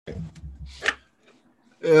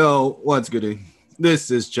Yo, what's good?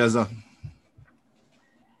 This is Cheza.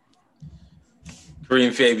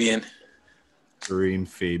 Kareem Fabian. Kareem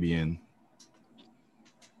Fabian.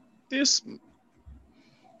 This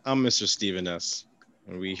I'm Mr. Steven S.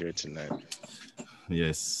 And we here tonight.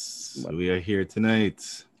 Yes, we are here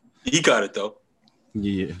tonight. He got it though.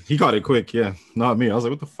 Yeah, he got it quick. Yeah, not me. I was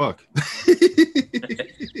like, what the fuck?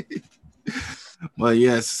 But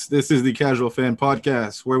yes, this is the Casual Fan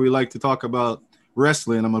Podcast where we like to talk about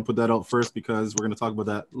wrestling. I'm going to put that out first because we're going to talk about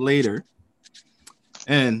that later.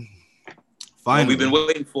 And finally, what we've been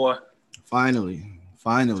waiting for. Finally.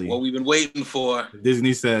 What we've been waiting for.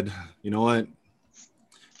 Disney said, you know what?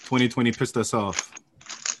 2020 pissed us off.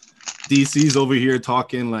 DC's over here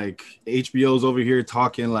talking like HBO's over here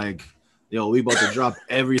talking like, yo, we about to drop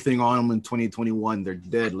everything on them in 2021. They're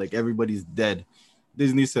dead. Like everybody's dead.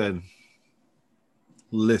 Disney said,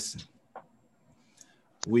 listen,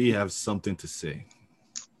 we have something to say.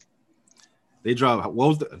 They dropped, what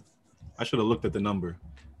was the, I should have looked at the number.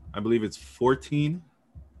 I believe it's 14.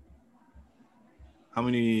 How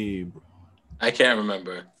many? I can't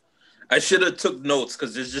remember. I should have took notes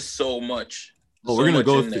because there's just so much. Oh, we're gonna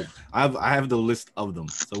go through. I have the list of them,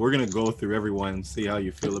 so we're gonna go through everyone, see how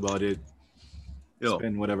you feel about it.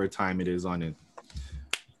 Spend whatever time it is on it.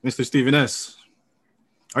 Mr. Steven S.,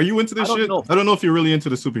 are you into this shit? Know. I don't know if you're really into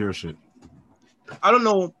the superhero shit. I don't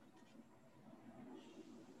know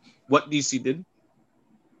what DC did,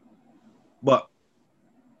 but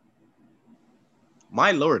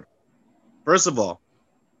my lord, first of all,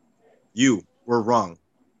 you were wrong.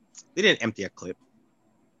 They didn't empty a clip.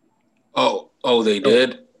 Oh, they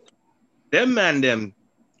did? Them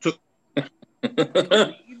took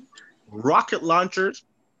rocket launchers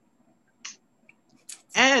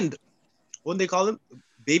and what they call them?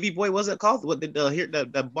 Baby boy, what's it called? What did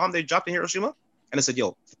the bomb they dropped in Hiroshima? And I said,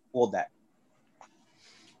 yo, hold that.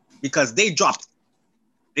 Because they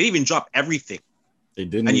even dropped everything. They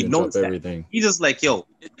didn't even drop everything. He just like, yo,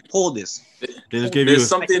 hold this. They just gave you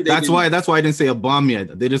something. That's why I didn't say a bomb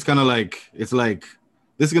yet. They just kind of like, it's like,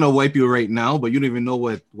 this is gonna wipe you right now, but you don't even know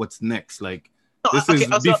what's next. Like this is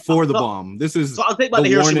before the bomb. This is I'll take back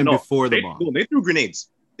the warning before the bomb. They threw grenades.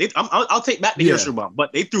 I'll take back the Hiroshima bomb,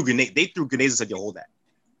 but they threw grenades. They threw grenades and said, "Yo, hold that."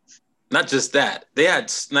 Not just that, they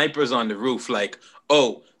had snipers on the roof. Like,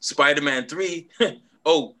 oh, Spider-Man 3.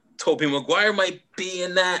 Oh, Tobey Maguire might be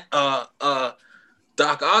in that.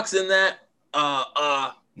 Doc Ock in that.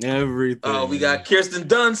 Everything. We got Kirsten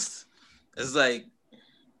Dunst. It's like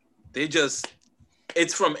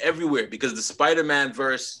it's from everywhere because the Spider-Man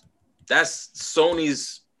verse, that's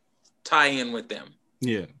Sony's tie-in with them.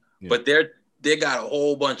 Yeah. But they got a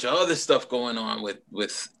whole bunch of other stuff going on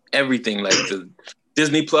with everything. Like the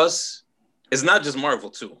Disney Plus, it's not just Marvel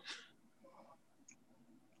too.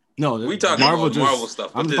 No, we talking Marvel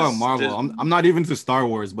stuff. I'm talking Marvel. I'm not even to Star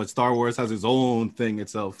Wars, but Star Wars has its own thing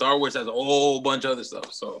itself. Star Wars has a whole bunch of other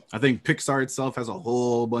stuff. So I think Pixar itself has a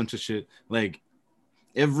whole bunch of shit. Like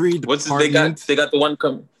every they got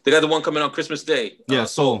the one coming on Christmas Day. Yeah,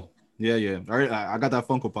 Soul. Yeah. All right, I got that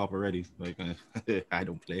Funko Pop already. Like I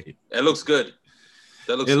don't play. It looks good.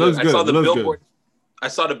 It looks good. I saw the billboard. I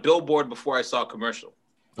saw the billboard before I saw a commercial.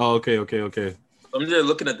 Oh, okay. I'm there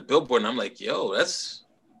looking at the billboard and I'm like, yo, that's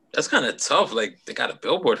kind of tough. Like they got a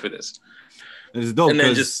billboard for this. It's dope. And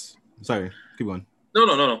then sorry, keep going. No.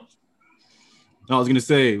 No, I was gonna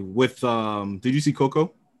say with did you see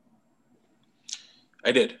Coco?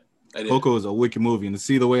 I did. Coco is a wicked movie, and to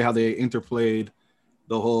see the way how they interplayed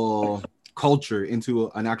the whole culture into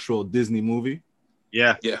an actual Disney movie.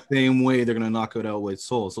 Yeah. Same way they're gonna knock it out with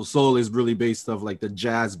Soul. So Soul is really based off like the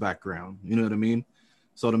jazz background. You know what I mean?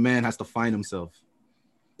 So the man has to find himself.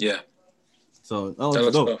 Yeah. So it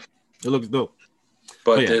looks dope. Tough. It looks dope.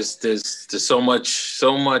 But there's so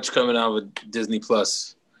much coming out with Disney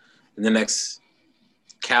Plus in the next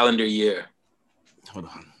calendar year. Hold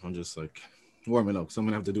on, I'm just like warming up. So I'm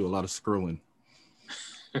gonna have to do a lot of scrolling.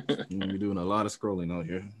 We're doing a lot of scrolling out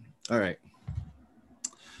here. All right.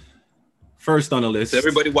 First on the list. So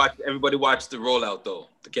everybody watch the rollout though,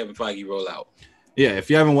 the Kevin Feige rollout. Yeah, if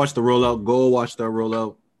you haven't watched the rollout, go watch that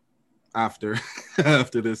rollout after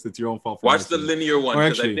this. It's your own fault. Watch the linear one. Or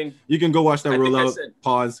actually, I think you can go watch that rollout.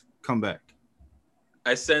 Pause. Come back.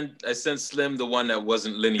 I sent Slim the one that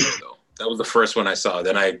wasn't linear though. That was the first one I saw.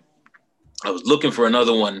 Then I was looking for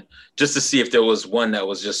another one just to see if there was one that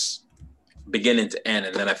was just beginning to end,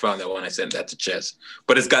 and then I found that one. I sent that to Chess,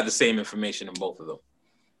 but it's got the same information in both of them.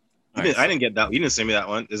 I didn't get that. You didn't send me that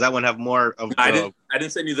one. Does that one have more of? I didn't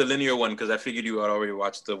send you the linear one because I figured you had already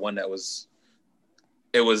watched the one that was.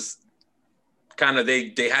 It was kind of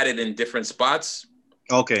they had it in different spots.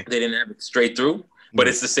 Okay. They didn't have it straight through, but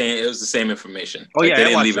it's the same. It was the same information. Oh Like, yeah, they I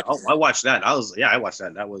didn't watched leave that. it. I watched that. I watched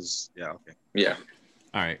that. That was okay. Yeah.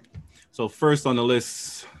 All right. So first on the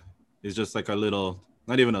list is just like a little,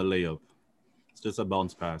 not even a layup. It's just a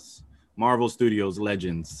bounce pass. Marvel Studios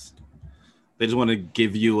Legends. They just want to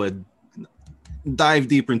give you a dive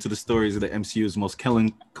deeper into the stories of the MCU's most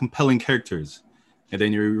compelling characters, and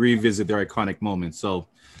then you revisit their iconic moments. So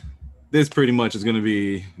this pretty much is going to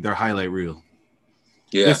be their highlight reel.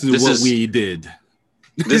 Yeah. This is what we did.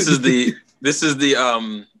 This is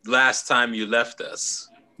the last time you left us.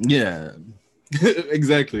 Yeah,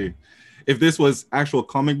 exactly. If this was actual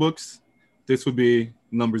comic books, this would be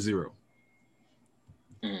number 0.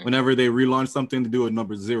 Whenever they relaunch something, to do it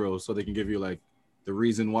number 0, so they can give you like the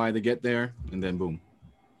reason why they get there, and then boom.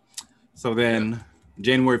 So then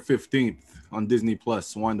January 15th on Disney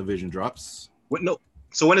Plus, WandaVision drops. What? No.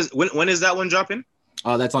 So when is that one dropping?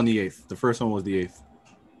 That's on the 8th. The first one was the 8th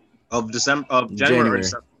of December of January. Or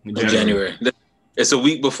December? January. It's a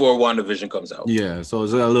week before WandaVision comes out. Yeah, so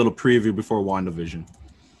it's a little preview before WandaVision.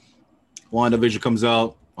 WandaVision comes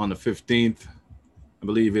out on the 15th. I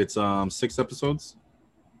believe it's 6 episodes.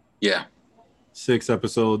 Yeah. 6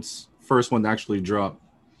 episodes. First one to actually drop.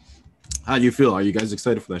 How do you feel? Are you guys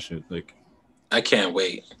excited for that shit? Like, I can't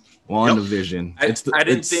wait. WandaVision. I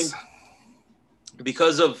didn't think,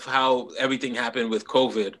 because of how everything happened with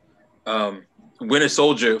COVID, Falcon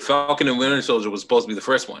and Winter Soldier was supposed to be the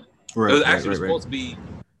first one. Right, it was actually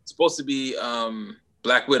supposed to be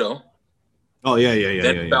Black Widow. Oh yeah.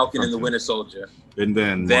 Then Falcon and the Winter Soldier. And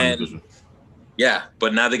then WandaVision. Yeah,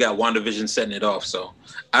 but now they got WandaVision setting it off, so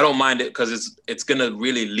I don't mind it because it's gonna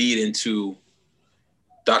really lead into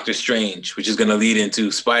Doctor Strange, which is gonna lead into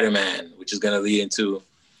Spider-Man, which is gonna lead into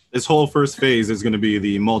this whole first phase is gonna be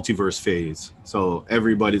the multiverse phase. So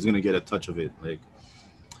everybody's gonna get a touch of it. Like,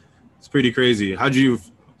 it's pretty crazy.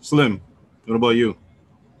 Slim? What about you?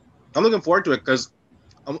 I'm looking forward to it because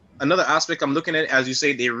another aspect I'm looking at, as you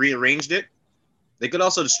say, they rearranged it. They could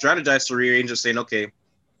also strategize to rearrange it, saying, okay,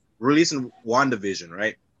 we're releasing WandaVision,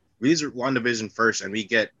 right? Release WandaVision first, and we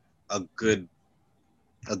get a good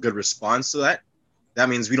response to that. That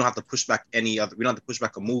means we don't have to push back we don't have to push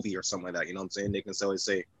back a movie or something like that. You know what I'm saying? They can always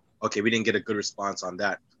say, okay, we didn't get a good response on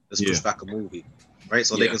that. Let's push back a movie, right?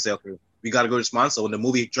 So they can say, okay, we got a good response. So when the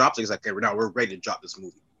movie drops, it's like, okay, we're ready to drop this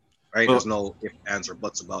movie, right? There's no ifs, ands, or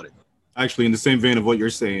buts about it. Actually, in the same vein of what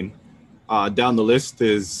you're saying, down the list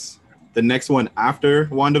is the next one after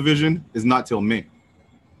WandaVision is not till May.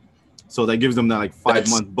 So that gives them that like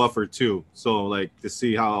 5-month buffer too. So like to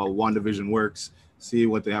see how WandaVision works, see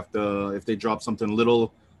what they have to, if they drop something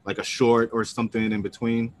little, like a short or something in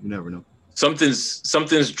between, you never know.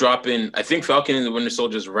 Something's dropping. I think Falcon and the Winter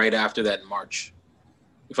Soldier is right after that in March,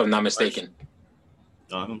 if I'm not mistaken.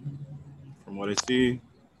 From what I see,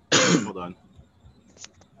 hold on.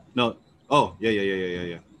 No. Oh,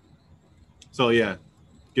 yeah. So yeah,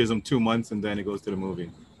 gives them 2 months and then it goes to the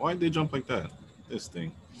movie. Why did they jump like that? This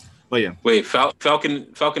thing. But yeah. Wait, Falcon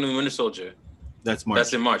and the Winter Soldier. That's March.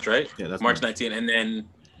 That's in March, right? Yeah, that's March 19th, and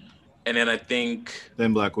then I think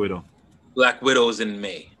then Black Widow. Black Widow is in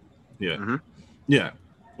May. Yeah. Mm-hmm. Yeah.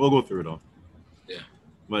 We'll go through it all. Yeah.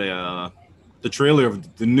 But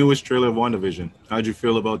the newest trailer of WandaVision. How'd you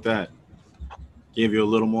feel about that? Gave you a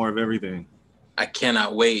little more of everything. I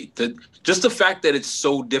cannot wait. Just the fact that it's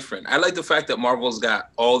so different. I like the fact that Marvel's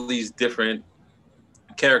got all these different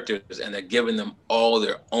characters and they're giving them all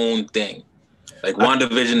their own thing. Like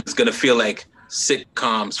WandaVision is gonna feel like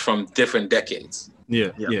sitcoms from different decades.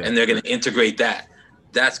 Yeah. And they're gonna integrate that.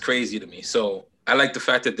 That's crazy to me. So I like the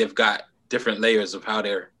fact that they've got different layers of how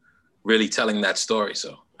they're really telling that story.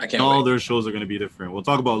 So I can't all wait. Their shows are gonna be different. We'll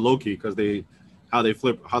talk about Loki because how they're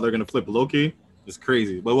gonna flip Loki is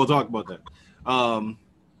crazy. But we'll talk about that.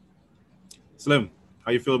 Slim,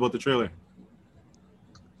 how you feel about the trailer?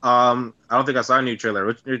 I don't think I saw a new trailer.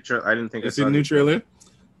 Which new trailer? I didn't think I saw a new trailer.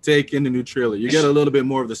 Take in the new trailer. You get a little bit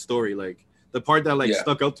more of the story. Like the part that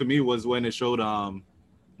stuck out to me was when it showed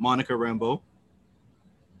Monica Rambeau,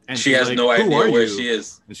 and she has no idea where she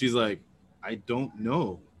is, and she's like, I don't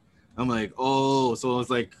know. I'm like, oh, so it's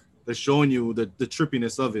like they're showing you the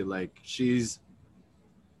trippiness of it. Like she's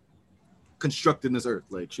constructing this earth,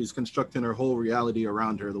 like she's constructing her whole reality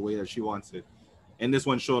around her the way that she wants it. And this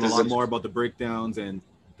one showed a lot more about the breakdowns and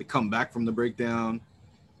the comeback from the breakdown.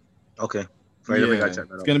 Okay.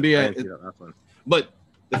 It's gonna be but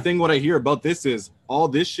the thing what I hear about this is all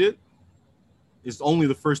this shit is only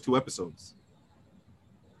the first 2 episodes.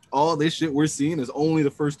 All this shit we're seeing is only the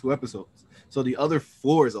first 2 episodes. So the other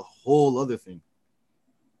 4 is a whole other thing.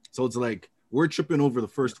 So it's like we're tripping over the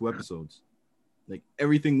first 2 episodes. Like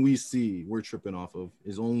everything we see we're tripping off of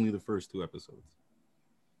is only the first 2 episodes.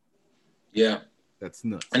 Yeah. That's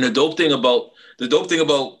nuts. And the dope thing about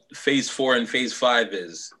Phase 4 and Phase 5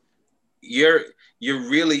 is you're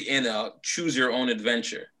really in a choose your own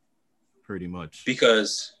adventure. Pretty much.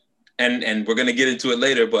 Because and we're gonna get into it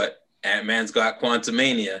later, but Ant-Man's got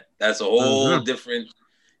Quantumania. That's a whole different.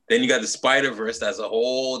 Then you got the Spider-Verse. That's a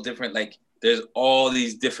whole different. Like, there's all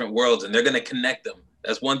these different worlds, and they're gonna connect them.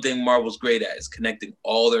 That's one thing Marvel's great at, is connecting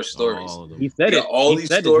all their stories. He said it. All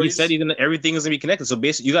these stories. He said everything is gonna be connected. So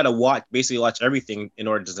basically, you gotta watch everything in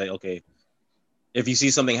order to say, okay, if you see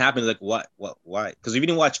something happen, like what, why? Because if you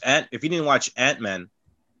didn't watch Ant-Man,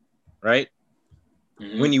 right?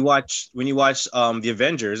 Mhm. When you watch the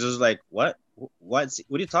Avengers, it's like what are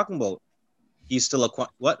you talking about? He's still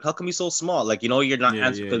what? How come he's so small? Like, you're not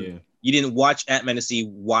answering because you didn't watch Ant-Man to see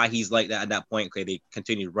why he's like that at that point. Okay, they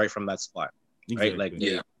continued right from that spot, right?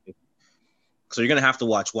 Exactly. Like, so you're gonna have to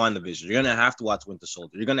watch WandaVision. You're gonna have to watch Winter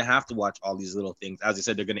Soldier. You're gonna have to watch all these little things. As I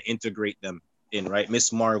said, they're gonna integrate them in, right?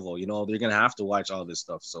 Miss Marvel, they're gonna have to watch all this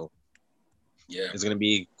stuff. So yeah, it's gonna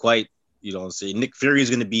be quite, say Nick Fury is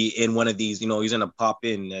gonna be in one of these. He's gonna pop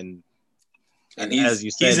in and as you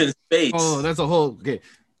said, he's in space. Oh, that's a whole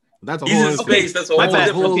That's a he's whole in space. That's a My whole bad.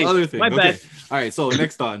 different. Okay. other thing. My bad. All right, so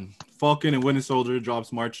next on Falcon and Winter Soldier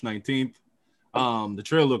drops March 19th. The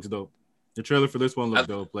trailer looks dope. The trailer for this one looks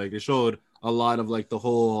dope. Like, it showed a lot of like the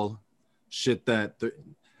whole shit that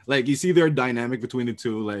like you see their dynamic between the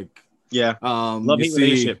two. Like, love-hate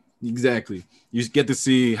relationship. Exactly. You get to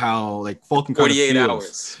see how like Falcon 48 feels.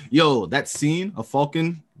 hours. Yo, that scene of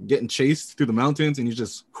Falcon getting chased through the mountains and you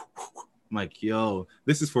just I'm like, yo,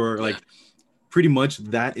 this is for like pretty much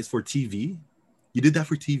that is for TV. You did that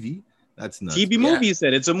for TV? That's nuts. TV movie, you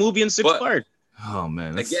said. It's a movie in 6 parts. Oh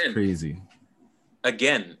man, that's crazy.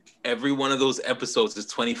 Again, every one of those episodes is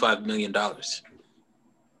 $25 million.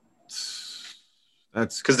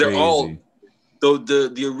 That's because they're all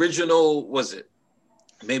the original, was it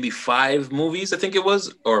maybe 5 movies, I think it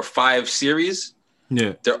was, or 5 series.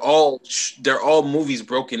 Yeah, they're all movies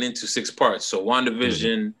broken into 6 parts. So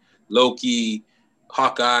WandaVision, Loki,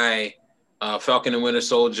 Hawkeye, Falcon and Winter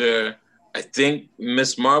Soldier. I think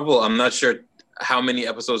Miss Marvel. I'm not sure how many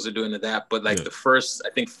episodes they're doing of that, but like the first, I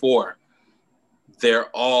think 4, they're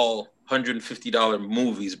all $150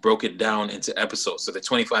 movies broken down into episodes. So they're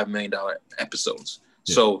 $25 million episodes.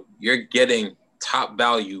 Yeah. So you're getting top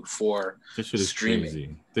value for this shit is streaming.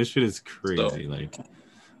 Crazy. This shit is crazy. So,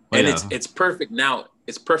 and it's perfect now.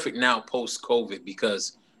 It's perfect now post COVID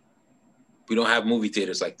because we don't have movie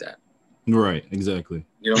theaters like that. Right. Exactly.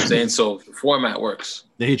 You know what I'm saying? So the format works.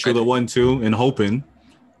 They hit you the 1-2 and hoping.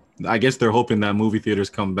 I guess they're hoping that movie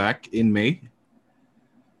theaters come back in May.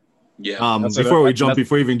 Yeah. Before we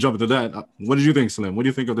even jump into that, what did you think, Slim? What do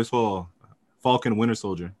you think of this whole Falcon Winter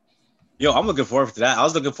Soldier? Yo, I'm looking forward to that. I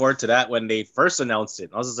was looking forward to that when they first announced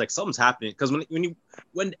it. I was just like, something's happening. Because when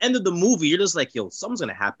the end of the movie, you're just like, yo, something's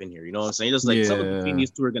gonna happen here. You know what I'm saying? You're just like, something between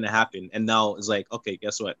these two are gonna happen. And now it's like, okay,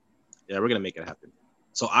 guess what? Yeah, we're gonna make it happen.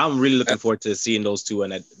 So I'm really looking forward to seeing those two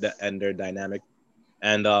and their dynamic.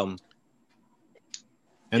 And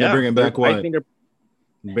they're bringing back what?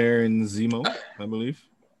 Baron Zemo, I believe.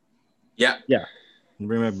 Yeah.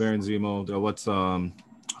 Bring back Baron Zemo. What's a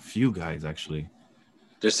few guys actually.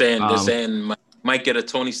 They're saying might get a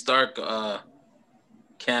Tony Stark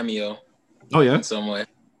cameo. Oh yeah, in some way.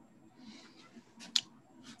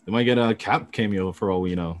 They might get a Cap cameo for all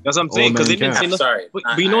we know. That's what I'm saying, because they didn't say nothing. Sorry, but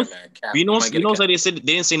you know that they said they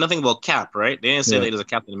didn't say nothing about Cap, right? They didn't say that there's a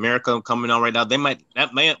Captain America coming on right now. We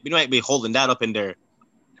might be holding that up in there.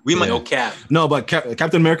 We might no Cap. No, but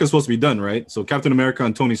Captain America is supposed to be done, right? So Captain America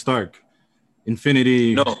and Tony Stark,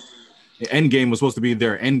 Infinity. No. Endgame was supposed to be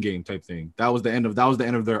their endgame type thing. That was the end of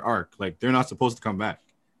their arc. Like, they're not supposed to come back.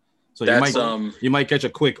 So you might catch a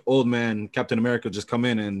quick old man Captain America just come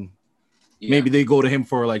in and maybe they go to him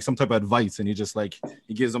for like some type of advice and he just like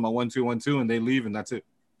he gives them a 1-2-1-2 and they leave and that's it.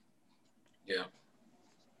 Yeah,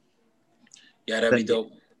 that'd be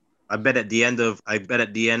dope. I bet at the end of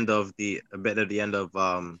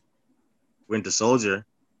Winter Soldier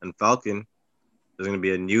and Falcon, there's gonna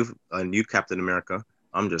be a new Captain America.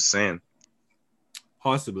 I'm just saying.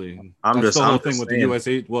 Possibly. That's the whole thing with the U.S.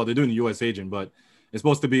 agent. Well, they're doing the U.S. agent, but it's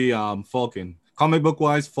supposed to be Falcon. Comic book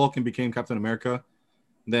wise, Falcon became Captain America.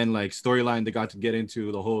 Then, like, storyline, they got to get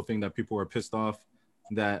into the whole thing that people were pissed off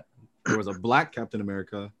that there was a black Captain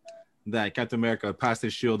America, that Captain America passed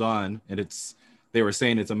his shield on, and they were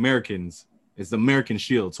saying it's Americans. It's the American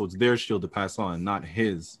shield, so it's their shield to pass on, not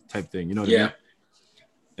his type thing. You know what I mean?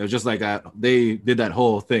 It was just like that. They did that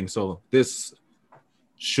whole thing. So this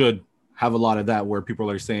should have a lot of that where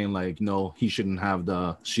people are saying like, no, he shouldn't have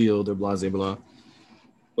the shield or blah blah blah.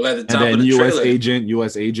 Well, at the top and then of the U.S. trailer,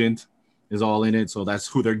 agent, is all in it, so that's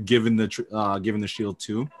who they're giving the shield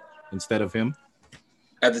to instead of him.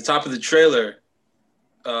 At the top of the trailer,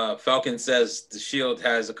 Falcon says the shield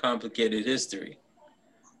has a complicated history.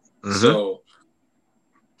 Mm-hmm. So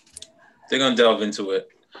they're gonna delve into it.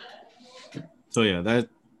 So yeah,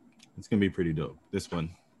 it's gonna be pretty dope. This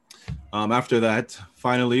one. After that,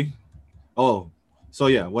 finally, so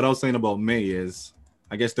yeah, what I was saying about May is,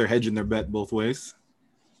 I guess they're hedging their bet both ways,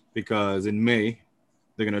 because in May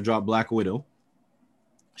they're gonna drop Black Widow.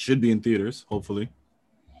 Should be in theaters, hopefully.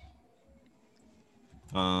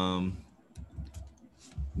 Black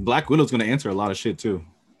Widow's gonna answer a lot of shit too.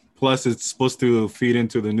 Plus, it's supposed to feed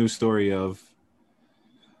into the new story of.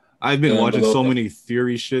 I've been watching so many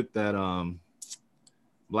theory shit that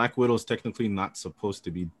Black Widow is technically not supposed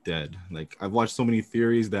to be dead. Like, I've watched so many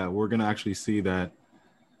theories that we're gonna actually see that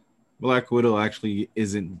Black Widow actually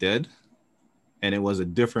isn't dead, and it was a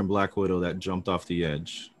different Black Widow that jumped off the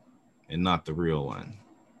edge, and not the real one.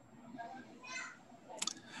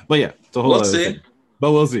 But yeah, it's a whole other thing.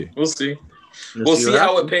 But we'll see. We'll see. We'll see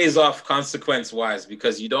how it pays off consequence-wise,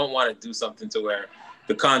 because you don't want to do something to where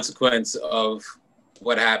the consequence of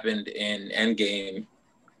what happened in Endgame,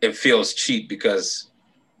 it feels cheap because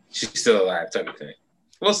she's still alive type of thing.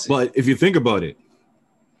 We'll see. But if you think about it.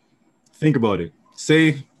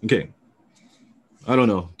 Say, okay, I don't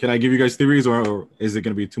know. Can I give you guys theories, or is it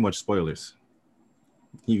going to be too much spoilers?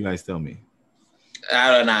 You guys tell me.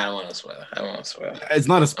 I don't know. I don't want to spoil. It's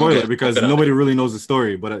not a spoiler because nobody really knows the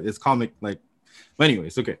story, but it's comic like. But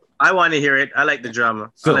anyways, okay. I want to hear it. I like the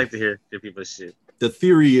drama. So, I like to hear people's shit. The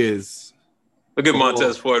theory is. Look at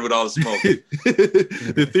Montez Ford with all the smoke.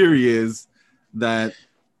 The theory is that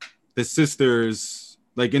the sisters,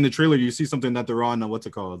 like in the trailer, you see something that they're on, what's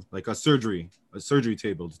it called? Like a surgery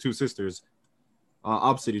table. The two sisters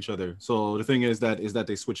opposite each other. So the thing is that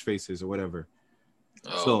they switch faces or whatever.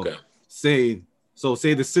 Oh, so okay. say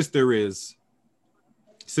the sister is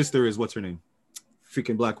what's her name?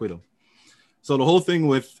 Freaking Black Widow. So the whole thing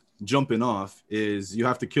with jumping off is you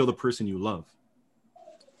have to kill the person you love.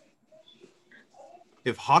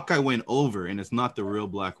 If Hawkeye went over and it's not the real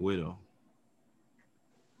Black Widow,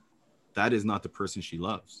 that is not the person she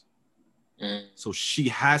loves. So she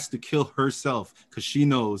has to kill herself because she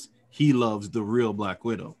knows he loves the real Black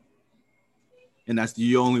Widow. And that's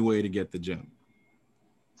the only way to get the gem.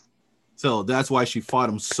 So that's why she fought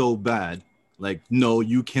him so bad. Like, no,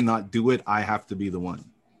 you cannot do it. I have to be the one.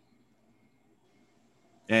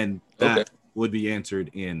 And that would be answered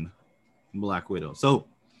in Black Widow. So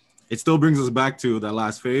it still brings us back to that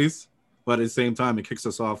last phase, but at the same time, it kicks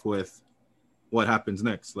us off with what happens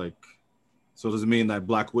next. Like, so does it mean that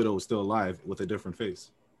Black Widow is still alive with a different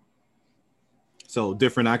face? So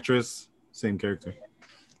different actress, same character.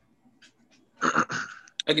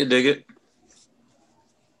 I can dig it.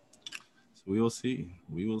 So we will see.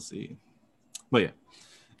 But yeah.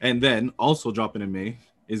 And then also dropping in May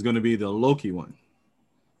is going to be the Loki one.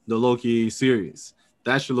 The Loki series.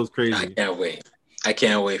 That should look crazy. I can't wait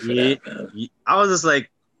for that, man. I was like,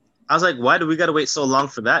 why do we gotta wait so long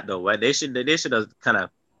for that though? Why they should have kind of.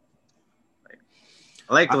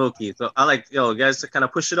 I like the Loki, so I like guys to kind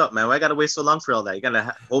of push it up, man. Why I gotta wait so long for all that? You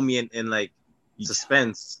gotta hold me in like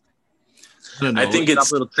suspense. I think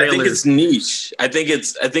it's niche. I think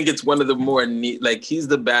it's one of the more neat. Like, he's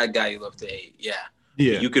the bad guy you love to hate. Yeah.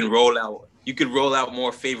 You can roll out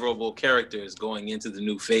more favorable characters going into the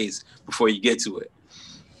new phase before you get to it.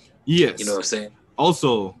 Yes. You know what I'm saying?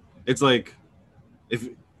 Also, it's like, if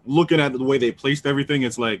looking at the way they placed everything,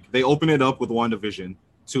 it's like they open it up with WandaVision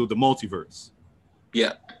to the multiverse.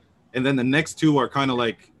 Yeah. And then the next two are kind of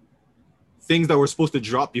like things that were supposed to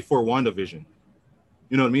drop before WandaVision.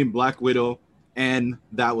 You know what I mean? Black Widow, and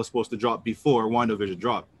that was supposed to drop before WandaVision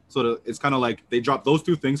dropped. So it's kind of like they drop those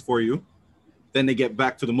two things for you. Then they get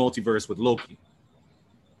back to the multiverse with Loki.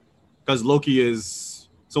 Because Loki is...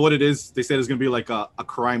 So what it is, they said it's going to be like a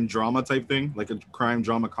crime drama type thing, like a crime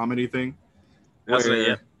drama comedy thing. That's right,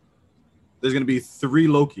 yeah. There's going to be 3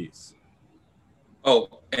 Lokis.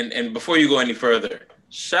 Oh, and before you go any further,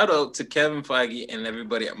 shout out to Kevin Feige and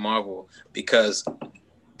everybody at Marvel, because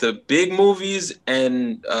the big movies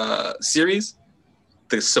and series,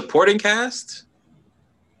 the supporting cast.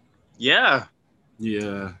 Yeah.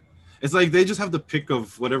 Yeah. It's like they just have the pick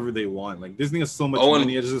of whatever they want. Like, Disney has so much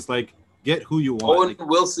money, it's just like, get who you want.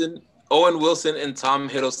 Owen Wilson and Tom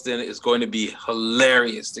Hiddleston is going to be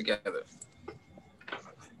hilarious together.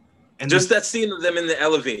 And just that scene of them in the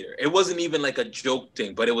elevator, it wasn't even like a joke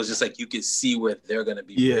thing, but it was just like you could see where they're going to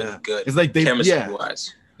be really good. It's like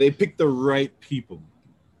chemistry-wise. They pick the right people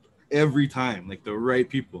every time, like the right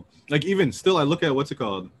people. Like, even still, I look at what's it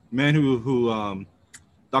called, man who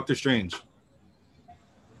Doctor Strange.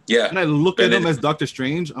 Yeah. And I look at him Benedict. as Doctor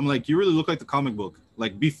Strange. I'm like, you really look like the comic book,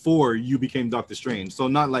 like before you became Doctor Strange. So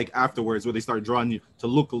not like afterwards where they start drawing you to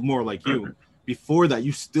look more like you. Before that,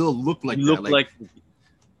 you still look like You that. look like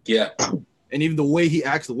Yeah. And even the way he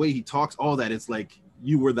acts, the way he talks, all that, it's like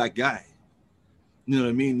you were that guy. You know what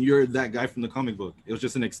I mean? You're that guy from the comic book. It was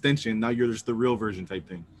just an extension. Now you're just the real version type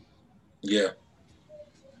thing. Yeah.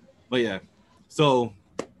 But yeah, so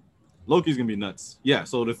Loki's gonna be nuts. Yeah,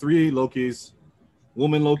 so the 3 Lokis,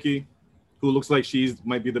 woman Loki, who looks like she's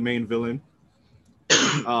might be the main villain,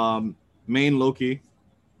 main Loki,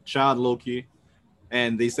 child Loki,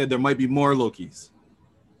 and they said there might be more Lokis,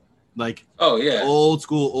 like Oh yeah. old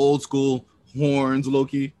school horns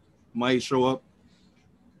Loki might show up.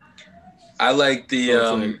 I like the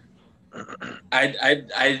So it's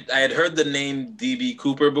I had heard the name DB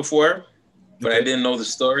Cooper before, but I Okay. didn't know the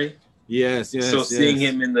story. Yes. So seeing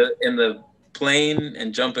him in the plane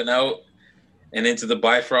and jumping out and into the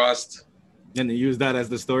Bifrost. and they use that as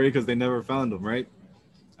the story because they never found him, right?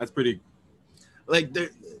 That's pretty. Like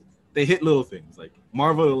they hit little things. Like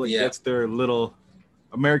Marvel gets their little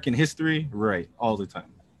American history right all the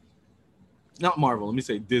time. Not Marvel. Let me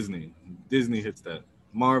say Disney. Disney hits that.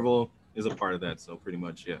 Marvel is a part of that. So pretty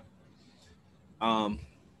much, yeah.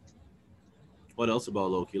 What else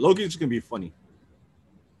about Loki? Loki's just gonna be funny.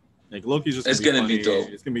 Like Loki's just It's gonna be dope.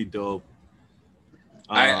 It's gonna be dope.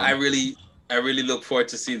 I really look forward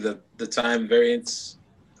to see the time variants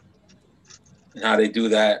and how they do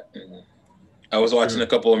that. And I was watching a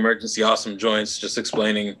couple Emergency Awesome joints just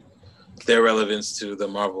explaining their relevance to the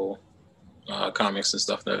Marvel comics and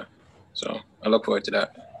stuff there. So I look forward to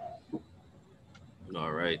that.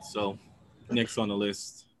 All right. So next on the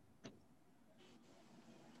list.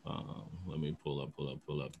 Let me pull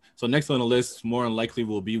up. So next on the list, more than likely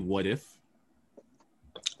will be What If.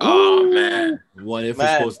 Oh man. What If is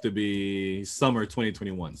supposed to be summer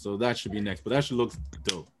 2021. So that should be next, but that should look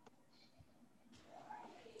dope.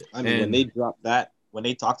 I mean, when they dropped that, when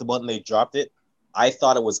they talked about it and they dropped it, I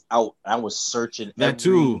thought it was out. I was searching that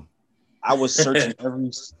too. I was searching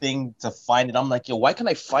everything to find it. I'm like, yo, why can't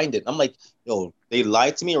I find it? I'm like, yo, they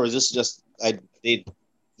lied to me, or is this just they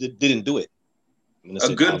didn't do it?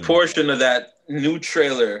 A good portion of that new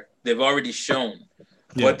trailer they've already shown,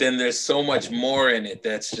 but then there's so much more in it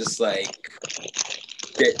that's just like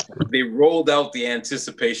they rolled out the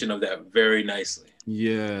anticipation of that very nicely.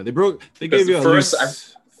 Yeah, they gave you at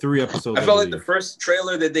least 3 episodes. I felt like the first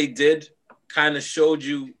trailer that they did kind of showed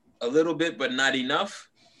you a little bit, but not enough.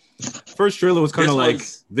 First trailer was kind of like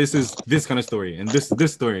this is this kind of story and this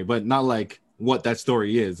story, but not like what that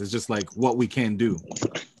story is. It's just like what we can do,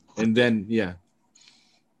 and then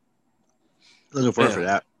looking forward for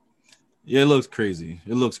that. Yeah, it looks crazy.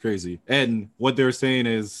 And what they're saying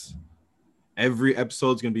is every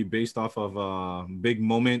episode's gonna be based off of a big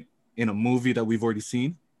moment in a movie that we've already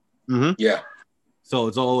seen. Mm-hmm. Yeah. So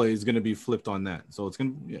it's always gonna be flipped on that. So it's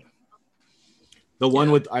gonna the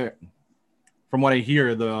one with from what I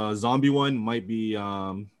hear, the zombie one might be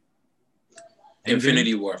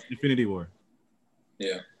Infinity War.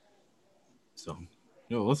 Yeah. So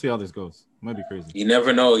we'll see how this goes. It might be crazy. You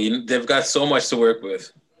never know. They've got so much to work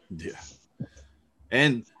with. Yeah.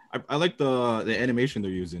 And I like the animation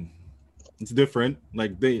they're using. It's different.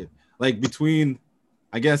 Between,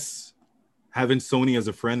 I guess, having Sony as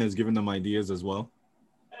a friend has given them ideas as well.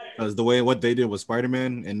 Because the way what they did with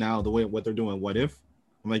Spider-Man and now the way what they're doing What If,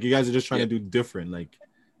 I'm like, you guys are just trying to do different. Like,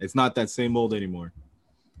 it's not that same old anymore.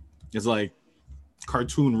 It's like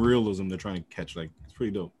cartoon realism they're trying to catch. Like, it's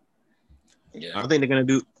pretty dope. Yeah. I think they're gonna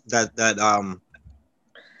do that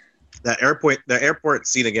airport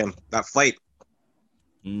scene again. That fight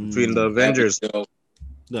between the Avengers. That'd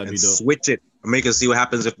be dope. Switch it and make us see what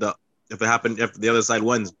happens if the other side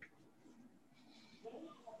wins.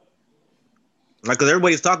 Like, because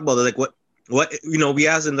everybody's talking about it, like what we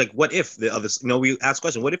asked in like what if the other we asked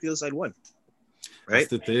question, what if the other side won? Right? That's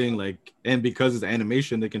the thing, like, and because it's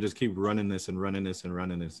animation, they can just keep running this.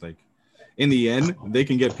 Like, in the end, they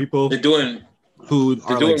can get people who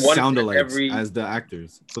are like sound-alikes as the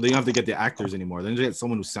actors, so they don't have to get the actors anymore. They just get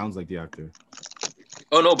someone who sounds like the actor.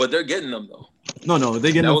 Oh no, but they're getting them though. No,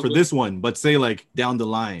 they get them for this one, but say like down the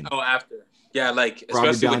line. Oh, after, like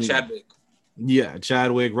especially with Chadwick. Yeah,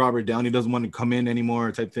 Chadwick, Robert Downey doesn't want to come in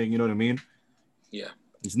anymore, type thing. You know what I mean? Yeah,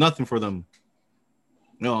 it's nothing for them.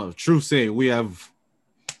 No, true say we have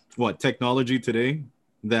technology today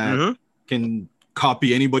that can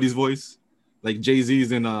copy anybody's voice. Like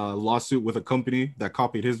Jay-Z's in a lawsuit with a company that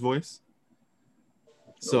copied his voice.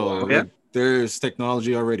 So there's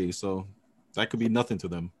technology already. So that could be nothing to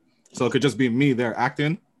them. So it could just be me there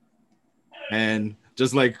acting, and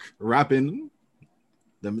just like rapping.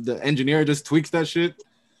 The engineer just tweaks that shit,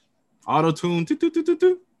 auto tune.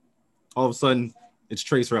 All of a sudden, it's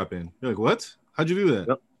Trace rapping. You're like, what? How'd you do that?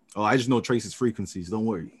 Yep. Oh, I just know Trace's frequencies. Don't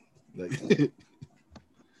worry. Like,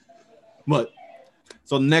 but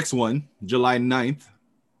so next one, July 9th,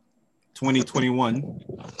 2021,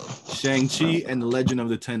 Shang-Chi and the Legend of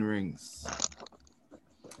the Ten Rings.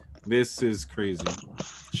 This is crazy.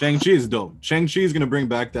 Shang-Chi is dope. Shang-Chi is gonna bring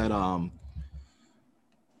back that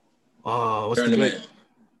what's Tournament.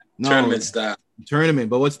 No, Tournament style. tournament,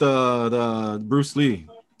 but what's the Bruce Lee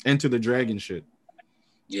Enter the Dragon shit?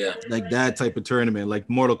 Yeah. Like that type of tournament, like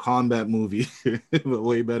Mortal Kombat movie, but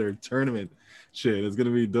way better tournament shit. It's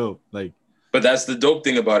gonna be dope. Like, But that's the dope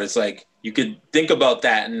thing about it. It's like you could think about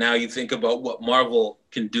that, and now you think about what Marvel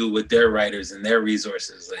can do with their writers and their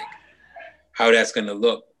resources, like how that's gonna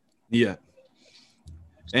look. yeah.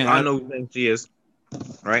 And I know who Shang-Chi is,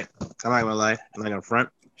 right? I'm not gonna lie. I'm not gonna front.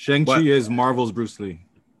 Shang-Chi What? is Marvel's Bruce Lee.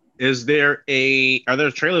 Are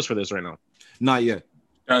there trailers for this right now? Not yet.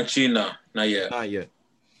 Shang-Chi, no, not yet. Not yet.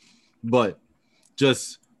 But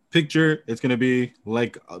just picture it's gonna be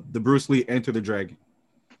like the Bruce Lee Enter the Dragon,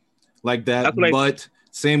 like that. That's what But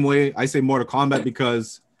same way I say Mortal Kombat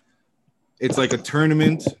because it's like a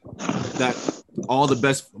tournament that all the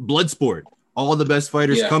best blood sport, all the best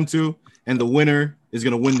fighters Yeah. come to, and the winner is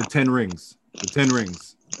gonna win the 10 rings. The 10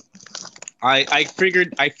 rings. I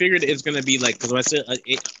figured it's gonna be like, because when I said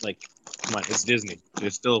like, come on, it's Disney.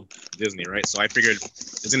 It's still Disney, right? So I figured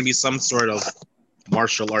it's gonna be some sort of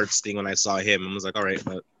martial arts thing when I saw him. I was like, all right,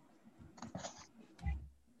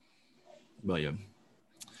 But yeah.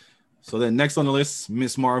 So then next on the list,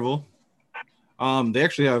 Miss Marvel. They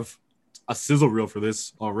actually have a sizzle reel for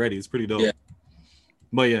this already. It's pretty dope. Yeah.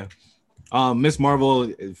 But yeah. Miss Marvel,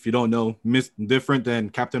 if you don't know, different than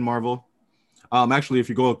Captain Marvel. Actually, if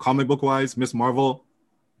you go comic book wise, Miss Marvel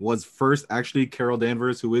was first actually Carol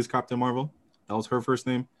Danvers, who is Captain Marvel. That was her first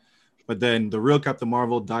name. But then the real Captain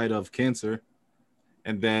Marvel died of cancer.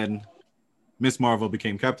 And then Miss Marvel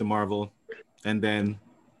became Captain Marvel. And then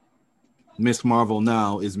Miss Marvel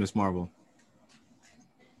now is Miss Marvel.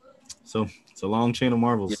 So it's a long chain of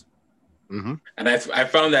Marvels. mm-hmm. And I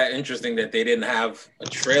found that interesting that they didn't have a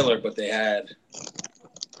trailer, but they had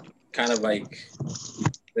kind of like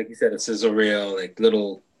you said, a sizzle reel, like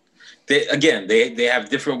little. They have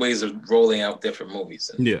different ways of rolling out different movies.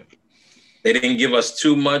 And Yeah. they didn't give us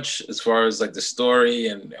too much as far as like the story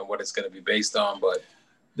and what it's going to be based on, but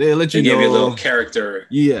They let you they know. gave you a little character.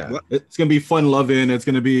 Yeah. What? It's gonna be fun loving. It's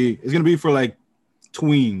gonna be for like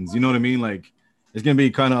tweens, you know what I mean? Like it's gonna be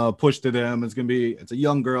kind of pushed to them. It's a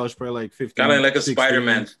young girl, she's probably like 15. Kind of like a 16.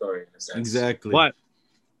 Spider-Man story in a sense. Exactly. But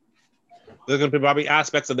there's gonna be probably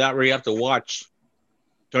aspects of that where you have to watch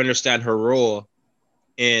to understand her role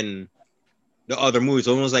in the other movies.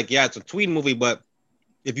 So it was like, yeah, it's a tween movie, but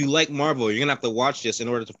if you like Marvel, you're gonna have to watch this in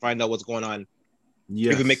order to find out what's going on.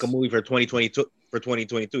 Yes. You can make a movie for 2022.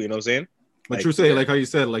 You know what I'm saying? But like, you say, like how you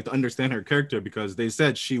said, like to understand her character, because they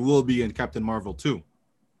said she will be in Captain Marvel too.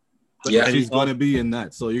 Yeah. She's gonna be in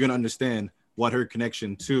that. So you're gonna understand what her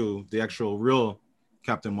connection to the actual real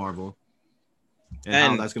Captain Marvel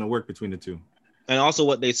and how that's gonna work between the two. And also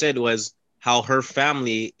what they said was how her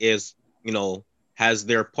family is, has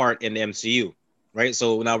their part in the MCU, right?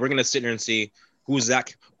 So now we're gonna sit there and see who's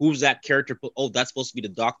that character. Oh, that's supposed to be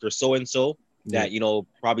the doctor so and so that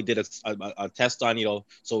probably did a test on,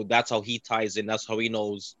 so that's how he ties in. That's how he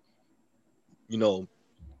knows,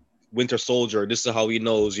 Winter Soldier. This is how he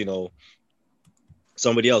knows,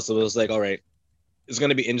 somebody else. So it was like, all right, it's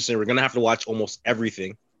gonna be interesting. We're gonna have to watch almost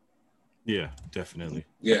everything. Yeah, definitely.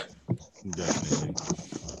 Yeah. Definitely.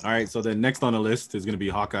 All right, so then next on the list is gonna be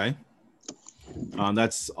Hawkeye.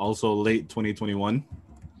 That's also late 2021.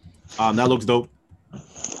 That looks dope.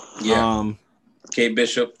 Yeah. Kate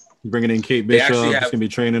Bishop. Bringing in Kate Bishop. Just gonna be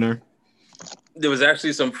training her. There was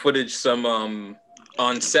actually some footage, some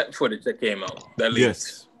on-set footage that came out. That leaked.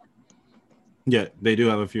 Yes. Yeah, they do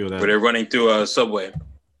have a few of that. Where they're running through a subway.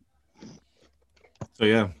 So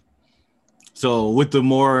yeah. So with the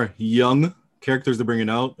more young characters they're bringing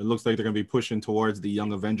out, it looks like they're gonna be pushing towards the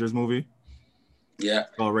Young Avengers movie. Yeah.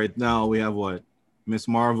 So right now we have what? Miss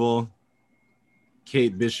Marvel,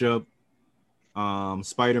 Kate Bishop,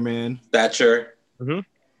 Spider-Man. Thatcher. Mm-hmm.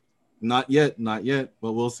 Not yet,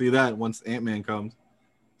 but we'll see that once Ant-Man comes.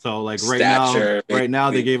 So like Stature, right now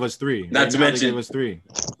they gave us three. Not to mention, they gave us three.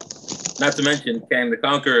 Not to mention Kang the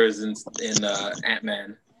Conqueror is in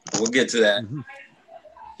Ant-Man. We'll get to that. Mm-hmm.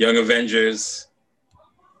 Young Avengers.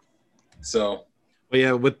 So, but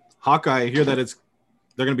yeah, with Hawkeye, I hear that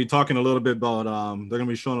they're gonna be talking a little bit about they're gonna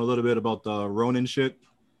be showing a little bit about the Ronin shit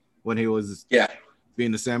when he was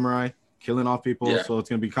being the samurai, killing off people. Yeah. So it's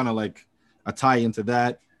gonna be kind of like a tie into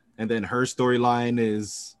that. And then her storyline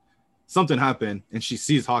is something happened, and she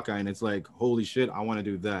sees Hawkeye, and it's like, holy shit, I want to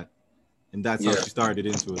do that. And that's how Yeah. she started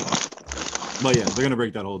into it. But yeah, they're gonna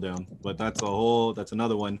break that whole down. But that's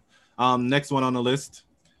another one. Next one on the list,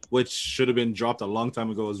 which should have been dropped a long time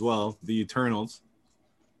ago as well, The Eternals,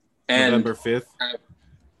 And November 5th.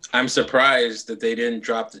 I'm surprised that they didn't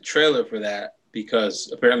drop the trailer for that,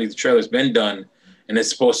 because apparently the trailer's been done and it's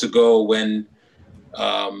supposed to go when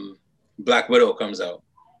Black Widow comes out.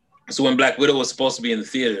 So when Black Widow was supposed to be in the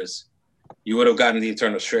theaters, you would have gotten the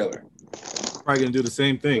Eternals trailer. Probably gonna do the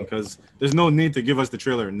same thing because there's no need to give us the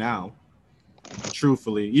trailer now.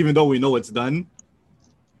 Truthfully, even though we know it's done,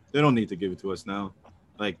 they don't need to give it to us now.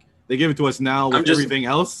 Like they give it to us now with everything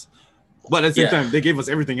else, but at the same time, they gave us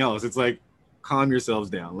everything else. It's like, calm yourselves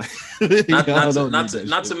down. Not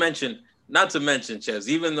to mention, Chaz,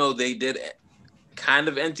 even though they did kind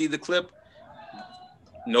of empty the clip,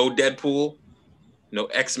 no Deadpool, no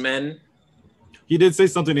X-Men. He did say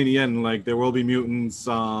something in the end, like there will be mutants.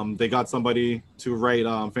 They got somebody to write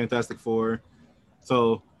Fantastic Four.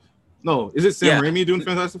 So, no, is it Sam Raimi doing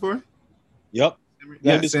Fantastic Four? Yep.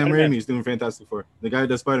 Yeah, Sam Raimi's doing Fantastic Four. The guy who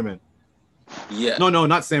does Spider-Man. Yeah. No,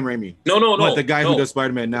 not Sam Raimi. No. But the guy who does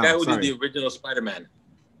Spider-Man now. The guy who did the original Spider-Man.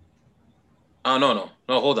 Oh, no.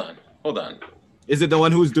 Hold on. Is it the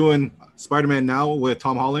one who's doing Spider-Man now with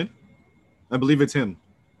Tom Holland? I believe it's him.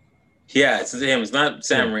 Yeah, it's him. It's not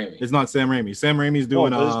Sam Raimi. It's not Sam Raimi. Sam Raimi's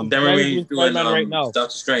doing Sam Raimi's doing right now.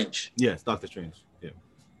 Doctor Strange. Yes, Doctor Strange. Yeah.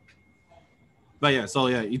 But yeah, so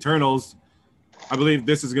yeah, Eternals. I believe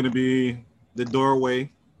this is gonna be the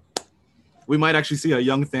doorway. We might actually see a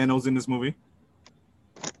young Thanos in this movie.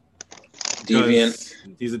 Deviant.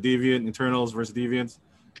 He's a deviant. Eternals versus deviants,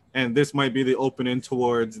 and this might be the opening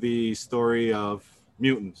towards the story of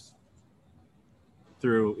mutants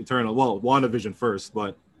through Eternal. Well, WandaVision first,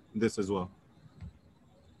 but this as well.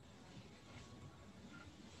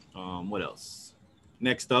 What else?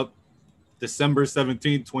 Next up, December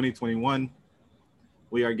 17th, 2021,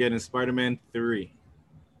 we are getting Spider-Man 3.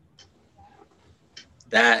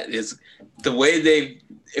 That is the way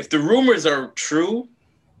if the rumors are true,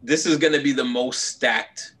 this is going to be the most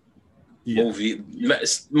stacked movie,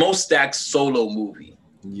 most stacked solo movie.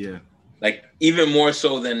 Yeah. Like even more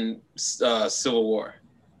so than Civil War.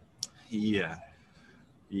 Yeah.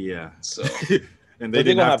 So, and they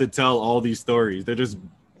didn't have to tell all these stories. They're just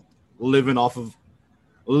living off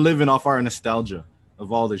our nostalgia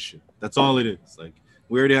of all this shit. That's all it is. Like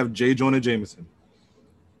we already have J. Jonah Jameson.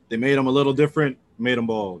 They made him a little different, made him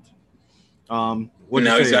bald. Now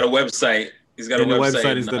he's got a website. He's got a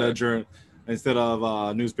website instead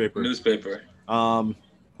of newspaper. Who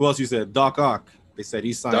else you said? Doc Ock. They said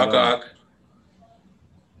he signed on. Doc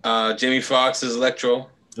Ock. Jamie Foxx is Electro.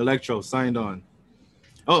 Electro signed on.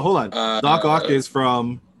 Oh, hold on. Doc Ock is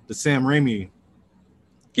from the Sam Raimi.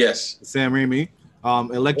 Yes. Sam Raimi.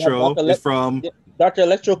 Electro is from Dr.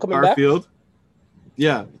 Electro coming Garfield. Back?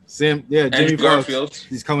 Yeah. Jamie Foxx.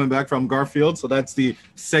 He's coming back from Garfield. So that's the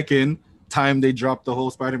second time they dropped the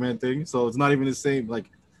whole Spider-Man thing. So it's not even the same. Like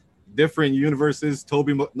different universes.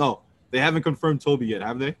 No, they haven't confirmed Toby yet,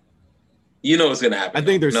 have they? You know what's gonna happen. I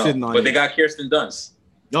think they're sitting on it. But they got Kirsten Dunst.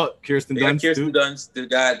 No, Kirsten Dunst.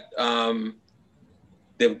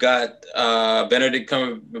 They've got Benedict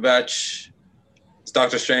Cumberbatch.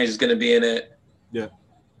 Doctor Strange is gonna be in it. Yeah.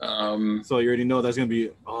 So you already know that's gonna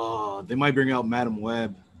be. Oh, they might bring out Madam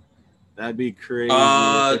Web. That'd be crazy.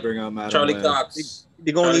 If they bring out Madam Charlie Web. Cox.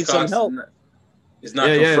 They're gonna need some help. It's not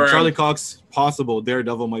confirmed. Yeah. Charlie Cox, possible.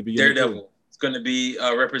 Daredevil might be. Daredevil. It's gonna be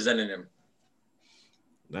representing him.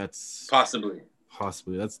 That's possibly.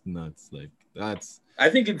 That's nuts. Like that's. I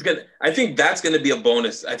think that's gonna be a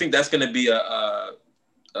bonus. I think that's gonna be a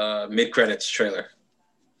mid-credits trailer.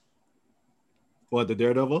 What, the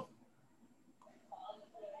Daredevil?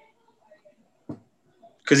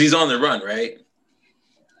 Because he's on the run, right?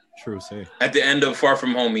 True, say. At the end of Far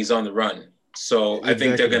From Home, he's on the run. So exactly. I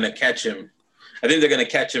think they're gonna catch him.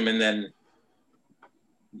 And then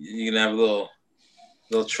you're gonna have a little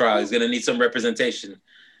trial. He's gonna need some representation.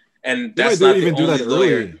 And that's not even do that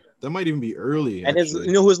lawyer. That might even be early. And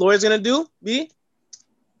you know who his lawyer's gonna do?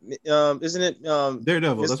 Isn't it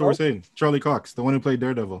Daredevil? That's what we're saying. Charlie Cox, the one who played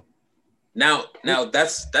Daredevil. Now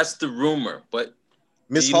that's the rumor, but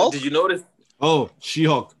Miss Hulk? Did you notice? Oh,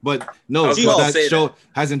 She-Hulk, but no, that show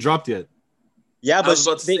hasn't dropped yet. Yeah, but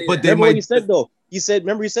they might. What he said though. He said,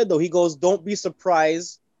 he goes, "Don't be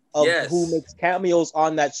surprised of who makes cameos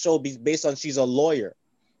on that show based on she's a lawyer."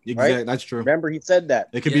 Exactly, right? that's true. Remember, he said that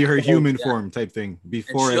it could be her human form type thing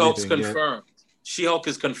before She-Hulk's everything. Confirmed. She-Hulk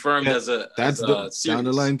is confirmed Yeah, as a That's the series. down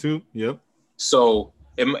the line too. Yep. So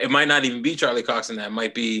it might not even be Charlie Cox in that. It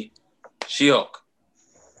might be She-Hulk.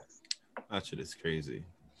 That shit is crazy.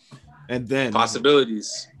 And then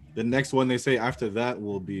Possibilities. the next one they say after that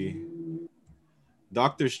will be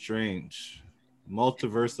Doctor Strange,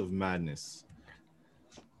 Multiverse of Madness.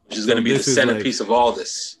 Which is going to be the this is centerpiece of all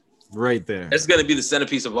this. Right there. It's going to be the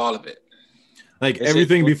centerpiece of all of it. Like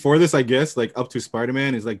everything before this, I guess, like up to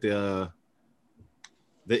Spider-Man is like the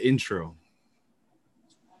intro.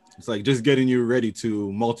 It's like just getting you ready to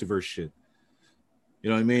multiverse shit. You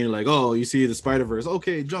know what I mean? Like, oh, you see the Spider-Verse.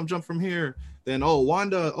 Okay, jump from here. Then, oh,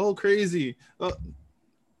 Wanda. Oh, crazy.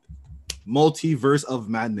 Multiverse of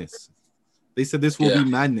Madness. They said this will be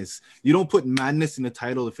madness. You don't put madness in the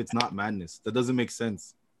title if it's not madness. That doesn't make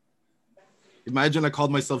sense. Imagine I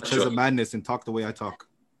called myself Ches of Madness and talked the way I talk.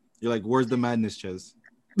 You're like, where's the madness, Ches?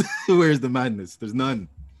 Where's the madness? There's none.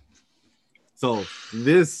 So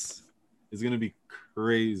this is going to be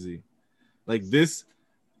crazy. Like this,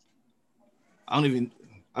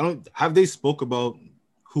 have they spoke about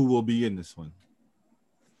who will be in this one?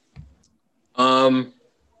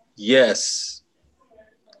 Yes.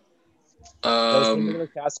 There's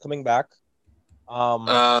cast coming back.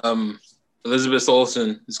 Elizabeth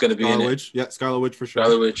Olsen is going to be in it. Yeah, Scarlet Witch for sure.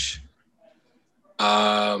 Scarlet Witch.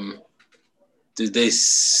 Did they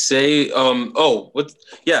say? What?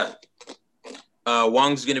 Yeah.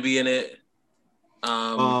 Wong's going to be in it.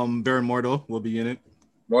 Baron Mordo will be in it.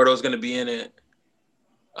 Mordo's going to be in it.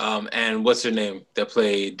 And what's her name that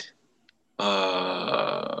played?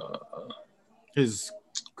 His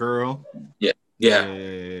girl. Yeah.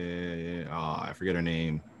 Oh, I forget her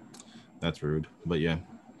name. That's rude, but yeah.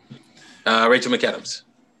 Rachel McAdams.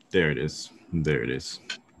 There it is.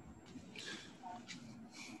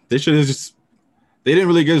 They should have just. They didn't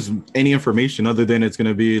really give us any information other than it's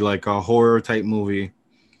gonna be like a horror type movie.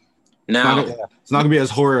 Now it's not gonna be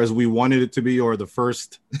as horror as we wanted it to be, or the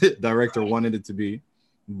first director wanted it to be.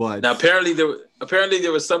 But now apparently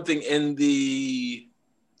there was something in the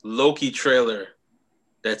Loki trailer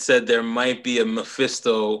that said there might be a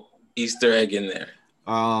Mephisto Easter egg in there.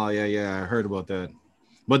 Oh yeah, I heard about that.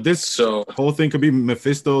 But this whole thing could be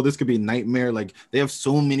Mephisto. This could be Nightmare. Like they have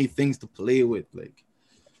so many things to play with. Like,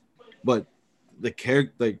 but the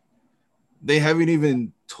character, like, they haven't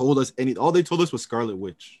even told us any. All they told us was Scarlet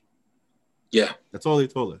Witch. Yeah, that's all they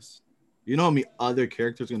told us. You know how many other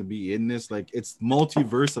characters are going to be in this? Like, it's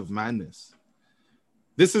multiverse of madness.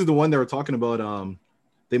 This is the one they were talking about.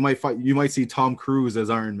 They might fight. You might see Tom Cruise as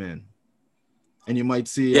Iron Man, and you might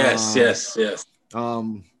see yes.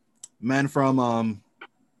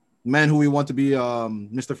 Man who we want to be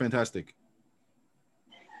Mr. Fantastic.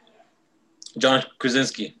 John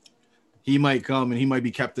Krasinski. He might come and he might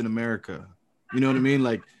be Captain America. You know what I mean?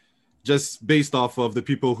 Like, just based off of the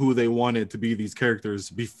people who they wanted to be these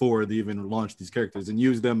characters before they even launched these characters and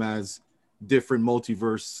use them as different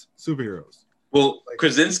multiverse superheroes. Well,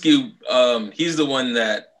 Krasinski, he's the one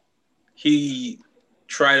that he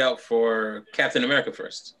tried out for Captain America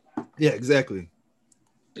first. Yeah, exactly.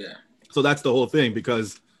 Yeah. So that's the whole thing,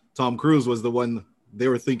 because Tom Cruise was the one they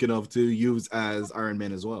were thinking of to use as Iron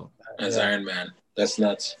Man as well. As Iron Man. That's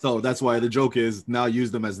nuts. So that's why the joke is now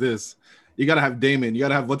use them as this. You got to have Damon. You got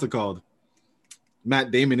to have, what's it called?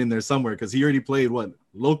 Matt Damon in there somewhere, because he already played what?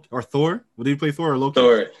 Loki or Thor? What did he play, Thor or Loki?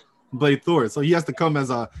 Thor. He played Thor. So he has to come as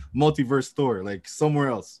a multiverse Thor, like somewhere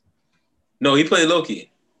else. No, he played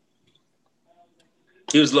Loki.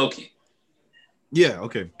 He was Loki. Yeah,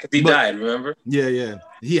 okay. Because he died, remember? Yeah.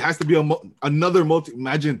 He has to be another multi.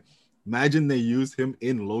 Imagine they use him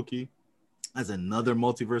in Loki as another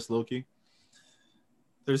multiverse Loki.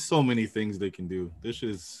 There's so many things they can do. This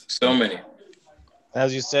is so many.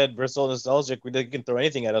 As you said, we're so nostalgic. They can throw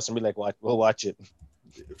anything at us and be like, we'll watch it.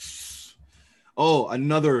 Oh,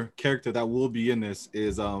 another character that will be in this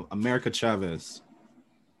is America Chavez.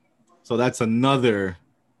 So that's another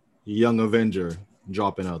young Avenger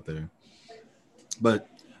dropping out there. But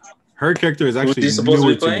her character is actually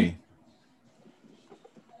newer to me.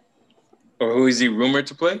 Or who is he rumored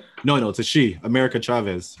to play? No, it's a she, America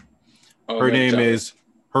Chavez. Oh,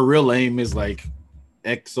 her real name is like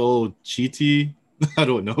Exo Chiti. I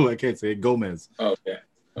don't know. I can't say it. Gomez. Oh, okay.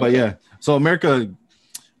 But yeah, so America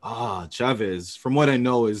Chavez, from what I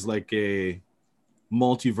know, is like a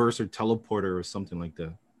multiverse or teleporter or something like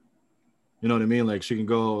that. You know what I mean? Like she can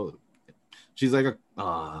go. She's like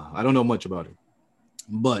I don't know much about her,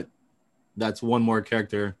 but that's one more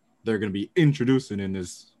character they're going to be introducing in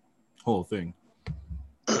this whole thing.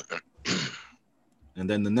 And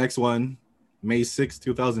then the next one, May 6,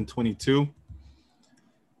 2022.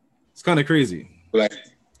 It's kind of crazy. Black.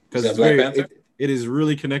 Because Black Panther? it is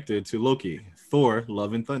really connected to Loki, Thor,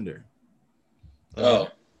 Love and Thunder. Oh,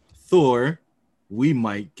 Thor, we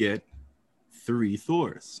might get 3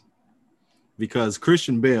 Thors because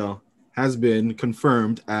Christian Bale has been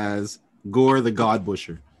confirmed as Gore the God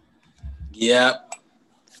Butcher. yep.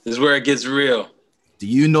 This is where it gets real. Do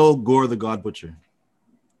you know Gore the God Butcher?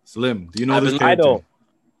 Slim, do you know this character? I don't.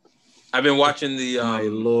 I've been watching the My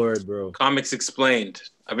lord, bro. Comics Explained.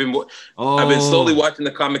 I've been Oh, slowly watching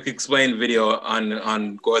the Comic Explained video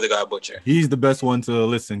on Gore the God Butcher. he's the best one to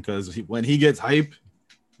listen because when he gets hype,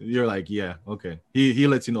 you're like, yeah, okay. He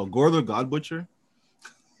lets you know Gore the God Butcher.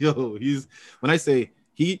 Yo, he's when I say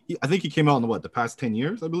I think he came out in the past 10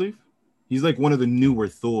 years, I believe. He's like one of the newer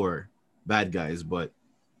Thor bad guys, but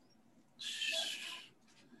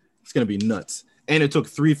it's gonna be nuts. And it took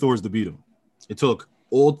 3 Thors to beat him. It took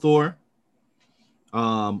old Thor,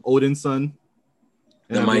 Odin's son,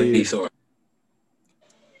 and The I Mighty believe Thor.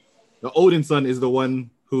 the Odin's son is the one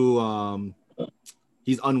who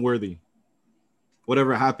he's unworthy.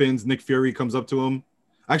 Whatever happens, Nick Fury comes up to him.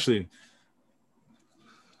 Actually,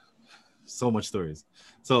 so much stories.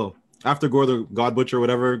 So after Gore the God Butcher,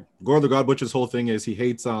 whatever, Gore the God Butcher's whole thing is he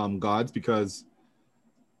hates gods because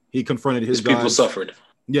he confronted his People gods. suffered.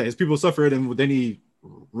 Yeah, his people suffered, and then he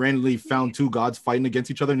randomly found 2 gods fighting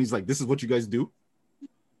against each other, and he's like, "This is what you guys do.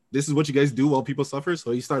 This is what you guys do while people suffer."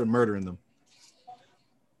 So he started murdering them.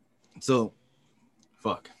 So,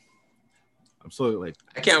 fuck. I'm so like,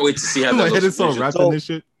 I can't wait to see how my that head is so goes. wrapped in this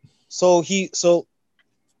shit.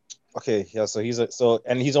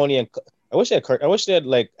 And he's only in. I wish they had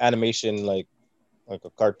like animation, like a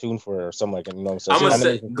cartoon for or something like that. You know what I'm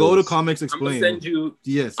saying? I'm gonna Go to Comics I'm gonna Explain. send you.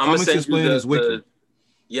 Yes, I'm gonna Comics send Explain you is wicked.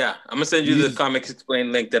 yeah, I'm gonna send you the Comics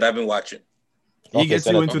Explain link that I've been watching. He gets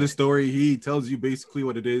you into the story. He tells you basically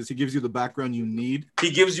what it is. He gives you the background you need.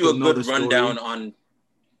 He gives you to a know good the rundown story. on.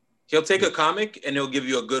 He'll take a comic and he'll give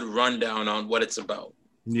you a good rundown on what it's about.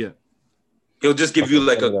 Yeah. He'll just give you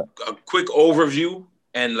like send me a quick overview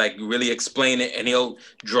and like really explain it, and he'll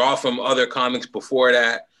draw from other comics before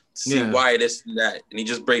that to see why this and that, and he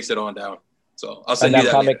just breaks it on down. So I'll send you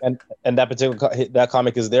that comic later. and that particular that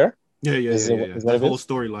comic is there. Yeah. Is That whole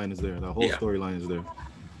storyline is there. That whole storyline is there.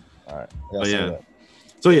 All right. But yeah.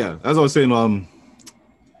 So yeah, as I was saying,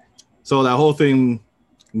 so that whole thing,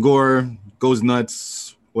 Gore goes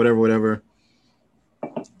nuts, whatever.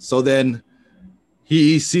 So then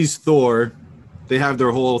he sees Thor. They have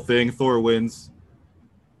their whole thing. Thor wins.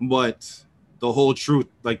 But the whole truth,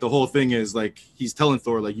 like the whole thing is like he's telling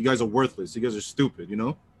Thor, like, you guys are worthless. You guys are stupid, you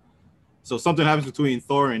know? So something happens between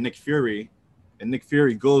Thor and Nick Fury, and Nick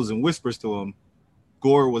Fury goes and whispers to him,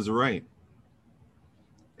 Gore was right.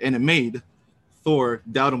 And it made Thor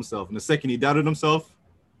doubt himself. And the second he doubted himself,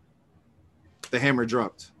 the hammer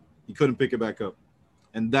dropped. He couldn't pick it back up.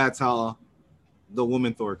 And that's how the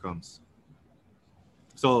woman Thor comes.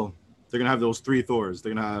 So they're going to have those 3 Thors.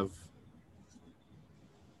 They're going to have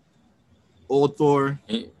old Thor,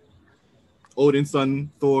 Odin's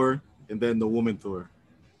son Thor, and then the woman Thor.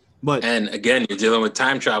 And again, you're dealing with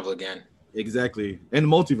time travel again. Exactly. And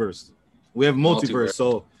multiverse. We have multiverse.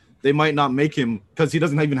 So they might not make him, because he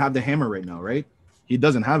doesn't even have the hammer right now, right? He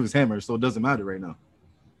doesn't have his hammer, so it doesn't matter right now.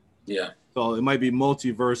 Yeah. So it might be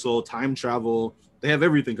multiversal, time travel. They have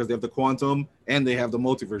everything because they have the quantum and they have the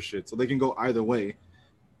multiverse shit. So they can go either way.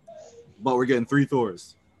 But we're getting 3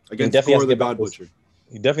 Thors against Thor the God Butcher.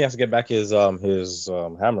 He definitely has to get back his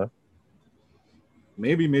hammer.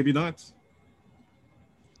 Maybe not.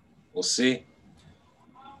 We'll see.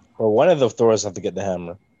 Or one of the Thors have to get the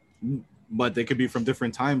hammer. But they could be from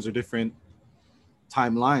different times or different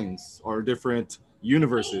timelines or different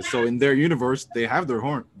universes. So in their universe, they have their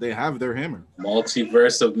horn. They have their hammer.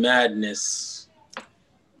 Multiverse of madness.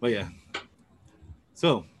 But yeah.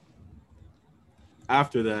 So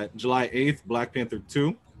after that, July 8th, Black Panther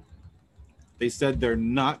 2. They said they're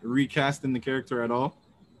not recasting the character at all.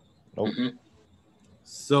 Nope. Mm-hmm.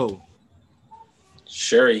 So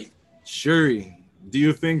Shuri, do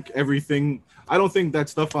you think everything? I don't think that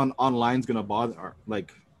stuff online is gonna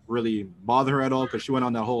really bother her at all because she went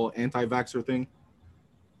on that whole anti-vaxxer thing,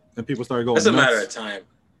 and people started going. It's a nuts. matter of time.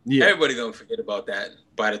 Yeah, everybody gonna forget about that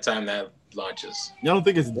by the time that launches. I don't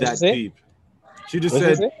think it's that deep. She just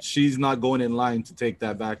said she's not going in line to take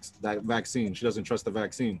that vaccine. She doesn't trust the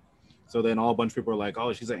vaccine. So then a bunch of people are like,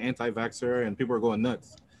 "Oh, she's an anti-vaxxer," and people are going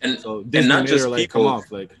nuts. And so Disney not just like, people, come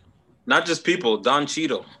off, like, not just people. Don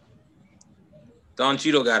Cheadle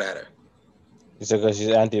got at her. You said because she's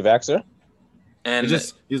an anti-vaxxer? And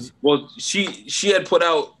she had put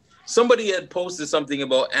out, somebody had posted something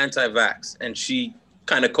about anti-vax, and she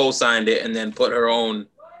kind of co-signed it and then put her own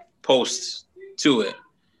post to it.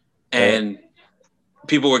 And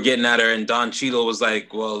people were getting at her, and Don Cheadle was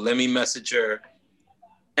like, "Well, let me message her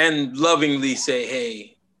and lovingly say,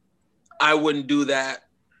 hey, I wouldn't do that.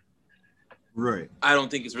 Right. I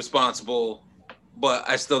don't think it's responsible, but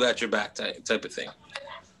I still got your back," type of thing.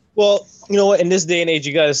 Well, you know what? In this day and age,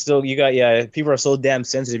 people are so damn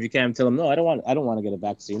sensitive. You can't tell them, no, I don't want to get a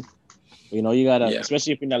vaccine. You know, you gotta,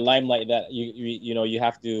 especially if you're in the limelight, that you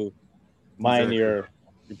have to mind your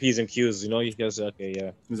P's and Q's. You know, because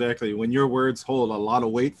exactly. When your words hold a lot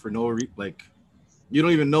of weight for no like, you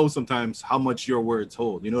don't even know sometimes how much your words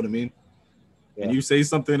hold. You know what I mean? Yeah. And you say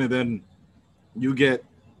something, and then you get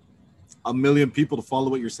 1 million people to follow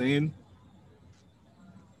what you're saying.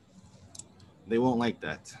 They won't like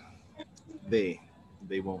that. They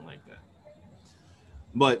won't like that.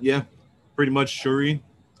 But yeah, pretty much Shuri,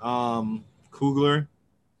 Coogler,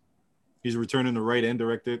 he's returning to write and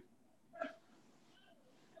direct it.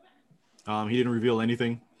 He didn't reveal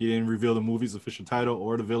anything. He didn't reveal the movie's official title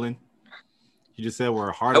or the villain. He just said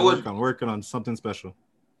we're hard at work on working on something special.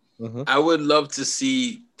 Mm-hmm. I would love to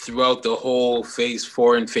see throughout the whole Phase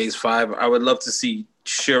 4 and Phase 5, I would love to see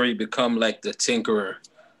Shuri become like the Tinkerer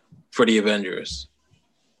for the Avengers.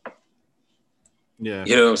 Yeah.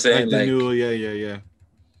 You know what I'm saying? Like, yeah.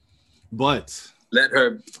 But let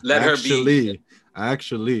her be.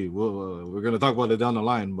 Actually, we're going to talk about it down the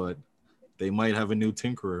line, but they might have a new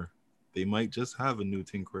Tinkerer. They might just have a new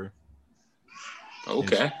Tinkerer.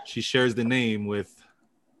 Okay. She shares the name with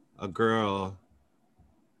a girl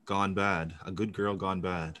gone bad. A good girl gone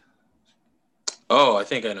bad. Oh, I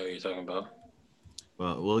think I know what you're talking about.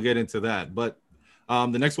 Well, we'll get into that. But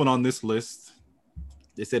the next one on this list,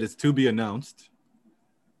 they said it's to be announced.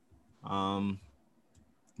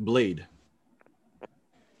 Blade.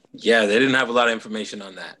 Yeah, they didn't have a lot of information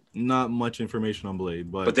on that. Not much information on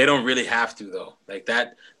Blade, but they don't really have to though. Like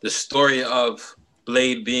that, the story of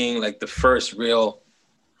Blade being like the first real,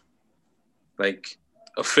 like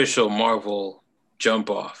official Marvel jump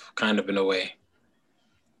off, kind of in a way.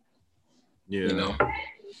 Yeah, you know,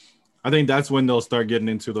 I think that's when they'll start getting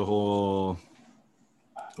into the whole.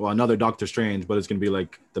 Well, another Doctor Strange, but it's gonna be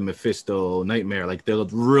like the Mephisto Nightmare. Like they'll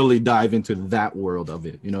really dive into that world of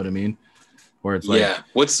it. You know what I mean? Where it's like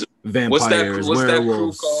what's vampires, what's werewolves. That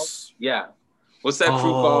crew called? Yeah, what's that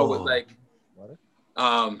crew called with like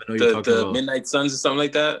the Midnight Suns or something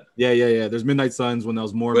like that? Yeah. There's Midnight Suns when there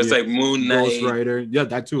was more. It's like Moon Knight, Ghost Rider. Yeah,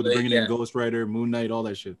 that too. They're bringing in Ghost Rider, Moon Knight, all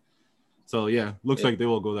that shit. So yeah, looks like they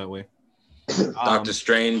will go that way. Doctor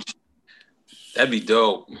Strange, that'd be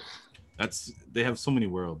dope. They have so many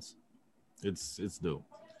worlds. It's dope.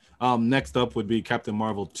 Next up would be Captain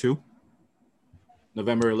Marvel 2.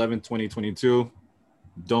 November 11th, 2022.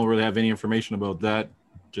 Don't really have any information about that.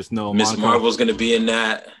 Just know Miss Marvel's going to be in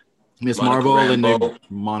that. Miss Marvel and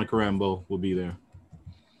Monica Rambeau will be there.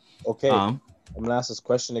 Okay. I'm going to ask this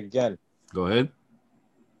question again. Go ahead.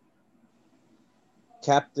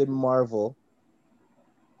 Captain Marvel,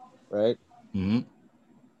 right? Mm-hmm.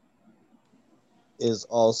 Is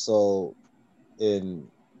also in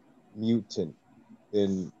Mutant.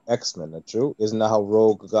 In X-Men, that's true. Isn't that how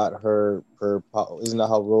Rogue got her Isn't that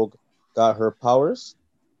how Rogue got her powers?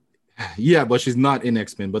 Yeah, but she's not in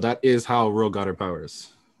X-Men. But that is how Rogue got her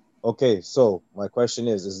powers. Okay, so my question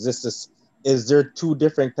is is there two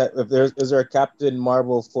different? Is there a Captain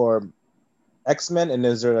Marvel for X-Men, and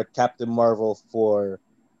is there a Captain Marvel for?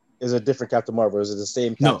 Is it a different Captain Marvel? Or is it the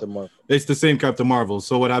same Captain Marvel? It's the same Captain Marvel.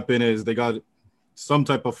 So what happened is they got some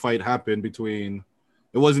type of fight happened between.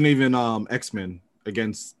 It wasn't even X-Men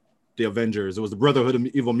against the Avengers. It was the Brotherhood of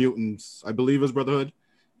Evil Mutants, I believe it was Brotherhood,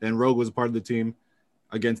 and Rogue was a part of the team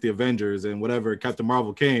against the Avengers. And whatever, Captain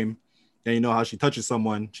Marvel came, and you know how she touches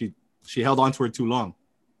someone, she held on to her too long,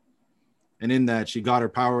 and in that she got her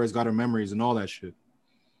powers, got her memories, and all that shit.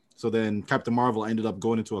 So then Captain Marvel ended up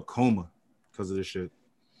going into a coma because of this shit.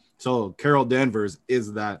 So Carol Danvers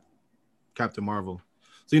is that Captain Marvel.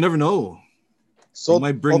 So you never know. So you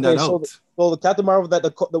might bring that out. So the Captain Marvel the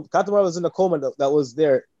Captain Marvel was in the coma that was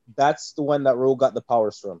there. That's the one that Rogue got the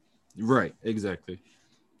powers from. Right, exactly.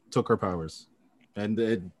 Took her powers, and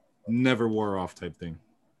it never wore off type thing.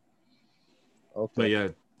 Okay. But yeah,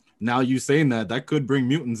 now you saying that could bring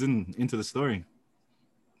mutants into the story,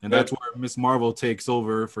 and that's where Miss Marvel takes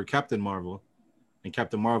over for Captain Marvel, and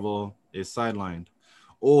Captain Marvel is sidelined,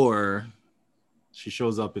 or she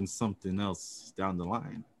shows up in something else down the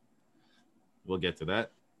line. We'll get to that.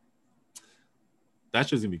 That's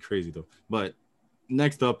just gonna be crazy though. But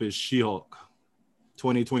next up is She-Hulk,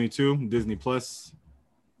 2022, Disney Plus.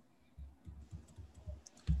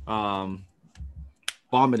 Abomination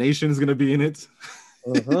is gonna be in it.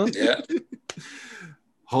 Mm-hmm. Yeah.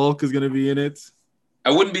 Hulk is gonna be in it.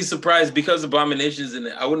 I wouldn't be surprised because Abomination's in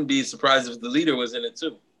it. I wouldn't be surprised if the leader was in it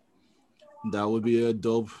too. That would be a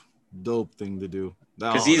dope thing to do.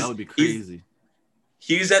 Because That would be crazy.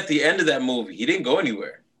 he's at the end of that movie. He didn't go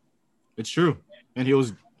anywhere. It's true. And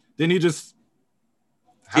didn't he just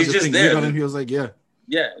have He's the just thing there. lit on him? He was like, yeah.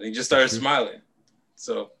 Yeah, and he just started smiling.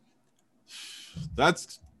 So I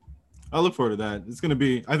look forward to that.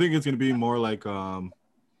 I think it's gonna be more like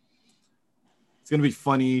it's gonna be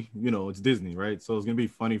funny, it's Disney, right? So it's gonna be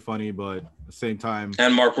funny, but at the same time.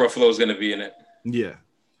 And Mark Ruffalo is gonna be in it. Yeah.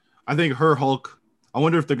 I think her Hulk, I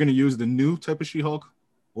wonder if they're gonna use the new type of She-Hulk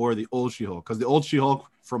or the old She-Hulk. Because the old She-Hulk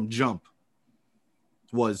from Jump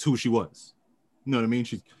was who she was. You know what I mean?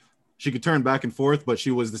 She could turn back and forth, but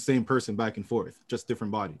she was the same person back and forth, just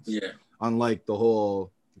different bodies. Yeah. Unlike the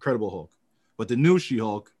whole Incredible Hulk. But the new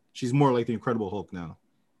She-Hulk, she's more like the Incredible Hulk now.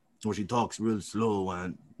 Where she talks real slow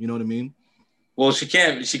and you know what I mean? Well, she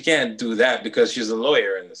can't do that because she's a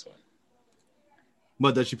lawyer in this one.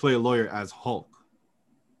 But does she play a lawyer as Hulk?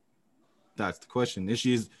 That's the question. Is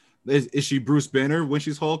she Bruce Banner when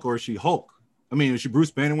she's Hulk, or is she Hulk? I mean, is she Bruce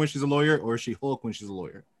Banner when she's a lawyer, or is she Hulk when she's a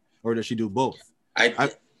lawyer? Or does she do both?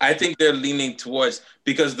 I think they're leaning towards,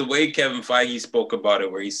 because the way Kevin Feige spoke about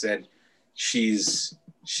it, where he said she's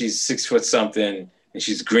 6 foot something and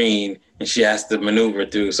she's green and she has to maneuver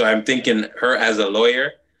through. So I'm thinking her as a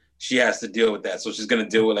lawyer, she has to deal with that. So she's gonna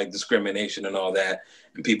deal with like discrimination and all that,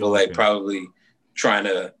 and people like probably trying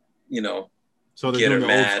to, so get her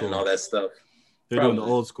mad and all that stuff. They're doing the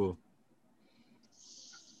old school.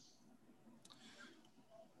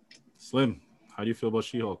 Slim, how do you feel about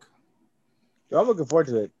She-Hulk? I'm looking forward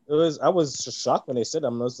to it. I was just shocked when they said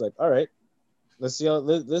them. I was like, all right, let's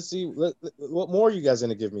see what more you guys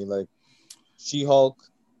gonna give me, like She-Hulk,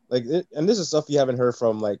 and this is stuff you haven't heard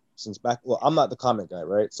from like since back. Well, I'm not the comic guy,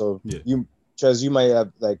 right? So you might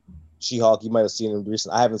have like She-Hulk, you might have seen him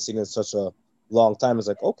recently. I haven't seen it in such a long time. It's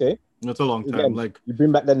like, okay, that's a long time. Again, like you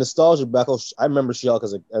bring back that nostalgia back. Oh, I remember She-Hulk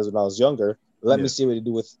as when I was younger. Let me see what they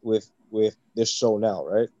do with this show now,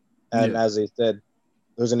 right? And as they said,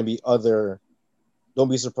 there's going to be other. Don't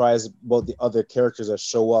be surprised about the other characters that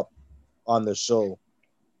show up on the show,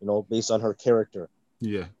 based on her character.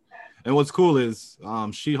 Yeah. And what's cool is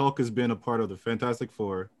She-Hulk has been a part of the Fantastic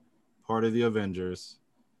Four, part of the Avengers.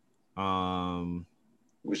 Was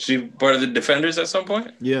she part of the Defenders at some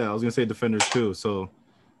point? Yeah, I was going to say Defenders too. So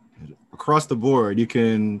across the board, you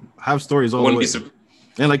can have stories all the way.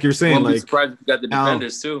 And like you're saying, like, surprised you got the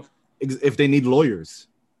Defenders too. If they need lawyers,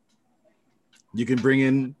 you can bring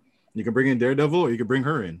in Daredevil, or you can bring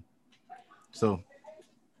her in. So,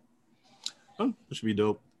 that should be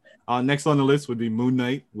dope. Next on the list would be Moon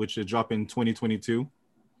Knight, which is dropping 2022.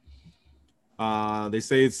 They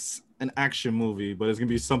say it's an action movie, but it's gonna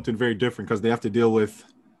be something very different because they have to deal with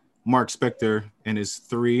Mark Spector and his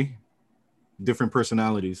 3 different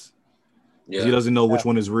personalities. Yeah. He doesn't know which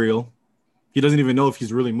one is real. He doesn't even know if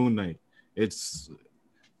he's really Moon Knight.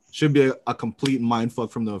 Should be a complete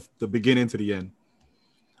mindfuck from the beginning to the end.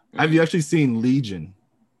 Have you actually seen Legion?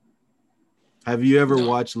 Have you ever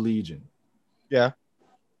watched Legion? Yeah.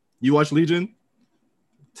 You watched Legion?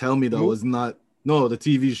 Tell me that was not the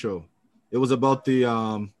TV show. It was about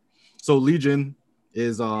the so Legion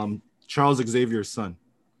is Charles Xavier's son.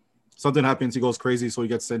 Something happens, he goes crazy, so he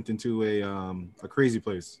gets sent into a crazy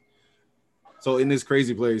place. So in this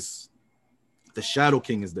crazy place, the Shadow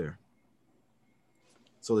King is there.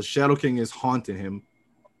 So the Shadow King is haunting him.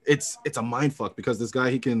 It's a mind fuck because this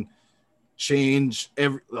guy, he can change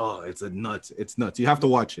it's nuts. You have to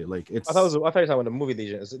watch it. Like it's. I thought you were talking about the movie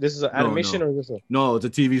Legion. This is an animation or is this No, it's a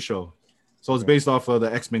TV show. So it's based off of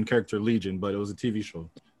the X-Men character Legion, but it was a TV show.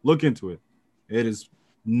 Look into it. It is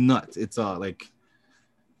nuts. It's like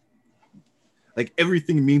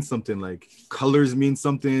everything means something. Like colors mean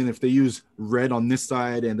something. If they use red on this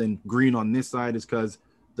side and then green on this side, it's because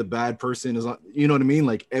the bad person is on, you know what I mean?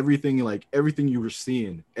 Like everything you were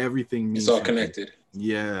seeing, everything means it's all something. connected.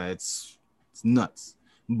 Yeah, it's nuts.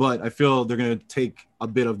 But I feel they're gonna take a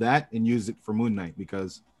bit of that and use it for Moon Knight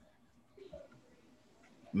because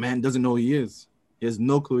man doesn't know who he is. He has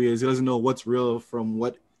no clue who he is. He doesn't know what's real from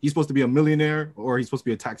what. He's supposed to be a millionaire or he's supposed to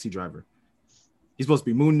be a taxi driver. He's supposed to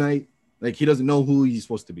be Moon Knight. Like he doesn't know who he's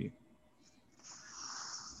supposed to be.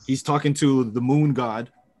 He's talking to the moon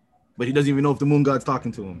god, but he doesn't even know if the moon god's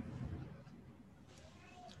talking to him.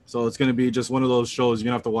 So it's going to be just one of those shows you're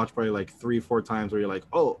going to have to watch probably like 3-4 times where you're like,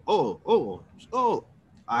 oh,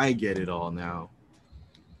 I get it all now.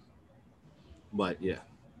 But yeah.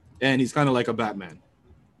 And he's kind of like a Batman.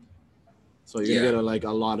 So you're going to get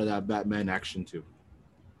a lot of that Batman action too.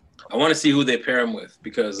 I want to see who they pair him with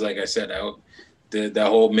because like I said, that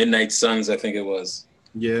whole Midnight Suns, I think it was.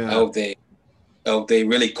 Yeah. I hope they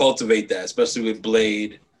really cultivate that, especially with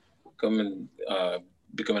Blade coming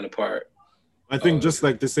becoming a part. I think just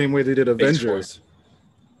like the same way they did Phase 4.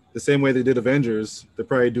 Avengers, they're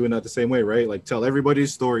probably doing that the same way, right? Like tell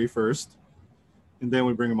everybody's story first, and then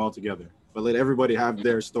we bring them all together. But let everybody have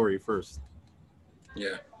their story first.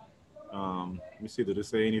 Yeah. Let me see. Did it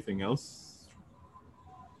say anything else?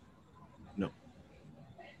 No.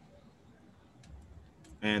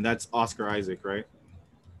 And that's Oscar Isaac, right?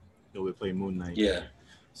 He'll be playing Moon Knight. Yeah.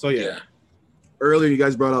 So yeah. Earlier you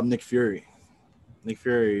guys brought up Nick Fury. Nick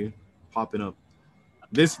Fury popping up.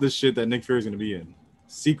 This is the shit that Nick Fury's gonna be in.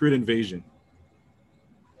 Secret Invasion.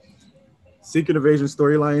 Secret Invasion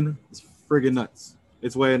storyline is friggin' nuts.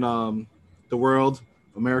 It's when the world,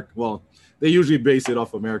 America, well, they usually base it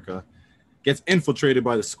off America, gets infiltrated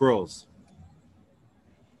by the Skrulls.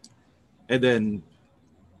 And then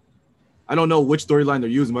I don't know which storyline they're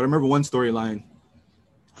using, but I remember one storyline.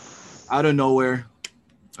 Out of nowhere,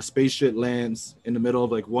 a spaceship lands in the middle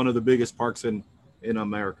of like one of the biggest parks in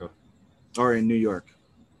America or in New York.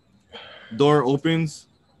 Door opens.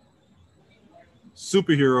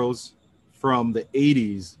 Superheroes from the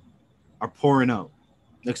 80s are pouring out.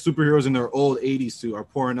 Like superheroes in their old 80s suit are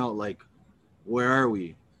pouring out like, where are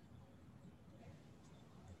we?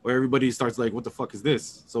 Where everybody starts like, what the fuck is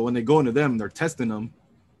this? So when they go into them, they're testing them.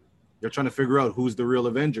 They're trying to figure out who's the real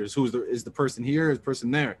Avengers. Is the person here, is the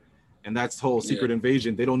person there? And that's the whole Secret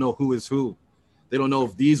Invasion. They don't know who is who. They don't know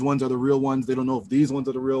if these ones are the real ones. They don't know if these ones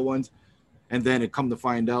are the real ones. And then it come to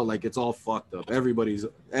find out, like, it's all fucked up. Everybody's a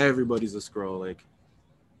Skrull. Like,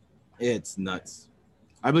 it's nuts.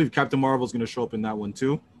 I believe Captain Marvel's going to show up in that one,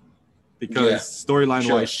 too. Because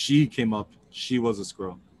storyline-wise, she came up. She was a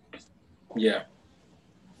Skrull. Yeah.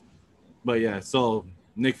 But, yeah, so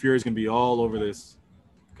Nick Fury's going to be all over this.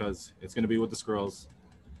 Because it's going to be with the Skrulls.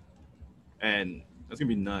 And that's going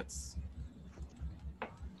to be nuts.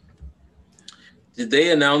 Did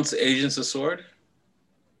they announce Agents of S.W.O.R.D.?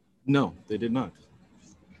 No, they did not.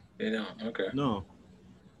 They don't. Okay. No.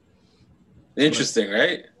 Interesting,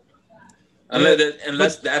 right?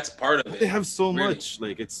 Unless that's part of it. They have so much.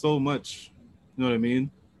 Like, it's so much. You know what I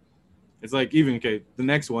mean? It's like, even, okay, the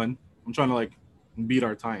next one, I'm trying to, like, beat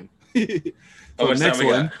our time. So the next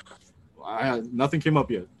one, nothing came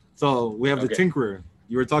up yet. So we have the Tinkerer.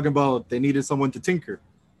 You were talking about they needed someone to tinker.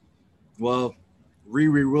 Well,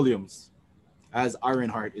 Riri Williams as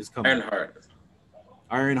Ironheart is coming.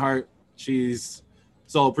 Ironheart, she's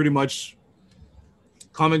so pretty much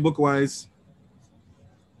comic book wise,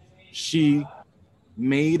 she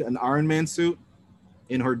made an Iron Man suit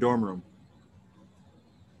in her dorm room.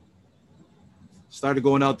 Started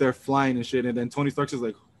going out there flying and shit, and then Tony Stark's just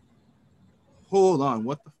like, hold on,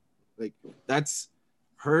 what the like that's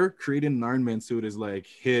her creating an Iron Man suit is like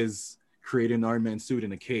his creating an Iron Man suit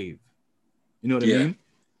in a cave. You know what I mean?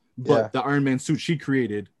 But the Iron Man suit she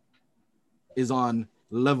created is on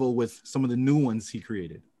level with some of the new ones he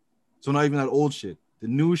created. So not even that old shit. The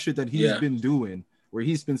new shit that he's been doing, where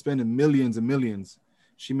he's been spending millions and millions,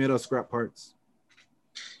 she made us scrap parts.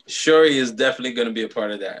 Shuri is definitely going to be a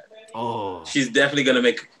part of that. Oh. She's definitely going to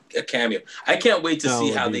make a cameo. I can't wait to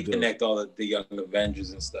see how they connect all of the Young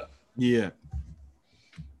Avengers and stuff. Yeah.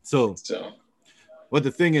 So, but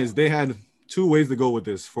the thing is, they had two ways to go with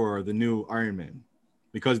this for the new Iron Man.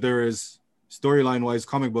 Because there is, storyline-wise,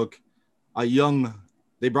 comic book,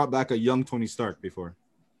 they brought back a young Tony Stark before.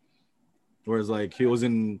 Whereas, like, he was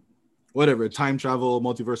in, whatever, time travel,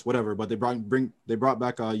 multiverse, whatever, but they brought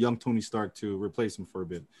back a young Tony Stark to replace him for a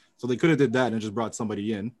bit. So they could have did that and just brought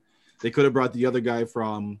somebody in. They could have brought the other guy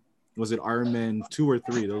from, was it Iron Man 2 or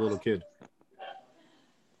 3, the little kid?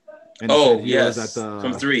 And yes, was at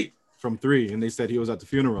from 3. From 3, and they said he was at the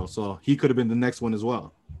funeral, so he could have been the next one as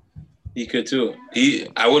well. He could too.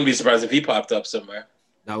 I wouldn't be surprised if he popped up somewhere.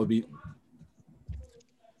 That would be.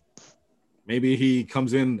 Maybe he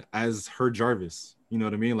comes in as her Jarvis. You know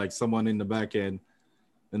what I mean? Like someone in the back end,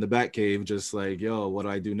 in the Batcave, just like, yo, what do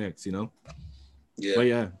I do next? You know?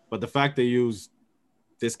 Yeah. But the fact they use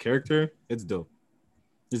this character, it's dope.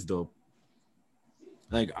 It's dope.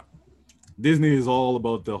 Like Disney is all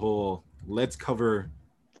about the whole let's cover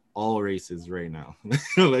all races right now.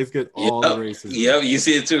 Let's get all the races. Yep, you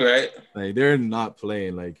see it too, right? Like they're not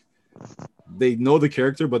playing. Like they know the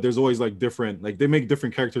character, but there's always like different. Like they make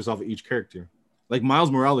different characters off of each character. Like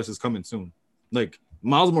Miles Morales is coming soon. Like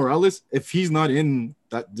Miles Morales, if he's not in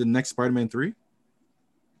the next Spider-Man 3,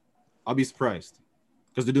 I'll be surprised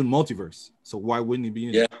because they're doing multiverse. So why wouldn't he be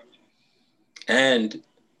in? Yeah. And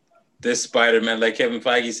this Spider-Man, like Kevin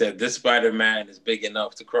Feige said, this Spider-Man is big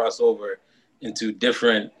enough to cross over into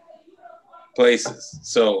different places.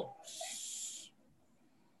 So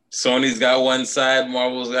Sony's got one side,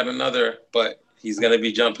 Marvel's got another, but he's gonna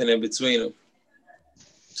be jumping in between them.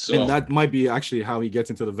 So And that might be actually how he gets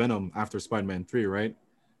into the Venom after Spider-Man 3, right?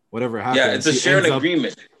 Whatever happens. yeah, it's a he shared ends up-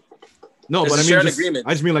 agreement. No, It's but a I mean, shared just, agreement.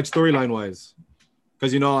 I just mean like storyline wise,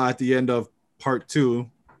 because at the end of part 2,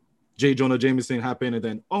 J. Jonah Jameson happened, and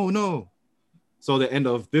then oh no, so the end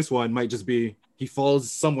of this one might just be he falls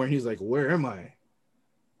somewhere, and he's like, "Where am I?"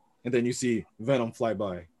 And then you see Venom fly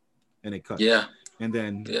by, and it cuts. Yeah, And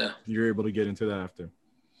then yeah. you're able to get into that after.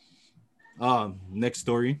 Next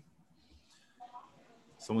story.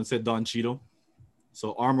 Someone said Don Cheadle.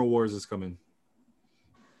 So Armor Wars is coming.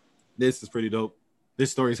 This is pretty dope.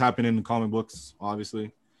 This story's happening in the comic books,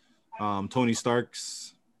 obviously. Tony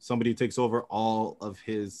Stark's somebody takes over all of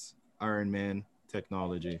his Iron Man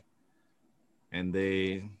technology, and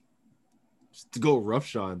they just to go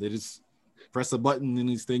roughshod. They just press a button and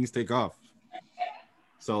these things take off.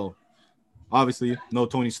 So obviously, no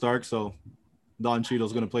Tony Stark. So Don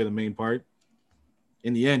Cheadle's gonna play the main part.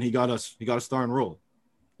 In the end, he got a star and role.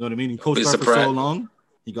 You know what I mean? He co-starred for so long,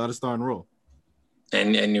 he got a star and role.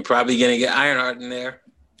 And you're probably gonna get Ironheart in there.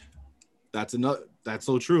 That's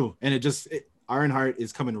so true. And Ironheart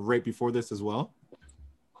is coming right before this as well.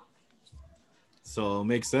 So it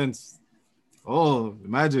makes sense. Oh,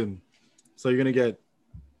 imagine. So you're gonna get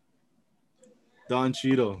Don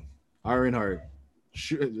Cheadle, Ironheart,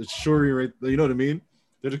 Shuri, right? You know what I mean?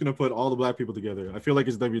 They're just gonna put all the black people together. I feel like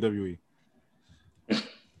it's WWE.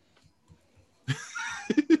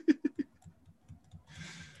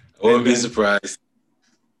 I wouldn't be surprised.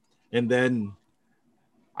 And then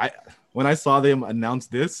when I saw them announce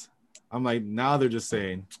this, I'm like, now they're just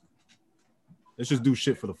saying, let's just do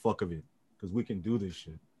shit for the fuck of it, because we can do this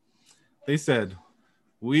shit. They said,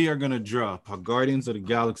 we are going to drop a Guardians of the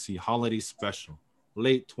Galaxy holiday special,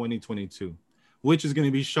 late 2022, which is going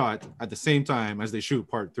to be shot at the same time as they shoot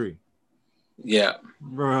part 3. Yeah.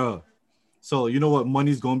 Bruh. So you know what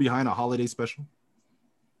money's going behind a holiday special?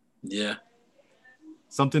 Yeah.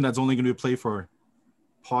 Something that's only going to be played for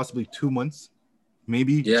possibly 2 months,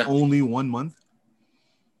 maybe only 1 month.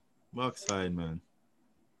 Buckside, man,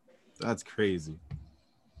 that's crazy.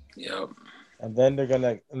 Yep. And then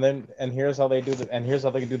here's how they do here's how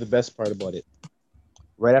they can do the best part about it.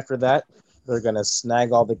 Right after that, they're gonna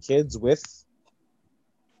snag all the kids with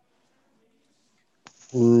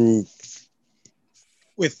the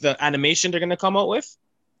animation they're gonna come out with,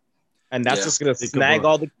 and that's just gonna snag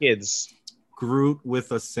all the kids. Groot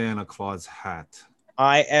with a Santa Claus hat.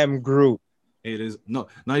 I am Groot. It is not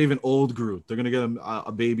even old Groot. They're gonna get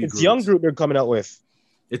a baby. It's Groot. young Groot they're coming out with.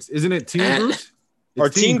 Isn't it Teen Groot? Or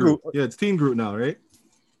Teen Groot? Yeah, it's Teen Groot now, right?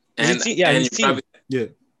 You're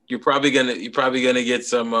probably gonna get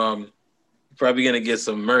some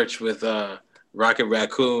merch with Rocket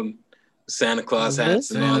Raccoon, Santa Claus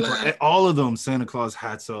hats, and all that. All of them Santa Claus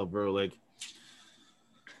hats up, bro. Like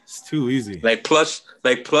it's too easy. Like plush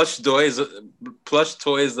toys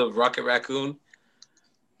of Rocket Raccoon.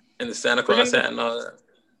 And the Santa Claus hat and all that.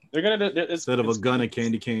 They're gonna do instead of a gun, a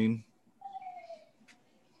candy cane.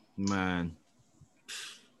 Man.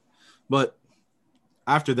 But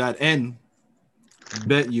after that, and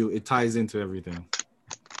bet you it ties into everything.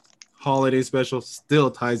 Holiday special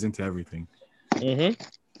still ties into everything. Mm-hmm.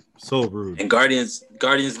 So rude. And Guardians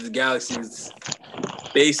of the Galaxy is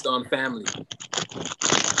based on family.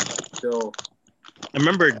 So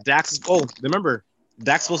remember Dax supposed to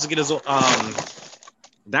get his own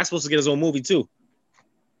Dak's supposed to get his own movie too.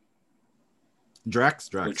 Drax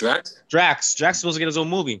supposed to get his own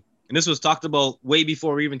movie, and this was talked about way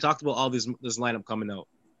before we even talked about all this lineup coming out.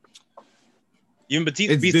 Even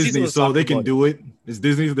Batista, it's Disney, so they can do it. It's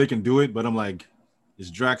Disney, so they can do it. But I'm like,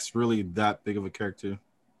 is Drax really that big of a character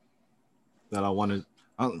that I wanted?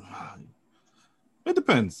 It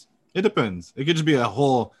depends. It could just be a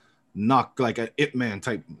whole knock, like an Ip Man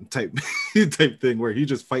type thing where he's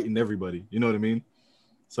just fighting everybody. You know what I mean?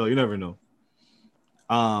 So you never know.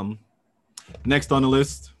 Next on the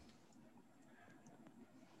list.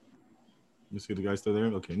 You see the guy still there?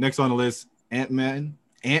 Okay. Next on the list, Ant-Man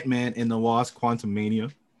and the Wasp: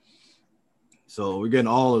 Quantumania. So we're getting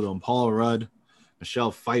all of them. Paul Rudd,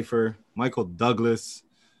 Michelle Pfeiffer, Michael Douglas,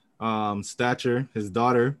 Stature, his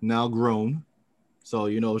daughter, now grown. So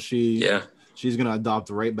she's gonna adopt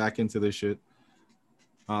right back into this shit.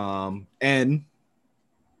 And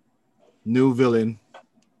new villain,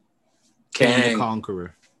 Kang the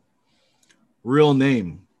Conqueror. Real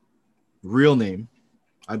name,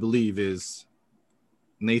 I believe, is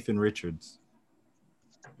Nathan Richards.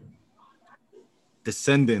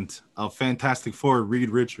 Descendant of Fantastic Four,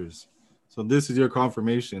 Reed Richards. So this is your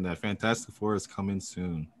confirmation that Fantastic Four is coming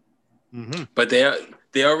soon. Mm-hmm. But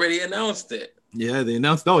they already announced it. Yeah, they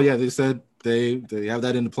announced. Oh, yeah, they said they have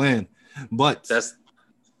that in the plan, but That's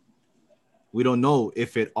we don't know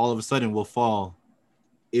if it all of a sudden will fall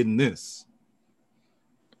in this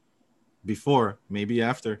before, maybe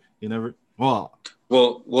after. You never. Well,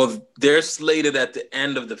 they're slated at the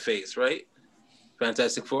end of the phase, right?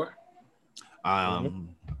 Fantastic Four. I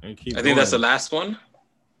keep I think that's the going. last one.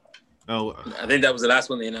 Oh, I think that was the last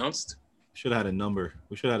one they announced. should have had a number.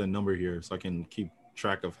 We should have had a number here so I can keep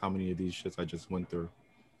track of how many of these shits I just went through.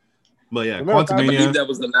 But yeah, Remember, I believe Quantumania. that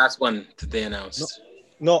was the last one that they announced.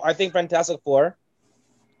 No, I think Fantastic Four,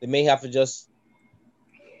 they may have to just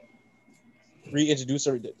reintroduce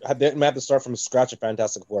her. They may have to start from scratch at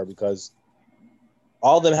Fantastic Four because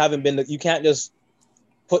all of them haven't been. You can't just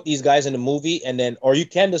put these guys in the movie and then, or you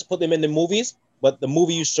can just put them in the movies, but the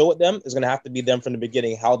movie you show it them is going to have to be them from the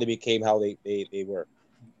beginning, how they became, how they were.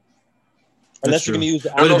 Unless you're going to use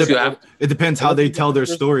the I don't know if But you have. it depends how Unless they you tell their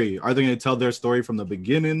actors- story. Are they going to tell their story from the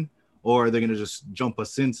beginning, or are they going to just jump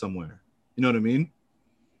us in somewhere? You know what I mean?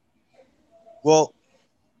 Well,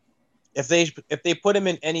 if they put him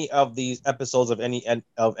in any of these episodes of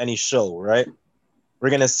any show, right? We're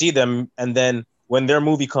gonna see them, and then when their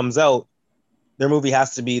movie comes out, their movie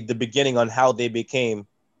has to be the beginning on how they became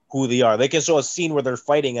who they are. They can show a scene where they're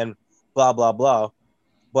fighting and blah blah blah,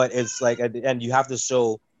 but it's like at the end you have to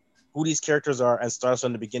show who these characters are and starts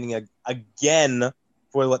from the beginning again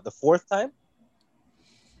for what, the fourth time?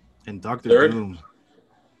 And Doctor Third? Doom.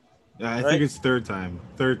 Yeah, I Right? think it's third time.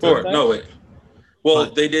 Third Four. time. No wait. Well,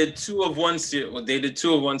 But- they did two of one series. Well, they did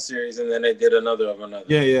two of one series, and then they did another of another.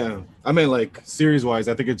 Yeah. I mean, like series wise,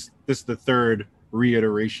 I think this is the third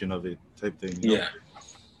reiteration of it type thing. You know? Yeah.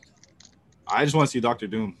 I just want to see Doctor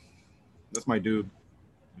Doom. That's my dude,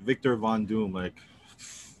 Victor Von Doom. Like,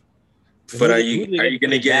 But are Who you do they are you get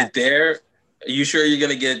gonna to get back? it there? Are you sure you're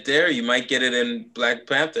gonna get it there? You might get it in Black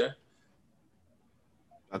Panther.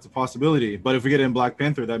 that's a possibility. But if we get it in Black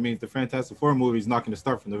Panther, that means the Fantastic Four movie is not going to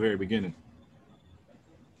start from the very beginning.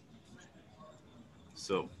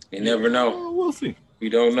 So You never know. well, we'll see. We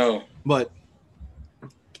don't know. But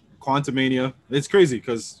Quantumania, it's crazy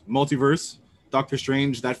because multiverse, Doctor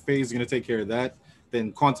Strange, that phase is going to take care of that.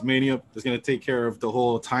 Then Quantumania is going to take care of the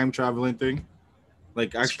whole time traveling thing.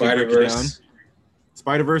 Like actually break it down. Spider-Verse.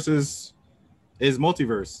 Spider-Verse is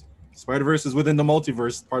multiverse. Spider-Verse is within the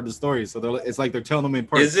multiverse part of the story. So it's like they're telling them in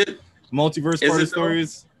parts. Is it? Multiverse Is part it of the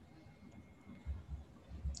stories.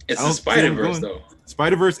 It's I the don't see them Spider-Verse going- though.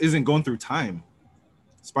 Spider-Verse isn't going through time.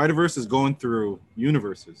 Spider-Verse is going through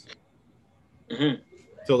universes. hmm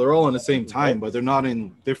So they're all in the same time, but they're not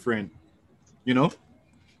in different, you know?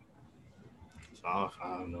 I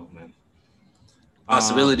don't know, man.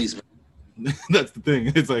 Possibilities. That's the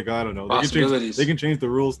thing. It's like, I don't know. Possibilities. They can change the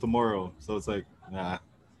rules tomorrow. So it's like, nah.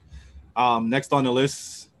 Next on the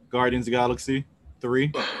list, Guardians of the Galaxy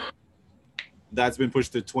 3. That's been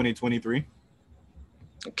pushed to 2023.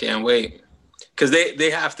 Can't wait. Because they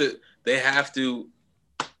have to.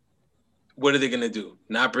 What are they gonna do?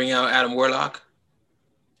 Not bring out Adam Warlock?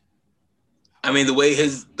 I mean, the way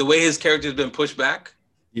his character's been pushed back.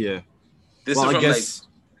 Yeah. This Well, is I from guess, like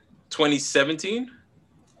 2017.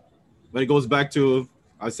 but it goes back to,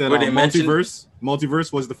 I said, Where they mentioned- multiverse.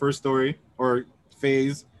 Multiverse was the first story or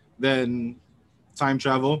phase. Then time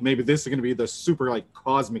travel. Maybe this is going to be the super like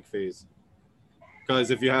cosmic phase. Because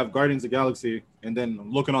if you have Guardians of the Galaxy and then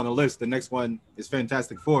looking on the list, the next one is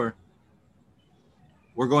Fantastic Four.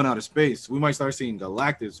 We're going out of space. We might start seeing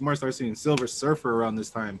Galactus. We might start seeing Silver Surfer around this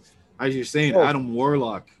time. As you're saying, Oh. Adam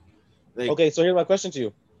Warlock. Like, Okay, so here's my question to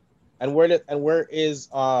you. And where is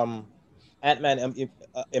Ant-Man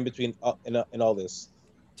in between in all this?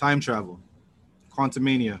 time travel.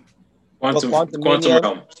 Quantumania. Quantum Quantumania-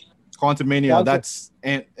 Realm. Quantumania. Quantum- That's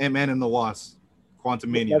Ant-Man and the Wasp.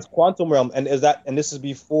 Quantumania. That's Quantum Realm, and this is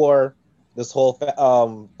before this whole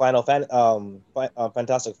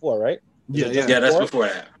Fantastic Four, right? Yeah, it yeah, just- Yeah, that's Four? before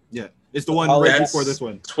that. yeah. It's the one Oh, right that's- before this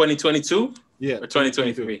one. 2022 Yeah, or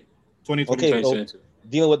 2023. 2022. Okay, so 2022.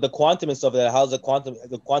 dealing with the quantum and stuff, that how's the quantum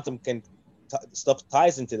stuff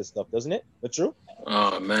ties into this stuff, doesn't it? But true.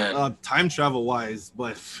 Oh man. Time travel wise,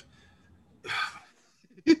 but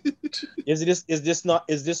Is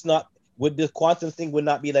this not would the quantum thing would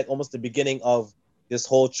not be like almost the beginning of this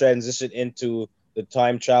whole transition into the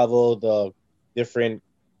time travel, the different?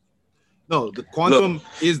 no, the quantum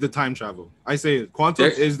is the time travel. I say quantum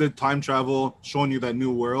There- is the time travel showing you that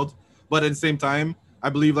new world, but at the same time, I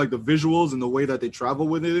believe like the wisuals and the way that they travel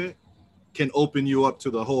within it can open you up to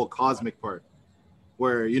the whole cosmic part.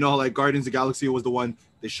 Where you know, like Guardians of the Galaxy was the one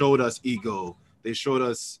they showed us ego, they showed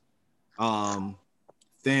us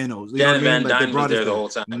Thanos. You know what I Janet mean? Van Like, they Dyne was brought us there the there. whole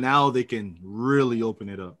time. Now they can really open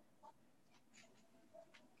it up.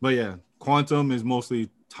 But yeah, quantum is mostly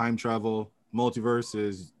time travel. Multiverse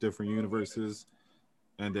is different universes.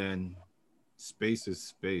 And then space is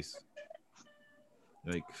space.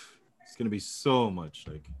 Like, it's going to be so much.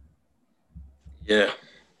 Like, Yeah.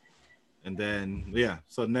 and then, yeah.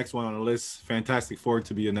 So the next one on the list, Fantastic Four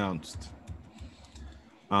to be announced.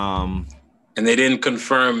 And they didn't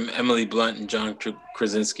confirm Emily Blunt and John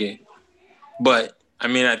Krasinski. But, I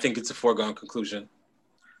mean, I think it's a foregone conclusion.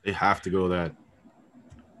 They have to go that.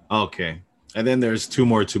 Okay. And then there's 2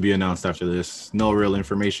 more to be announced after this. No real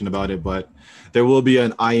information about it, but there will be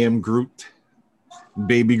an I Am Groot,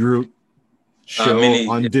 Baby Groot show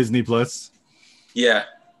on Disney Plus. Yeah.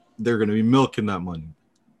 They're going to be milking that money.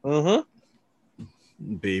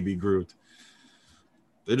 Mm-hmm. Baby Groot.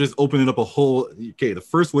 They're just opening up a whole... Okay, the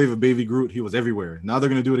first wave of Baby Groot, he was everywhere. Now they're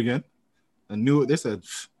going to do it again. They said,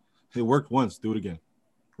 it worked once, do it again.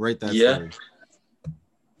 Write that story.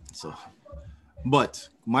 So, but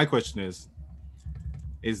my question is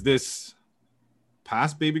this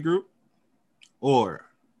past Baby Groot, or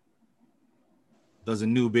does a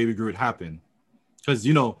new Baby Groot happen? Because,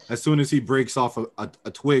 you know, as soon as he breaks off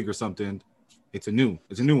a twig or something, it's a new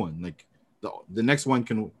one. Like, the next one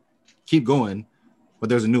can keep going, but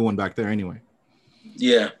there's a new one back there anyway.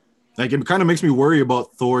 Yeah. Like, it kind of makes me worry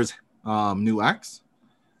about Thor's new axe.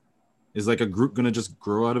 Is like a Groot gonna just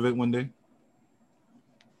grow out of it one day?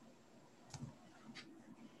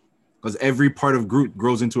 Because every part of Groot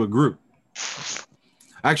grows into a Groot.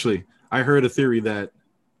 Actually, I heard a theory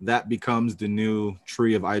that becomes the new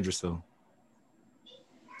tree of Yggdrasil.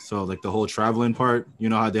 So, like, the whole traveling part, you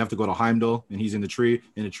know how they have to go to Heimdall, and he's in the tree,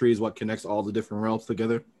 and the tree is what connects all the different realms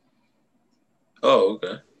together? Oh,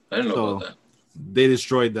 okay. I didn't know about that. They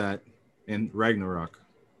destroyed that in Ragnarok.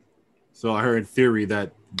 So I heard theory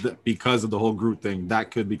that because of the whole Groot thing, that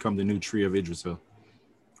could become the new tree of Yggdrasil,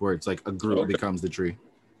 where it's like a Groot becomes the tree.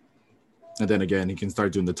 And then again, he can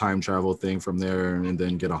start doing the time travel thing from there and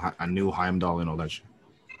then get a new Heimdall and all that shit.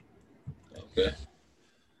 Okay.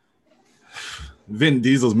 Vin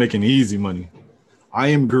Diesel's making easy money. I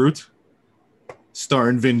Am Groot,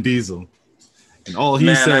 starring Vin Diesel. And all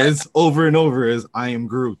he says over and over is, I am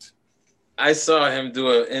Groot. I saw him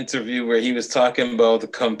do an interview where he was talking about the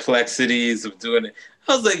complexities of doing it.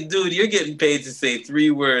 I was like, dude, you're getting paid to say 3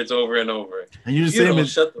 words over and over. And you just say them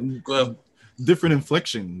in different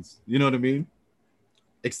inflections. You know what I mean?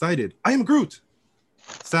 Excited. I am Groot.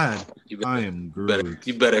 Sad. I am Groot.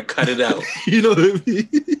 You better cut it out. You know what I mean?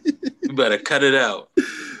 You better cut it out.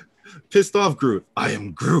 Pissed off Groot. I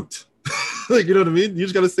am Groot. Like, you know what I mean? You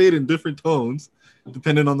just got to say it in different tones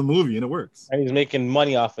depending on the movie, and it works. And he's making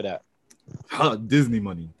money off of that. Disney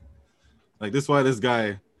money. Like, this is why this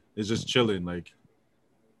guy is just chilling. Like,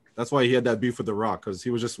 that's why he had that beef with The Rock, because he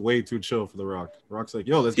was just way too chill for The Rock. The Rock's like,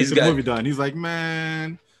 yo, let's get the movie done. He's like,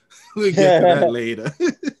 man, we'll get to that later.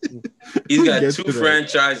 He's got 2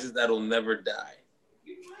 franchises that'll never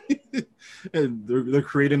die. And they're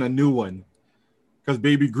creating a new one because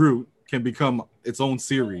Baby Groot can become its own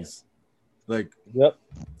series. Like, yep,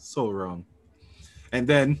 so wrong. And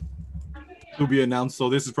then to be announced. So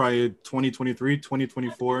this is probably 2023,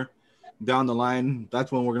 2024 down the line.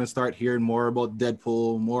 That's when we're going to start hearing more about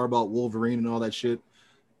Deadpool, more about Wolverine and all that shit.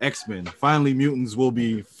 X-Men. Finally, mutants will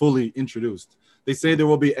be fully introduced. They say there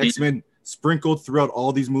will be X-Men sprinkled throughout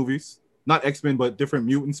all these movies. Not X-Men, but different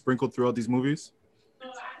mutants sprinkled throughout these movies.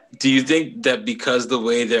 Do you think that because the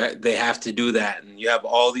way they have to do that, and you have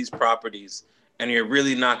all these properties, and you're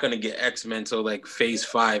really not going to get X-Men until like Phase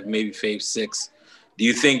 5, maybe Phase 6, do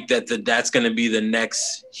you think that that's going to be the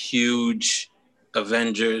next huge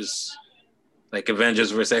Avengers, like Avengers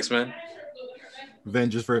versus X-Men?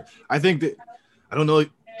 I think that, I don't know,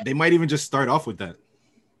 they might even just start off with that,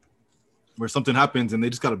 where something happens and they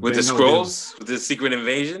just got to with the Skrulls, with the Secret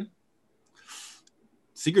Invasion.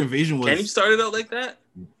 Secret Invasion was. Can you start it out like that?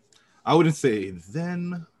 I wouldn't say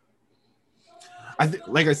then.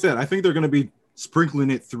 Like I said, I think they're going to be sprinkling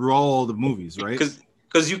it through all the movies, right?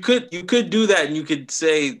 Because you could do that, and you could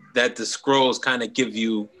say that the Skrulls kind of give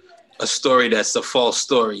you a story that's a false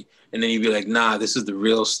story, and then you'd be like, nah, this is the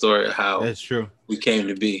real story of how that's true we came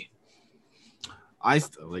to be.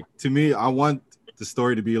 To me, I want the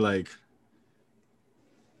story to be like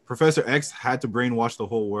Professor X had to brainwash the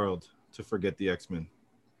whole world to forget the X-Men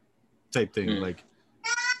type thing. Like,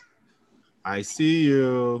 I see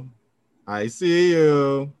you. Right.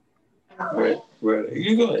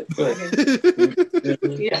 You go ahead.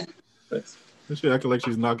 Yeah. She acting like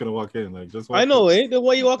she's not gonna walk in. Like, just walk I know, in. eh?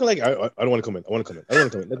 Why you walking like I don't want to come in. I want to come in. I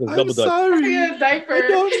want to come in. Like a I'm double dutch. sorry. I need a diaper. I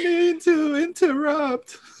don't mean to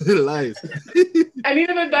interrupt. Lies. I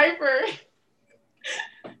needed a diaper.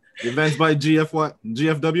 Events by GFW?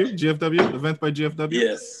 GFW? Events by GFW?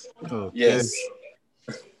 Yes. Oh, Yes.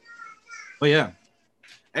 But yeah,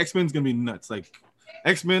 X-Men's gonna be nuts. Like,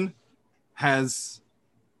 X-Men has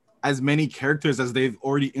as many characters as they've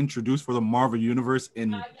already introduced for the Marvel Universe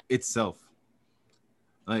in itself.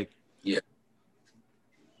 Like, Yeah.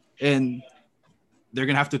 And they're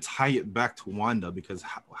gonna have to tie it back to Wanda because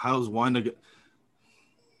how's Wanda?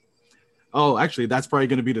 Oh, actually, that's probably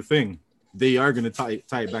gonna be the thing. They are gonna tie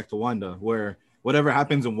it back to Wanda, where whatever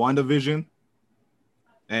happens in WandaVision,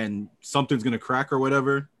 and something's gonna crack or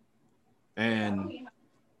whatever, and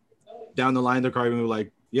down the line they're probably gonna be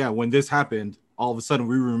like, yeah, when this happened, all of a sudden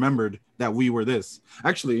we remembered that we were this.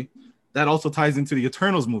 Actually, that also ties into the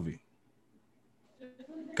Eternals movie.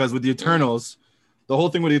 Because with the Eternals, the whole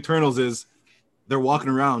thing with the Eternals is they're walking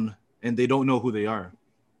around and they don't know who they are.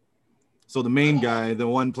 So the main guy, the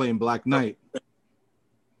one playing Black Knight.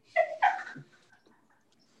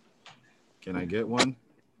 Can I get one?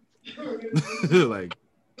 Like,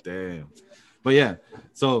 damn. But yeah,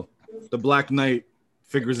 so the Black Knight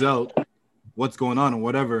figures out what's going on or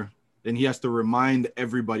whatever, then he has to remind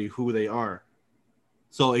everybody who they are.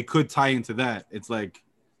 So it could tie into that. It's like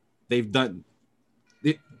they've done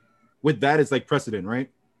it with that. It's like precedent, right?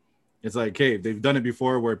 It's like, hey, they've done it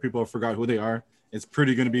before where people have forgot who they are. It's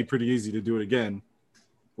going to be pretty easy to do it again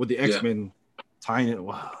with the X-Men tying it.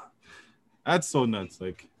 Wow, that's so nuts.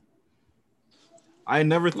 Like, I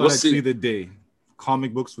never thought I'd see the day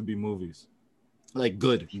comic books would be movies, like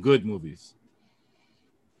good movies.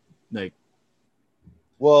 Like,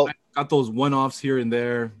 well, I got those one-offs here and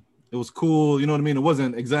there. It was cool, you know what I mean? It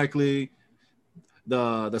wasn't exactly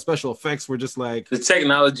the special effects were just like the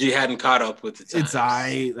technology hadn't caught up with the times.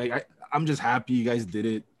 It's I'm just happy you guys did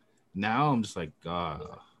it. Now I'm just like,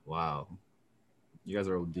 God, wow, you guys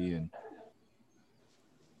are ODing.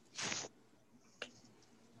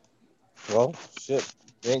 Well, shit,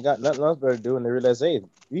 they ain't got nothing else better to do, and they realize, hey,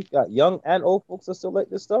 we got young and old folks that still like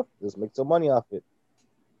this stuff. Let's make some money off it.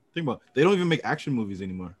 Think about it. They don't even make action movies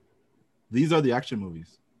anymore. These are the action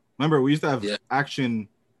movies. Remember, we used to have action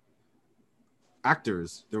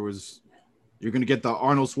actors. You're gonna get the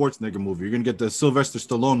Arnold Schwarzenegger movie. You're gonna get the Sylvester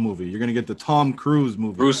Stallone movie. You're gonna get the Tom Cruise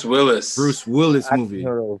movie. Bruce Willis movie.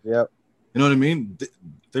 Heroes, yep. You know what I mean?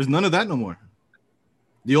 There's none of that no more.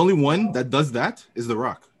 The only one that does that is The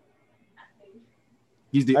Rock.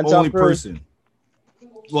 He's the only person.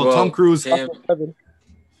 Well, Tom Cruise.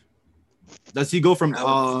 Does he go from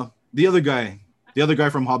the other guy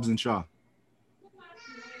from Hobbs and Shaw?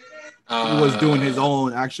 He was doing his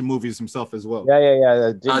own action movies himself as well.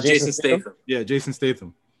 Yeah. Jason Statham. Yeah, Jason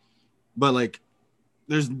Statham. But like,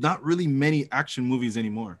 there's not really many action movies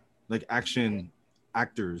anymore. Like action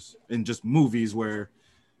actors in just movies where,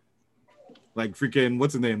 like, freaking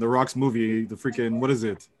what's his name? The Rock's movie. The freaking what is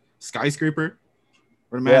it? Skyscraper.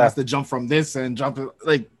 Where the man has to jump from this and jump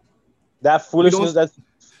like that foolishness. That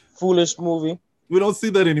foolish movie. We don't see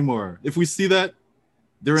that anymore. If we see that,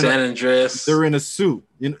 they're in a suit.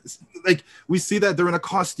 You know, like we see that they're in a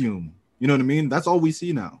costume. You know what I mean? That's all we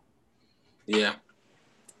see now. Yeah.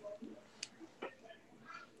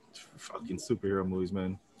 Fucking superhero movies,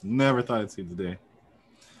 man. Never thought I'd see the day.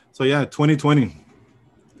 So yeah, 2020.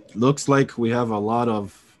 Looks like we have a lot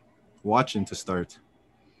of watching to start.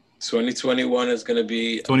 2021 is going to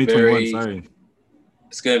be 2021.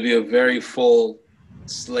 It's going to be a very full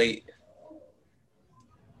slate.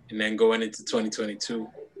 And then going into 2022.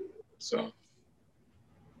 So.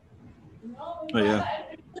 Oh, yeah.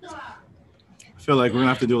 I feel like we're going to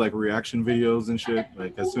have to do like reaction videos and shit.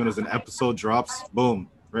 Like as soon as an episode drops, boom,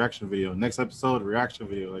 reaction video. Next episode, reaction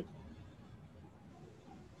video. Like,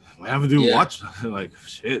 we have to do watch. Like,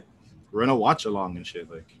 shit. We're going to watch along and shit.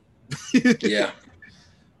 Like, yeah.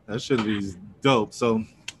 That should be dope. So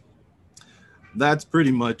that's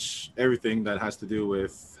pretty much everything that has to do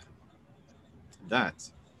with that.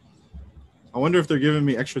 I wonder if they're giving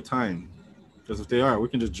me extra time, because if they are, we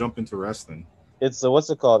can just jump into wrestling. It's what's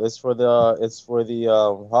it called? It's for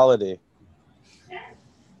the holiday.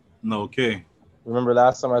 No, okay. Remember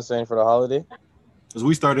last time I was saying for the holiday? Because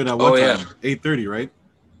we started at what time? 8:30, right?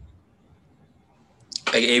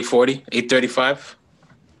 Like 8:40, 8:35.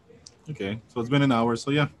 Okay, so it's been an hour.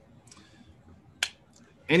 So yeah.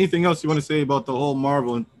 Anything else you want to say about the whole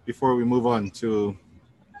Marvel before we move on to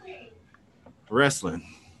wrestling?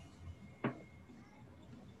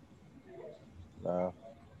 No.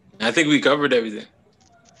 I think we covered everything.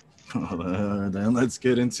 Then let's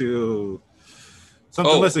get into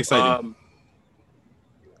Something less exciting.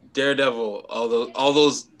 Daredevil, all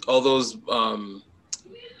those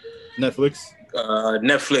Netflix.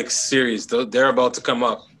 Netflix series, they're about to come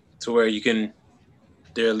up to where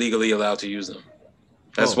they're legally allowed to use them.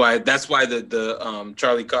 That's why the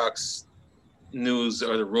Charlie Cox news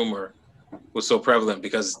or the rumor was so prevalent,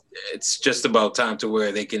 because it's just about time to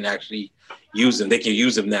where they can actually use them. They can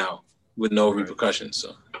use them now with no repercussions.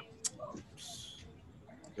 So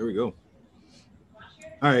here we go.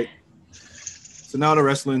 All right. So now to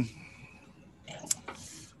wrestling.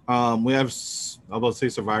 We have, I'm about to say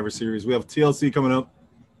Survivor Series. We have TLC coming up,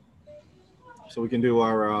 so we can do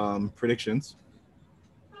our predictions.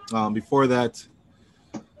 Before that,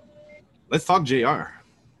 let's talk JR.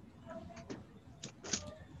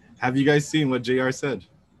 Have you guys seen what JR said?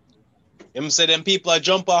 Him said them people I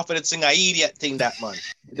jump off and sing a idiot thing that man.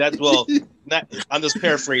 That's I'm just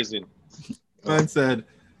paraphrasing. Man said,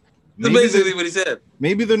 that's basically what he said.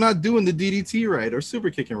 Maybe they're not doing the DDT right or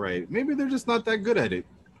super kicking right. Maybe they're just not that good at it.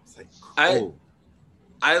 It's like, oh.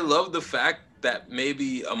 I love the fact that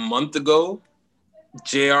maybe a month ago,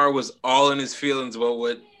 JR was all in his feelings about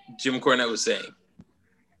what Jim Cornette was saying.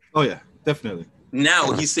 Oh yeah, definitely.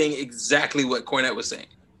 Now he's saying exactly what Cornette was saying.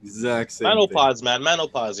 Exact same Menopause, man.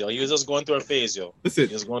 Menopause, yo. He was just going through a phase, yo. Listen,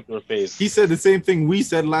 he was going through a phase. He said the same thing we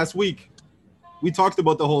said last week. We talked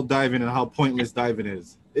about the whole diving and how pointless diving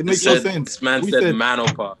is. It makes no sense. This man said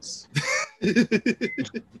menopause.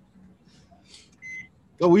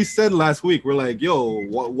 We said last week, we're like, yo,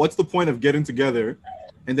 what's the point of getting together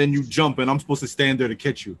and then you jump and I'm supposed to stand there to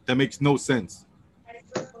catch you? That makes no sense.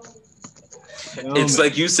 It's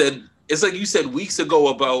like you said weeks ago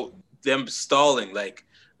about them stalling, like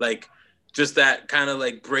just that kind of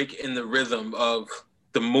like break in the rhythm of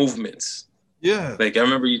the movements. Yeah. Like I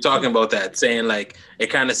remember you talking about that, saying like it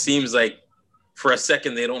kind of seems like for a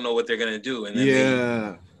second they don't know what they're gonna do, and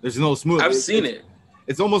then there's no smooth. I've seen it.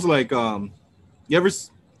 It's almost like you ever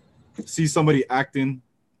see somebody acting,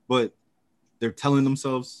 but they're telling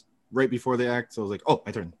themselves right before they act. So it's like, oh,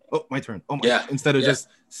 my turn. Oh, my turn. Oh, my turn. Instead of just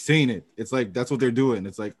saying it, it's like that's what they're doing.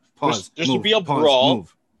 It's like pause. There should be a brawl.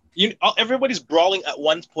 Move. Everybody's brawling at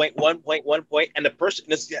one point, and the person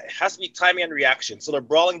has to be timing and reaction. So they're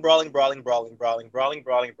brawling. The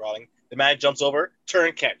man jumps over,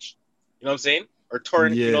 turn, catch. You know what I'm saying? Or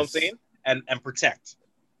turn, you know what I'm saying? And protect.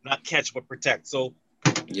 Not catch, but protect. So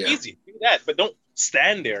easy. Do that. But don't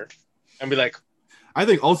stand there and be like. I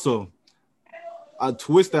think also a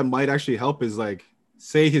twist that might actually help is like,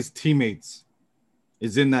 say his teammates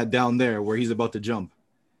is in that down there where he's about to jump.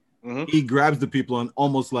 Mm-hmm. He grabs the people and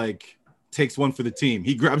almost like takes one for the team.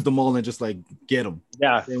 He grabs them all and just like get them.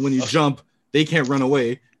 Yeah. And when you jump, they can't run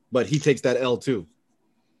away, but he takes that L too.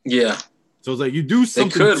 Yeah. So it's like you do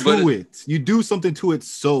something to it. You do something to it,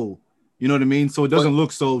 so you know what I mean. So it doesn't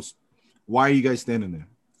look so. Why are you guys standing there?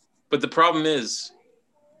 But the problem is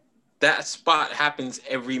that spot happens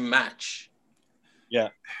every match. Yeah.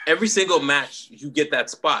 Every single match you get that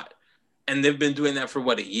spot, and they've been doing that for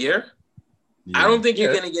what, a year? Yeah. I don't think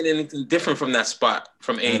you're gonna get anything different from that spot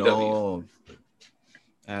from AEW.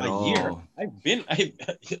 A year.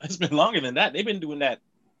 It's been longer than that. They've been doing that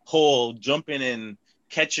whole jumping and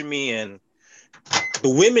catching me, and the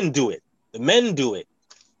women do it, the men do it.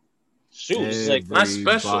 Shoot, it's like not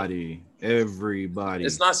special. Everybody.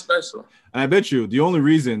 It's not special. And I bet you the only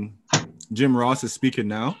reason Jim Ross is speaking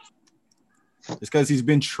now is because he's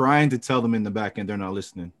been trying to tell them in the back and they're not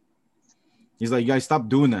listening. He's like, you guys stop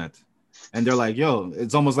doing that. And they're like, yo,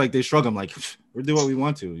 it's almost like they shrug him like, we'll do what we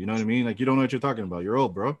want to. You know what I mean? Like, you don't know what you're talking about. You're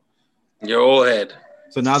old, bro. You're old head.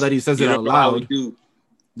 So now that he says it out loud,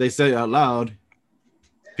 they say it out loud,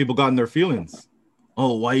 people got in their feelings.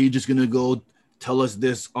 Oh, why are you just going to go tell us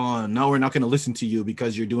this on? Now we're not going to listen to you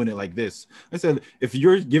because you're doing it like this. I said, if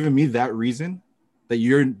you're giving me that reason that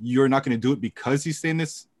you're not going to do it because he's saying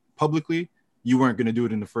this publicly, you weren't going to do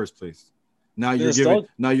it in the first place. Now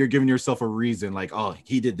you're giving yourself a reason, like, oh,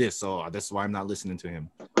 he did this, so that's why I'm not listening to him.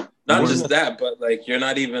 Not just that, but like you're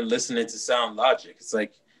not even listening to sound logic. It's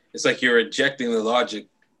like you're rejecting the logic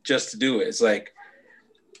just to do it. It's like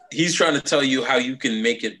he's trying to tell you how you can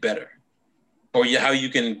make it better, or how you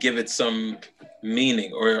can give it some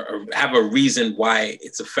meaning, or have a reason why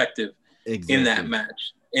it's effective in that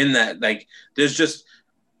match. In that, like, you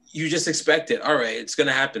just expect it. All right, it's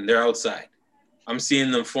gonna happen. They're outside. I'm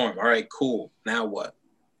seeing them form. All right, cool. Now what?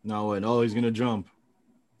 Now what? Oh, he's gonna jump.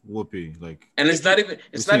 Whoopee. Like, and it's not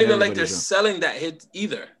even like they're selling that hit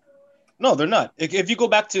either. No, they're not. If you go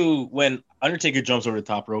back to when Undertaker jumps over the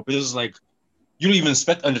top rope, it was like you don't even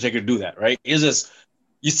expect Undertaker to do that, right? It's just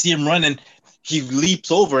you see him run and he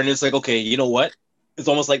leaps over, and it's like, okay, you know what? it's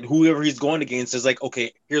almost like whoever he's going against is like,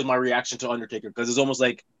 okay, here's my reaction to Undertaker, because it's almost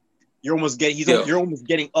like you're almost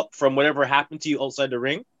getting up from whatever happened to you outside the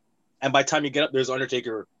ring, and by the time you get up, there's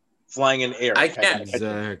Undertaker flying in the air. I can't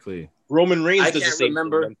Exactly. Roman Reigns I does the can't same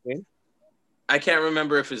remember. thing. You know I can't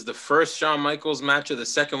remember if it's the first Shawn Michaels match or the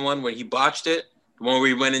second one when he botched it, the one where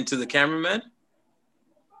he went into the cameraman.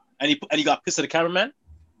 and he got pissed at the cameraman.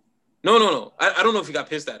 No. I don't know if he got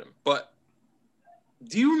pissed at him, but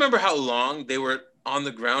do you remember how long they were on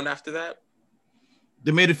the ground after that?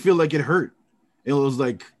 They made it feel like it hurt. It was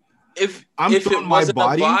like If throwing it my wasn't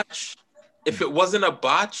body. a botch, if it wasn't a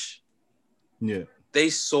botch, Yeah. they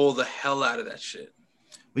sold the hell out of that shit.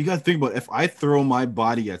 But you gotta think about it. If I throw my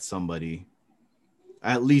body at somebody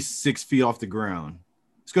at least 6 feet off the ground,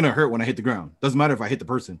 it's gonna hurt when I hit the ground. Doesn't matter if I hit the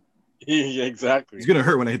person. Yeah, exactly. It's gonna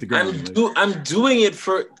hurt when I hit the ground. I'm doing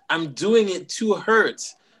it to hurt.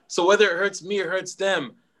 So whether it hurts me or hurts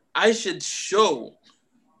them, I should show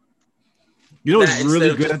You know what's that really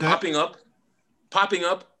instead of good just at that? popping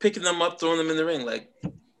up, picking them up, throwing them in the ring. Like,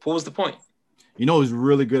 what was the point? You know who's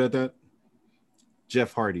really good at that?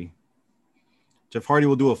 Jeff Hardy. Jeff Hardy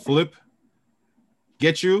will do a flip,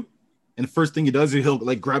 get you, and the first thing he does is he'll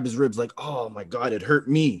like grab his ribs, like, oh my god, it hurt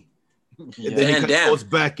me. Yeah. And then Van he Damme. goes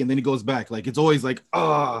back, and then he goes back. Like it's always like,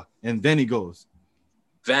 and then he goes.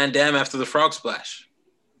 Van Damme after the frog splash.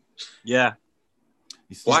 Yeah,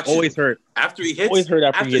 He's Watch it. always hurt. After he hits, Always hurt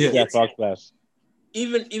after he hits that hits, frog splash.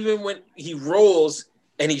 even when he rolls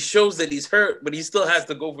and he shows that he's hurt, but he still has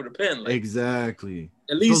to go for the pin. Like, Exactly.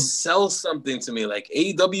 at least sell something to me. Like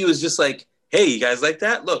AEW is just like, hey, you guys like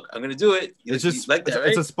that? Look, I'm gonna do it. It's You just like that, right?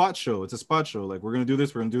 it's a spot show. It's a spot show. Like we're gonna do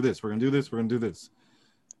this. We're gonna do this. We're gonna do this. We're gonna do this.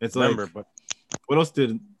 It's Remember, like but what else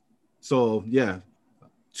did? So yeah,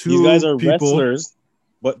 these guys are people. wrestlers,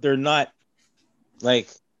 but they're not like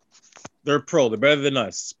they're pro. They're better than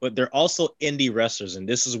us, but they're also indie wrestlers, and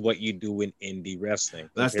this is what you do in indie wrestling.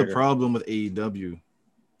 That's the problem with AEW.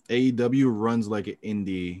 AEW runs like an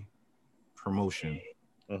indie promotion.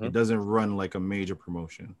 Mhm. It doesn't run like a major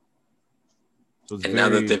promotion. So it's and now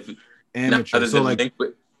very that they've amateur. So like linked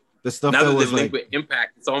with, the stuff now that that was they've linked like with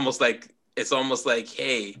Impact, it's almost like,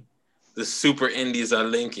 hey, the super indies are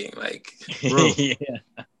linking. Like, Bro. yeah.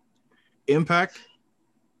 Impact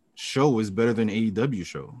show is better than AEW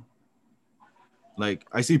show. Like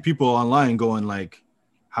I see people online going like,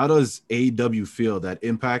 how does AEW feel that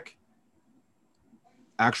Impact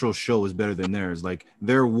actual show is better than theirs? Like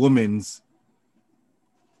their women's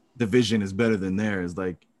division is better than theirs.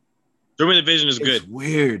 Like Their division is it's good.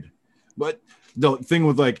 weird. But the thing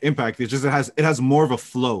with like Impact is just it has more of a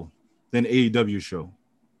flow than AEW show.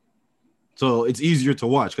 So it's easier to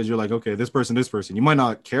watch because you're like, okay, this person. You might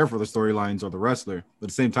not care for the storylines or the wrestler, but at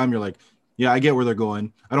the same time, you're like, yeah, I get where they're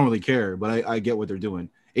going. I don't really care, but I get what they're doing.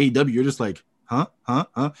 AEW, you're just like, huh?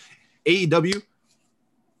 AEW,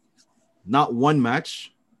 not one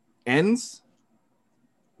match ends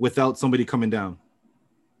without somebody coming down,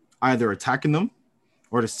 either attacking them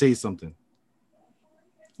or to say something.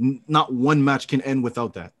 Not one match can end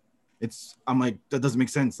without that. I'm like, that doesn't make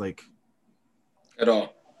sense. Like, at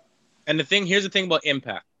all. And here's the thing about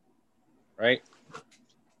Impact, right?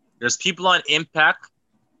 There's people on Impact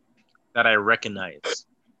that I recognize,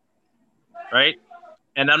 right?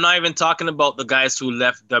 And I'm not even talking about the guys who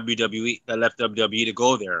left WWE to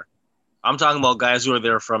go there. I'm talking about guys who are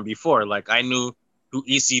there from before. Like I know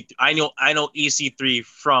EC3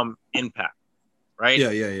 from Impact, right?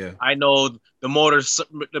 Yeah. I know the Motor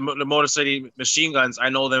City Machine Guns. I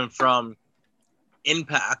know them from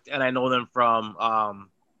Impact, and I know them from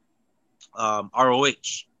ROH,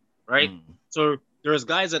 right? So there's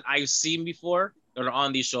guys that I've seen before that are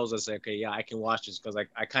on these shows that say, okay, yeah, I can watch this because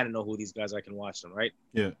I kind of know who these guys are. I can watch them, right?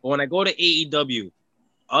 Yeah. But when I go to AEW,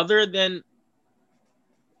 other than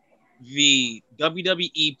the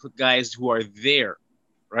WWE guys who are there,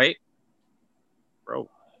 right? Bro,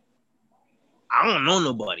 I don't know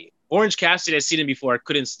nobody. Orange Cassidy, I've seen him before. I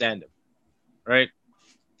couldn't stand him, right?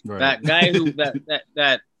 That guy who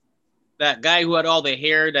that guy who had all the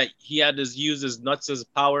hair that he had to use his nuts as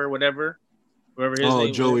power, whatever his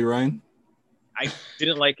name Joey was. Ryan. I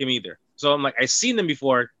didn't like him either. So I'm like, I've seen them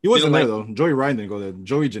before. He wasn't there though. Joey Ryan didn't go there.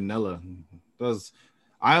 Joey Janela does.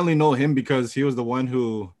 I only know him because he was the one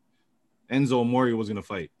who Enzo Amore was gonna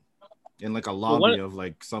fight in like a lobby of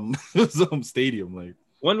like some stadium. Like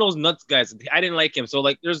one of those nuts guys. I didn't like him. So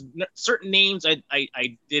like, there's certain names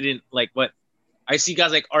I didn't like, but I see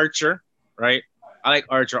guys like Archer, right? I like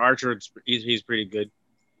Archer. Archer, he's pretty good.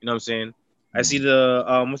 You know what I'm saying? I see the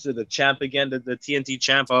the champ again, the TNT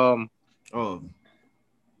champ.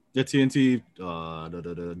 The TNT,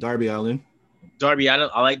 the Darby Allin. Darby Allin.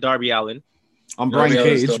 I like Darby Allin. Brian Darby Allin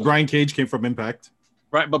Cage. still- Brian Cage came from Impact.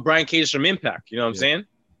 Right, but Brian Cage is from Impact. You know what I'm Yeah.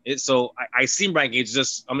 saying? So I seen Brian Cage.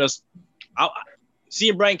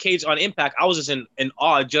 Seeing Brian Cage on Impact. I was just in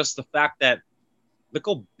awe just the fact that look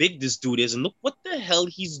how big this dude is, and look what the hell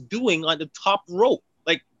he's doing on the top rope.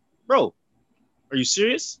 Like, bro, are you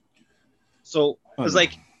serious? So Oh, it's no.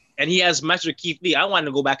 like, and he has matches with Keith Lee. I wanted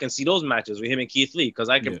to go back and see those matches with him and Keith Lee because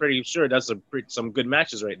I can Yeah. pretty sure that's some good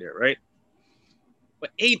matches right there, right?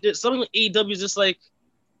 But something with AEW is just like,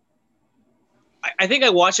 I think I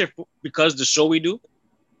watch it because the show we do,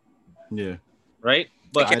 Yeah. right?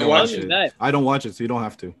 But can't I don't watch watch other it. than that, I don't watch it, so you don't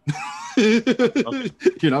have to.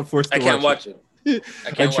 You're not forced to I can't watch it.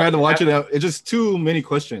 I tried to watch it. It's just too many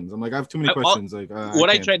questions. I'm like, I have too many questions. Like, what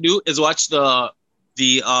I can't. try to do is watch the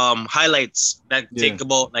highlights that Yeah. take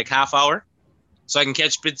about like half hour, so I can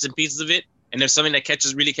catch bits and pieces of it. And if something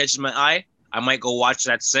that really catches my eye, I might go watch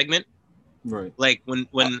that segment. Right. Like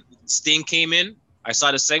when Sting came in, I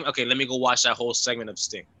saw the segment. Okay, let me go watch that whole segment of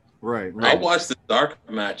Sting. Right. I Right. watch the dark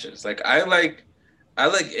matches. Like I like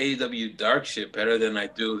AEW dark shit better than I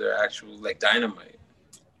do their actual like Dynamite.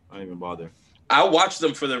 I don't even bother. I watch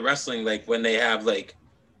them for the wrestling, like when they have like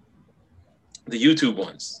the YouTube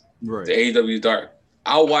ones, Right. the AEW dark.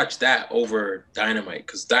 I'll watch that over Dynamite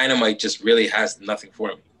because Dynamite just really has nothing for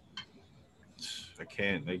me. I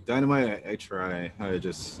can't. Like Dynamite, I try.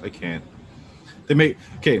 I can't. They make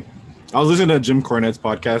okay. I was listening to Jim Cornette's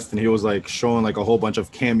podcast and he was like showing like a whole bunch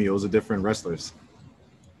of cameos of different wrestlers.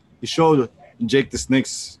 He showed Jake the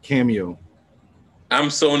Snake's cameo. I'm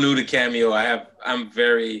so new to Cameo. I'm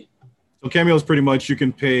very So cameo is pretty much you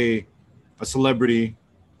can pay a celebrity,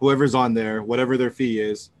 whoever's on there, whatever their fee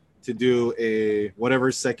is, to do a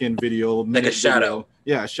whatever second video, minute shout video. out.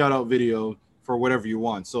 Yeah, a shout out video for whatever you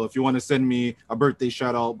want. So if you want to send me a birthday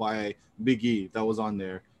shout out by Big E that was on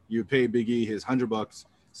there, you pay Big E his $100.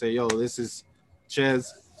 Say, yo, this is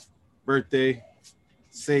Ches' birthday.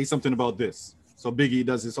 Say something about this. So Big E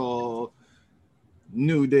does this all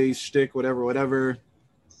New Day shtick, whatever.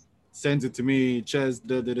 Sends it to me. Ches,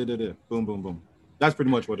 boom, boom, boom. That's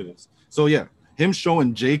pretty much what it is. So yeah, him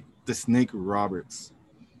showing Jake the Snake Roberts,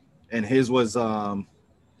 and his was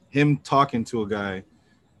him talking to a guy,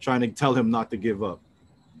 trying to tell him not to give up.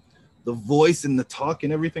 The voice and the talk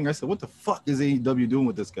and everything. I said, what the fuck is AEW doing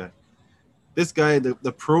with this guy? This guy, the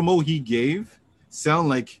promo he gave sound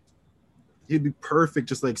like he'd be perfect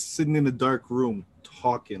just like sitting in a dark room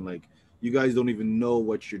talking like you guys don't even know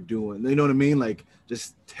what you're doing. You know what I mean? Like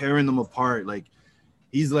just tearing them apart. Like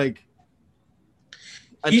he's like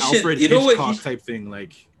an Alfred Hitchcock type thing.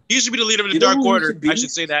 Like He should be the leader of the You know Dark who he Order. should be? I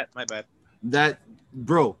should say that. My bad. that,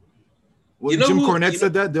 bro. When You know Jim who- Cornette you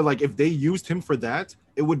said that, they're like, if they used him for that,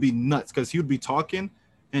 it would be nuts because he would be talking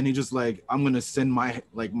and he just like, I'm gonna send my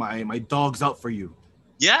dogs out for you.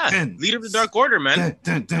 Yeah, Dun. leader of the Dark Order, man. Dun,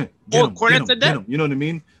 dun, dun. Oh, Get him, Cornette get him, said get that? him. You know what I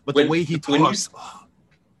mean? But When- the way he when you- talks,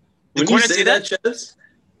 When Did you Cornette say say that,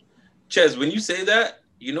 Ches, when you say that,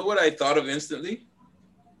 you know what I thought of instantly?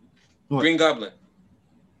 What? Green Goblin.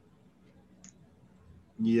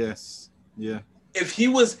 yes, yeah. If he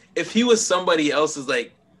was somebody else's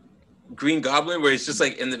like Green Goblin, where it's just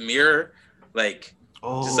like in the mirror, like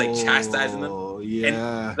Oh, Just, like, chastising them.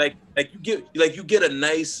 Yeah, like you get a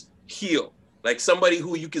nice heel, like somebody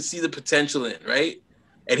who you can see the potential in, right?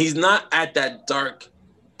 And he's not at that dark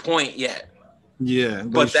point yet. yeah.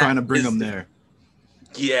 But but he's trying to that bring is him the- there.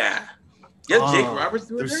 Yeah. Yeah, Jake Oh, Roberts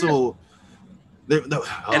doing They're that. so.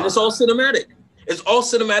 And it's all cinematic. It's all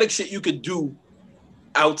cinematic shit you could do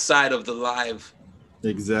outside of the live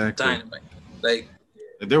exactly. Dynamite. Like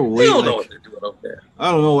They're way. they don't like, know what they're doing over there.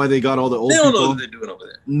 I don't know why they got all the old They don't know people. what they're doing over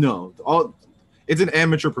there. No, it's an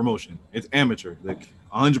amateur promotion. It's amateur, like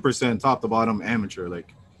 100% top to bottom amateur.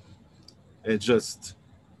 Like it just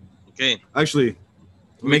Okay, actually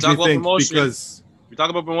we makes talk me about think promotion. because we talk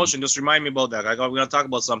about promotion. Just remind me about that. We're gonna talk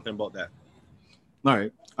about something about that. all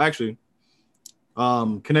right, actually,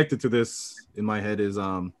 connected to this in my head is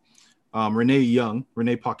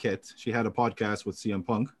Renee Paquette. She had a podcast with CM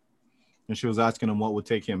Punk, and she was asking him what would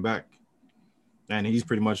take him back, and he's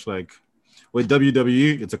pretty much like, with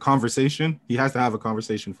WWE, it's a conversation. He has to have a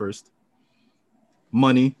conversation first,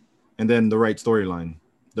 money, and then the right storyline.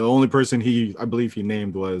 The only person I believe he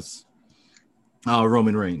named was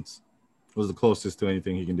Roman Reigns. Was the closest to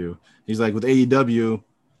anything he can do. He's like, with AEW,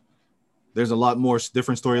 there's a lot more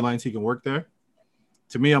different storylines he can work there.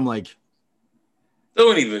 To me, I'm like,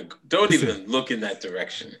 Don't even Listen. look in that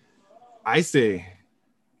direction. I say,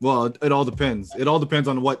 well, it all depends. It all depends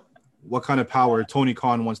on what kind of power Tony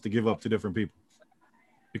Khan wants to give up to different people.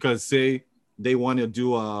 Because say they want to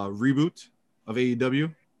do a reboot of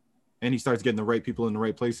AEW, and he starts getting the right people in the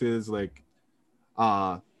right places, like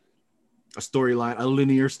a storyline, a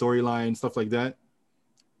linear storyline, stuff like that,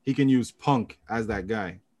 he can use Punk as that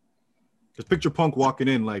guy. Just picture Punk walking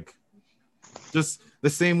in like just the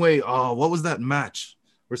same way. Oh, what was that match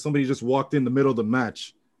where somebody just walked in the middle of the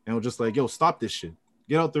match and was just like, yo, stop this shit.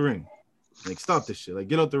 Get out the ring. Like, stop this shit. Like,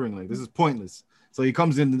 get out the ring. Like, this is pointless. So he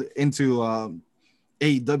comes into AEW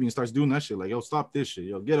and starts doing that shit. Like, yo, stop this shit.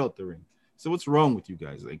 Yo, get out the ring. So what's wrong with you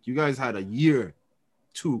guys? Like, you guys had a year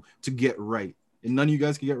to get right. And none of you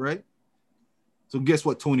guys can get right? So guess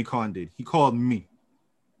what Tony Khan did? He called me.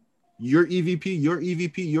 Your EVP, your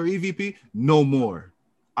EVP, your EVP, no more.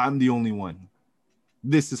 I'm the only one.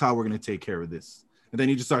 This is how we're going to take care of this. And then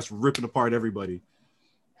he just starts ripping apart everybody.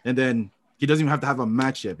 And then he doesn't even have to have a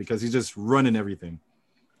match yet because he's just running everything.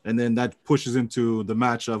 And then that pushes into the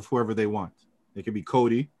match of whoever they want. It could be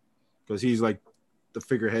Cody because he's like the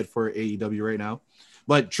figurehead for AEW right now.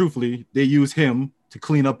 But truthfully, they use him to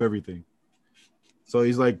clean up everything. So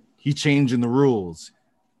he's like, he changing the rules.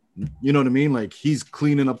 You know what I mean? Like he's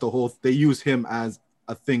cleaning up the whole. They use him as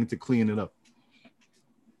a thing to clean it up.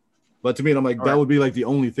 But to me, I'm like, that would be like the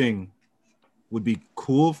only thing would be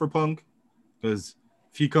cool for Punk because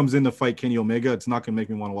if he comes in to fight Kenny Omega, it's not gonna make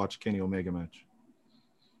me want to watch a Kenny Omega match.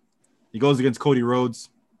 He goes against Cody Rhodes.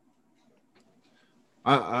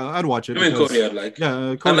 I'd watch it. I mean, Cody, I'd like.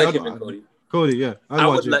 Yeah, Cody, I like him and Cody. Cody, yeah, I'd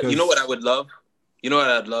watch it. You know what I would love? You know what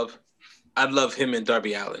I'd love? I'd love him and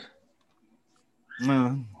Darby Allin.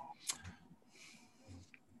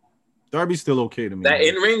 Darby's still okay to me. That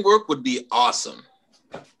in-ring work would be awesome.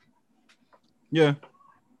 Yeah.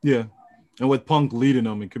 And with Punk leading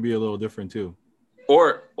them, it could be a little different too.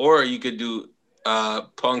 Or you could do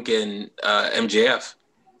Punk and MJF.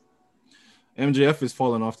 MJF is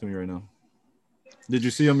falling off to me right now. Did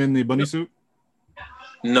you see him in the bunny suit?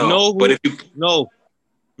 No, but if you know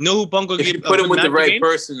who Punk will if get you put him with the right again?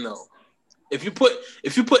 person, though. If you put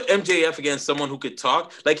MJF against someone who could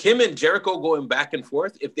talk, like him and Jericho going back and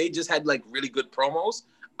forth, if they just had like really good promos,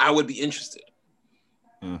 I would be interested.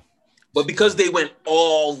 But because they went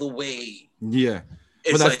all the way, but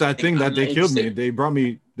that's like, that thing that they killed me.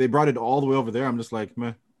 They brought it all the way over there. I'm just like,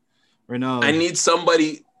 man, right now. I need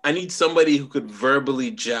somebody who could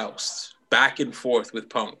verbally joust back and forth with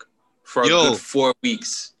Punk for a good 4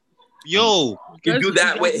 weeks. You can do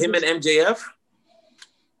that with him and MJF.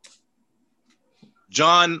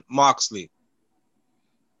 John Moxley.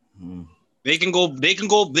 They can go. But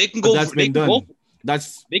that's been done.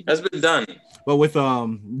 That's been done. But with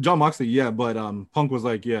John Moxley, yeah. But Punk was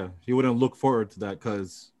like, yeah, he wouldn't look forward to that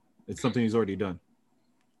because it's something he's already done.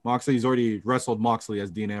 Moxley's already wrestled Moxley as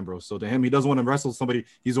Dean Ambrose, so to him, he doesn't want to wrestle somebody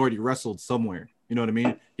he's already wrestled somewhere. You know what I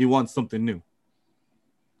mean? He wants something new.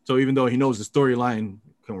 So even though he knows the storyline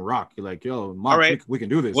can rock, you're like, yo, Moxley, we can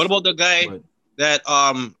do this. What about the guy that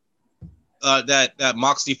that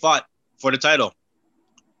Moxley fought for the title?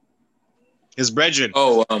 His brethren.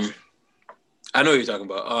 Oh, I know what you're talking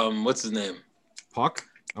about. What's his name? Pac?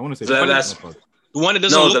 I want to say the one that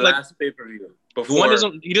doesn't look like last pay-per-view. The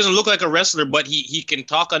one he doesn't look like a wrestler, but he can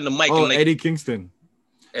talk on the mic. Oh, and Eddie Kingston.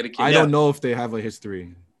 I don't know if they have a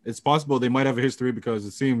history. It's possible they might have a history because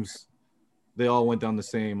it seems they all went down the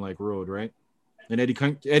same like road, right? And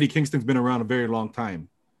Eddie Kingston's been around a very long time,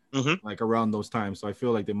 like around those times. So I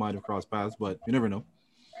feel like they might have crossed paths, but you never know.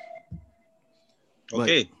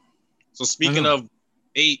 Okay, so speaking of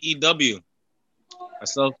AEW,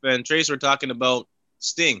 myself and Trace were talking about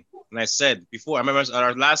Sting, and I said before, I remember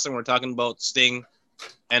our last time we were talking about Sting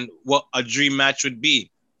and what a dream match would be,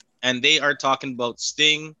 and they are talking about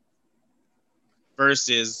Sting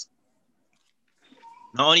versus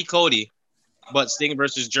not only Cody, but Sting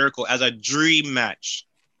versus Jericho as a dream match.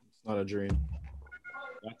 It's not a dream.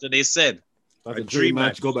 That's what they said. That's a dream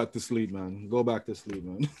match. Go back to sleep, man. Go back to sleep,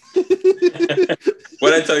 man.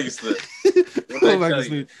 What I tell you, Slim? Go back to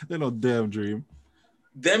sleep. They're no damn dream.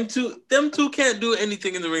 Them two can't do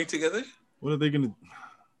anything in the ring together. What are they gonna?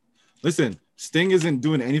 Listen, Sting isn't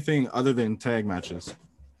doing anything other than tag matches.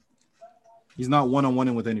 He's not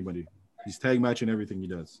one-on-one with anybody. He's tag matching everything he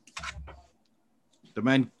does. The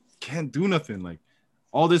man can't do nothing. Like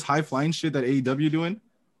all this high-flying shit that AEW doing.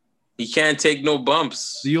 He can't take no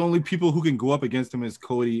bumps. The only people who can go up against him is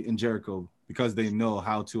Cody and Jericho because they know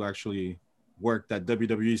how to actually work that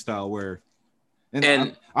WWE style where I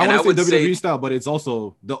want to say WWE style, but it's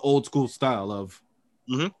also the old school style of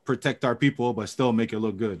protect our people, but still make it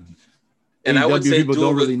look good. And AEW I would say people do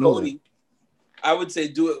don't it really with know Cody. that. I would say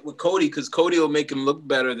do it with Cody because Cody will make him look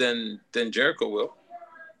better than Jericho will.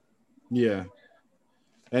 Yeah.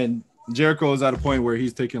 And Jericho is at a point where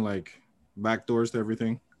he's taking like backdoors to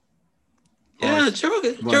everything. Yeah, Jericho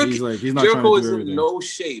he's not Jericho trying to is do everything. in no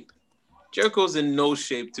shape. Jericho's in no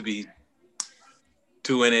shape to be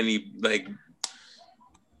doing any like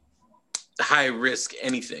high risk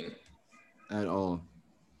anything at all.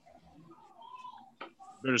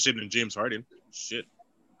 Better shape than James Harden. Shit.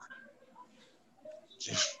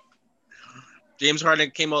 James Harden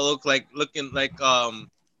came out looking like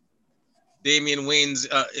Damian Wayne's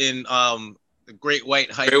in the Great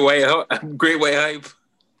White Hype. Great White Hype.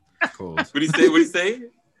 Cold. What did he say?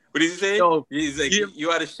 What did he say? Yo, He's like,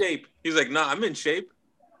 you out of shape. He's like, nah, I'm in shape.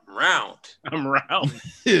 Round. I'm round.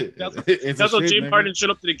 It's That's a what shape, James nigga. Harden showed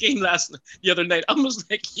up to the game the other night. I was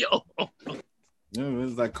like, yo. Yeah, it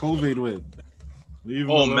was like COVID with. Leave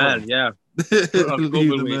him Oh alone. man, yeah. Leave COVID the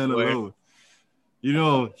with, man boy. alone. You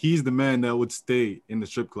know, he's the man that would stay in the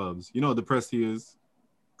strip clubs. You know how depressed he is.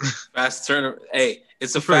 Fast turn. Hey,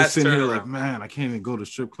 it's a He's probably fast sitting here turnaround. like, man, I can't even go to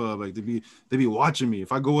strip club. Like they be watching me.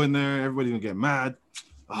 If I go in there, everybody's gonna get mad.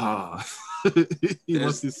 He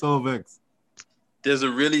must be so vexed. There's a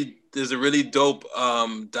really dope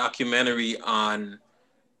documentary on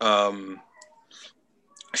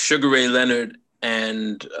Sugar Ray Leonard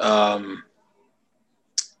and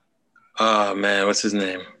man, what's his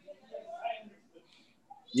name?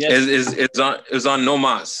 Yes. It's on No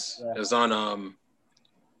Mas. Yeah. It's on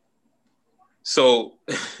so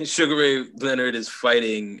Sugar Ray Leonard is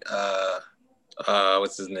fighting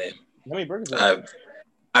what's his name? How many burgers? Are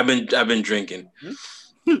I've been drinking.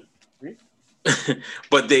 Three?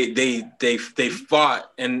 But they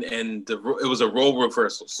fought and it was a role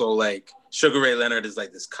reversal. So like Sugar Ray Leonard is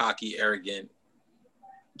like this cocky, arrogant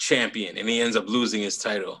champion, and he ends up losing his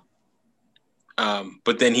title.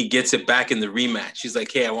 But then he gets it back in the rematch. He's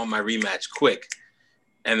like, hey, I want my rematch quick.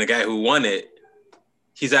 And the guy who won it,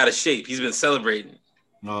 he's out of shape. He's been celebrating.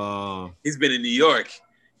 He's been in New York.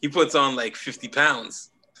 He puts on like 50 pounds.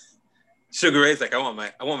 Sugar Ray's like, I want my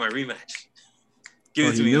rematch.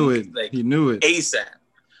 Give it to me. He knew it. ASAP.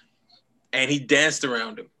 And he danced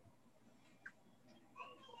around him.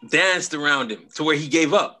 To where he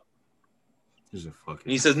gave up. He's a fucking.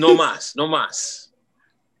 And he says, no mas, no mas.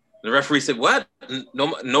 The referee said, what?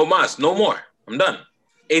 No mas, no more. I'm done.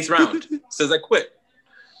 8th round. Says I quit.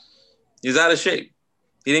 He's out of shape.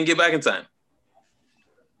 He didn't get back in time.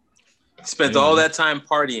 He spent all that time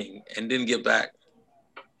partying and didn't get back.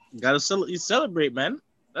 You celebrate, man.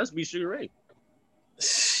 That's be Sugar Ray.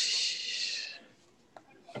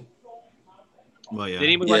 Well, yeah. Did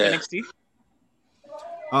he move like NXT?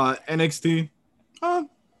 NXT.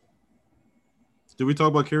 Did we talk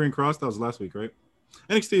about Karrion Kross? That was last week, right?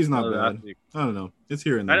 NXT is not bad. I don't know. It's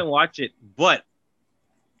here and I there. didn't watch it, but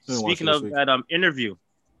Didn't watch speaking it this of week. that interview,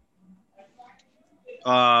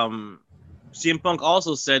 CM Punk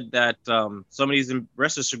also said that some of these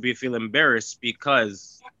wrestlers should feel embarrassed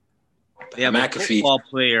because they have McAfee. a football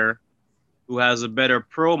player who has a better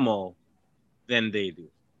promo than they do.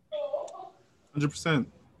 100%.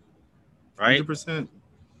 Right? 100%.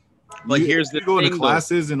 But here's the you go thing, into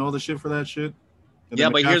classes and all the shit for that shit. And Yeah,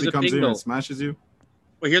 then but here's McAfee the comes thing, in though. and smashes you.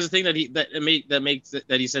 But here's the thing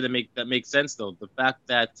that makes sense though. The fact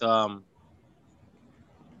that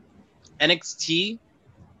NXT,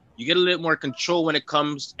 you get a little more control when it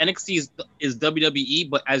comes. NXT is WWE,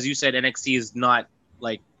 but as you said, NXT is not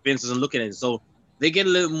like Vince isn't looking at it, so they get a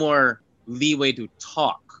little more leeway to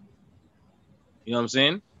talk. You know what I'm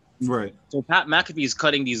saying? Right. So Pat McAfee is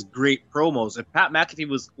cutting these great promos. If Pat McAfee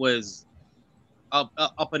was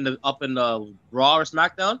up in the Raw or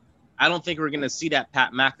SmackDown, I don't think we're gonna see that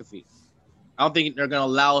Pat McAfee. I don't think they're gonna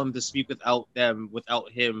allow him to speak without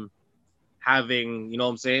him having, you know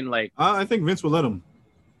what I'm saying? Like, I think Vince will let him.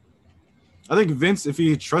 I think Vince, if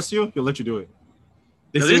he trusts you, he'll let you do it.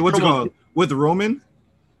 They Now, say, this what's it promo- called? With Roman,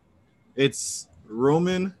 it's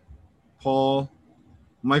Roman, Paul,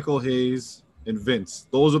 Michael Hayes, and Vince.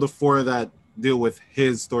 Those are the 4 that deal with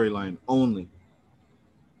his storyline only.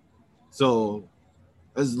 So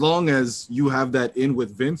as long as you have that in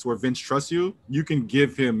with Vince, where Vince trusts you, you can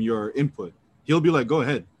give him your input. He'll be like, go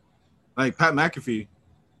ahead. Like Pat McAfee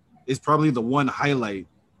is probably the one highlight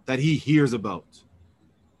that he hears about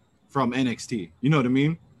from NXT. You know what I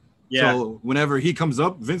mean? yeah, So whenever he comes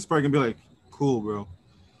up, Vince probably gonna be like, cool, bro.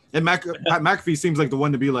 And Pat McAfee seems like the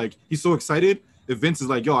one to be like, he's so excited. If Vince is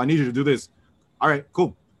like, yo, I need you to do this. All right,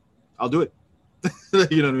 cool. I'll do it.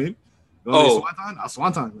 You know what I mean? You want me to Swanton? I'll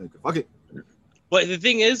Swanton. Like, fuck it. but the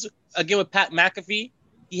thing is, again with Pat McAfee,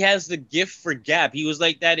 he has the gift for gab. He was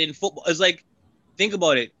like that in football. It's like, think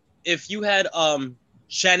about it. If you had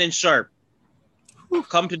Shannon Sharp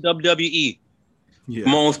come to WWE, Yeah.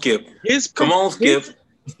 Come on, Skip. his Come on, Skip.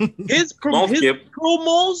 his Come on, Skip.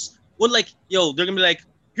 promos would like, yo, they're gonna be like,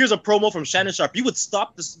 here's a promo from Shannon Sharp. You would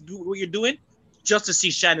stop this, do what you're doing. just to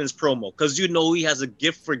see Shannon's promo because you know he has a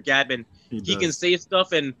gift for gab and he can does. say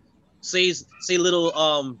stuff and say little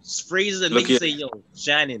phrases and Look make you here. say, "Yo,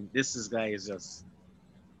 Shannon, this guy is just."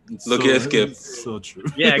 It's Look here, Skip. it's so true.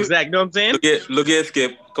 Yeah, exactly. You know what I'm saying? Look at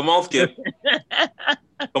Skip. Come on, Skip.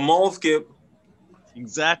 Come on, Skip.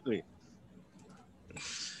 Exactly.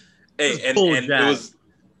 Hey, Just and full it jab. was,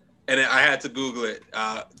 and I had to Google it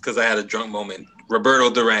because I had a drunk moment. Roberto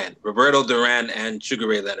Duran, and Sugar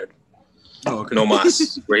Ray Leonard. Oh, okay. No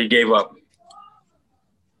mas, where he gave up.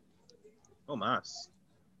 Oh, mas.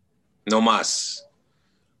 No mas.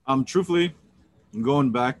 Truthfully, I'm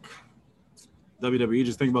going back. WWE,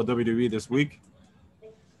 just think about WWE this week.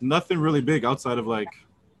 Nothing really big outside of like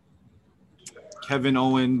Kevin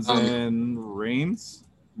Owens and Reigns.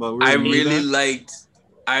 But I really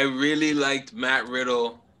liked Matt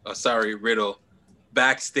Riddle. Riddle,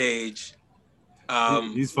 backstage.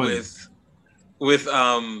 He's funny. with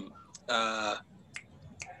Rambling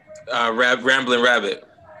Rabbit,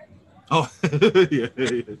 Oh, yeah.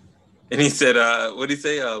 and he said, "What did he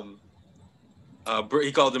say?" He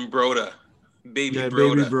called him Broda, baby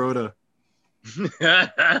Broda. Baby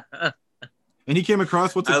Broda. And he came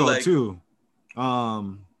across what's it called too?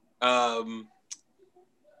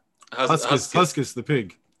 Huskus the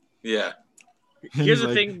pig. Yeah. And Here's he's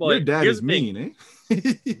the thing, boy. Your dad Here's is the thing. mean,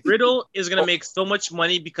 eh? Riddle is gonna make so much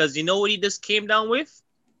money because you know what he just came down with?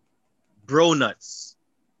 Bro nuts.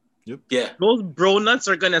 Yeah. Those bro nuts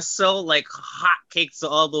are gonna sell like hotcakes to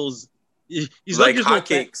all those. He's like just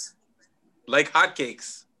hotcakes. Like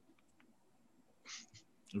hotcakes.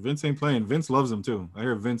 Vince ain't playing. Vince loves him too. I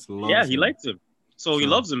hear Vince loves him. Yeah, he likes him. So he So-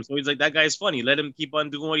 loves him. So he's like, that guy's funny. Let him keep on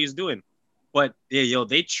doing what he's doing. But yeah, yo,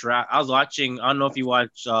 they try. I was watching. I don't know if you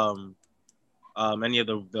watch any of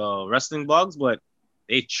the wrestling blogs, but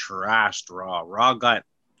they trashed Raw.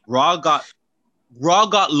 Raw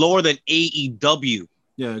got lower than AEW.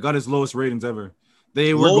 Yeah, got his lowest ratings ever.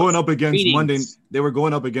 They were Lowest going up against ratings. Monday. They were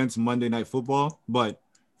going up against Monday Night Football, but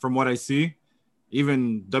from what I see,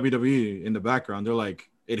 even WWE in the background, they're like,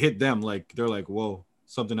 it hit them. Like they're like, whoa,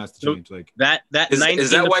 something has to change. Like That Is 19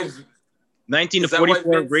 that to, why? 19 to is that why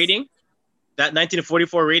 44 Vince- rating? That 19 to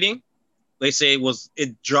 44 rating, they say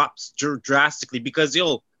it drops drastically because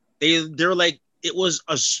they're like it was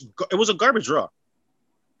a garbage Raw.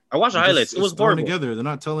 I watched the highlights. It was thrown horrible. together. They're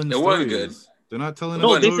not telling the It stories. wasn't good. They're not telling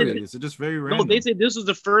No, the they said- stories. It's just very No, random. they said this was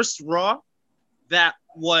the first Raw that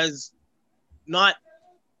was not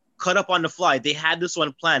cut up on the fly. They had this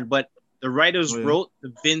one planned, but the writers Oh, yeah. wrote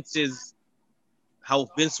how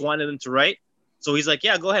Vince wanted them to write. So he's like,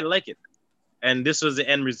 yeah, go ahead, I like it. And this was the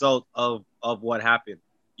end result of what happened.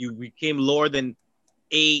 You became lower than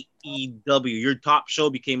AEW. Your top show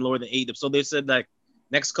became lower than AEW. So they said that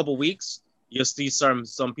next couple weeks, you'll see some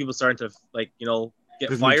people starting to get There's gonna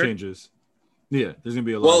be fired. changes. Yeah, there's gonna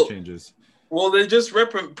be a lot of changes. Well, they just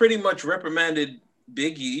pretty much reprimanded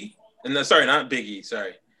Big E, and sorry, not Big E,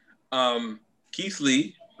 sorry, Keith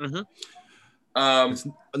Lee. Mhm. It's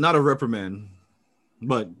not a reprimand,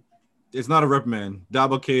 but it's not a reprimand.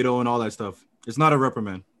 Dabba Kato and all that stuff. It's not a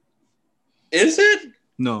reprimand. Is it?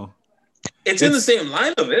 No, It's in the same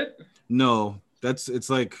line of it. no. It's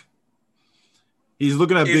like he's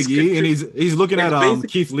looking at It's Big E and he's looking it's at basic-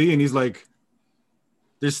 Keith Lee and he's like,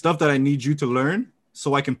 "There's stuff that I need you to learn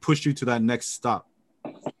so I can push you to that next stop."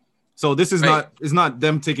 So this is Right. not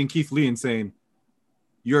them taking Keith Lee and saying,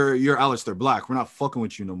 "You're Aleister Black. We're not fucking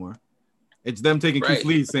with you no more." It's them taking Right. Keith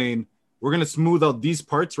Lee saying, "We're gonna smooth out these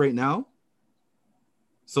parts right now,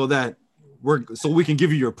 so that we can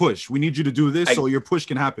give you your push. We need you to do this so your push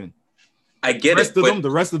can happen." I get it. The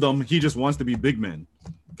rest of them, he just wants to be big man.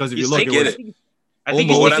 Because if you look, I it get was it. I think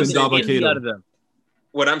Omos he's and taking the Dabba energy Kato. out of them.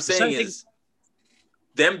 What I'm saying Something- is,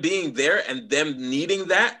 them being there and them needing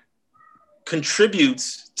that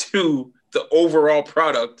contributes to the overall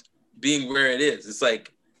product being where it is. It's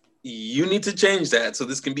like, you need to change that so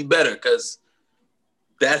this can be better, because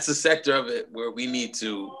that's a sector of it where we need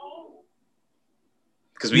to,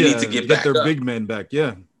 because we need to get back their up. big men back.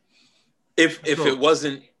 Yeah. If So- it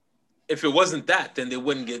wasn't that, then they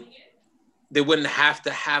wouldn't have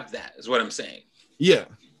to have that, is what I'm saying. Yeah.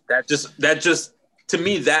 That just to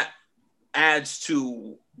me, that adds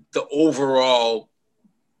to the overall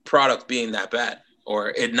product being that bad, or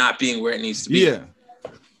it not being where it needs to be. Yeah.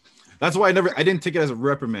 That's why I didn't take it as a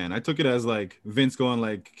reprimand. I took it as like Vince going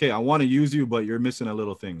like, "Okay, I want to use you, but you're missing a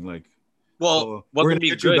little thing." Like, Well, so what we're can gonna be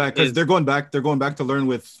get you good back because is they're going back to learn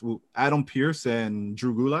with Adam Pearce and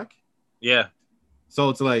Drew Gulak. yeah. So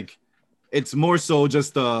it's like, it's more so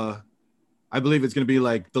just I believe it's gonna be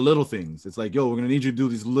like the little things. It's like, yo, we're gonna need you to do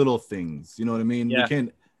these little things. You know what I mean? Yeah. We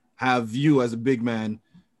can't have you as a big man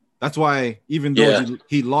That's why even though Yeah.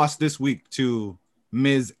 he lost this week to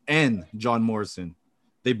Miz and John Morrison,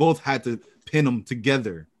 they both had to pin him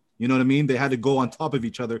together. You know what I mean? They had to go on top of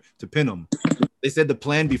each other to pin him. They said the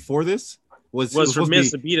plan before this was for supposed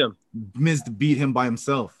Miz to to beat him. be Miz to beat him by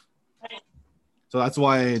himself. So that's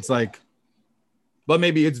why it's like, but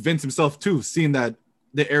maybe it's Vince himself too, seeing that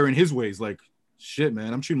they're erring his ways. Like, shit,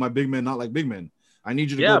 man, I'm treating my big men not like big men. I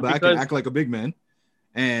need you to Yeah, go back and because- act like a big man,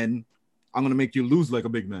 and I'm gonna make you lose like a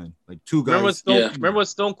big man. Like two guys. Remember what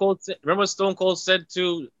Stone Cold said? Remember what Stone Cold said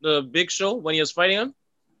to the Big Show when he was fighting him?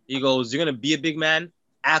 He goes, "You're gonna be a big man,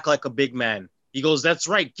 act like a big man." He goes, "That's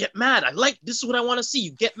right, get mad. This is what I want to see.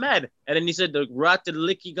 You get mad." And then he said the rotten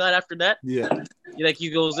lick he got after that. Yeah. He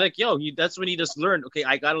goes like, "Yo, that's when he just learned. Okay,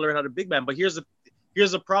 I gotta learn how to big man." But here's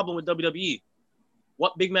the problem with WWE.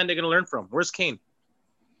 What big man they're gonna learn from? Where's Kane?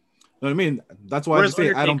 You know what I mean? That's why Where's I say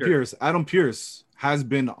Adam Undertaker? Pearce. Adam Pearce has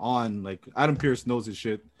been on, like, Adam Pearce knows his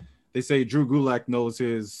shit. They say Drew Gulak knows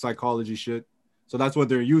his psychology shit. So that's what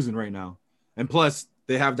they're using right now. And plus,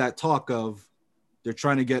 they have that talk of they're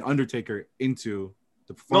trying to get Undertaker into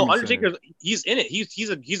the No, performance Undertaker, center. he's in it.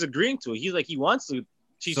 He's agreeing to it. He's like he wants to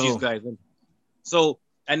teach So- these guys. So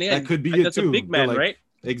and then That could be it that's too. a big man, They're like- right?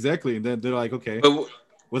 Exactly. And then they're like, okay, But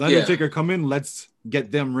with yeah. Undertaker coming, let's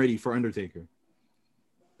get them ready for Undertaker.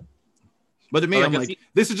 But to me, Well, I'm I like, guess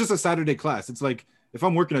this is just a Saturday class. It's like if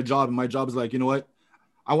I'm working a job and my job is like, you know what,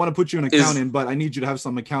 I want to put you in Is- accounting, but I need you to have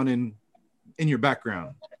some accounting in your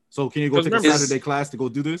background. So can you go Because take a remember- Saturday class to go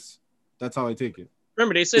do this? That's how I take it.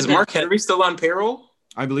 Remember they said is Mark Henry still on payroll?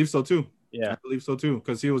 I believe so too. Yeah. I believe so too,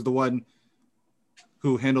 because he was the one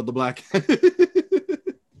who handled the black,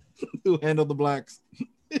 who handled the blacks.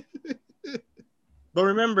 But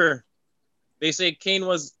remember, they say Kane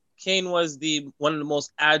was the one of the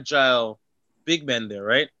most agile big men there,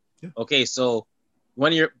 right? Yeah. Okay, so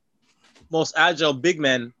when your most agile big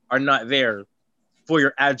men are not there for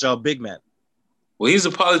your agile big man. Well, he's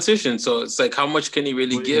a politician, so it's like, how much can he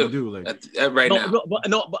really What are you gonna give do? Like, at right now? But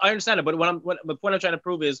I understand it. But the point I'm trying to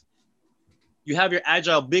prove is, you have your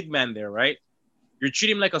agile big man there, right? You're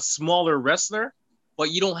treating him like a smaller wrestler,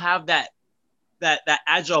 but you don't have that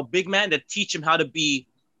agile big man to teach him how to be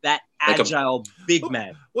that Like a- agile big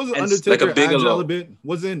man. wasn't And Undertaker like a Bigelow. agile a bit?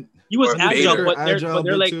 Wasn't He was Or agile, Vader but they're agile a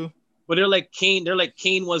bit like too? but they're like Kane. They're like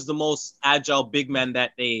Kane was the most agile big man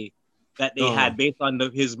that they Oh. had based on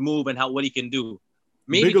his move and what he can do.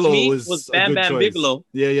 Maybe Bigelow to me was a Bam good Bam choice. Bigelow.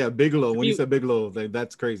 Yeah, Bigelow. When you You- said Bigelow, like,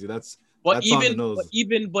 that's crazy. That's But on the nose.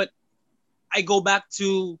 but I go back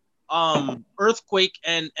to Earthquake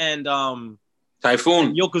and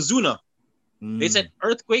Typhoon. Yokozuna. They Mm. said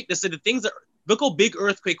Earthquake. They said the things that look how big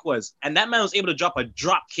Earthquake was, and that man was able to drop a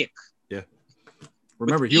drop kick.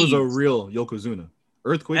 Remember, with he was a ease. real Yokozuna.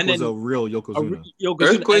 Earthquake And was then a real Yokozuna. Yokozuna,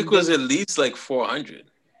 Earthquake and was then- at least like 400.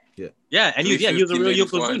 yeah, and he was a 350, real maybe Yokozuna.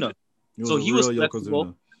 400. He was so a he was real flexible.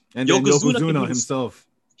 Yokozuna. And then Yokozuna can do Yokozuna this- himself,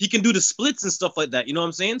 He can do the splits and stuff like that. You know what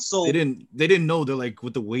I'm saying? So they didn't know. They're like,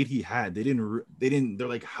 with the weight he had, they're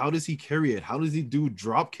like, how does he carry it? How does he do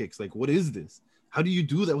drop kicks? Like, what is this? How do you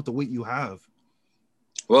do that with the weight you have?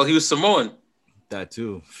 Well, he was Samoan. That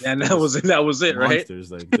too. and that was it, right?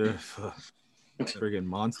 Monsters, like, they're friggin'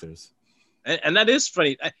 monsters. And that is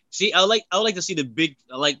funny. I would like to see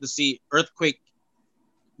I like to see Earthquake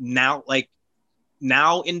now, like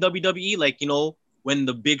now in WWE, like, you know, when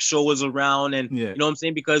the Big Show was around, and Yeah. you know what I'm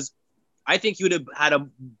saying, because I think he would have had a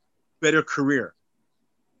better career.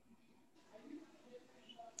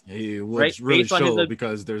 He would Right? really Based on his- show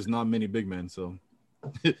because there's not many big men, so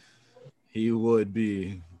he would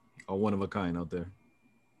be a one of a kind out there.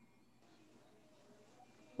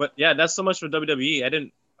 But yeah, that's so much for WWE.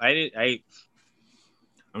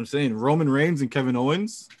 I'm saying Roman Reigns and Kevin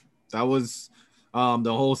Owens. That was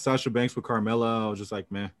the whole Sasha Banks with Carmella. I was just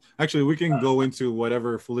like, man. Actually, we can go into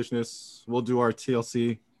whatever foolishness. We'll do our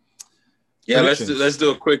TLC. Yeah, Predictions. let's do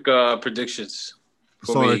a quick predictions.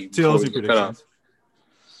 So our before we TLC get cut off.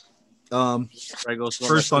 predictions. I go so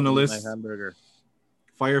First much on the with list. my hamburger.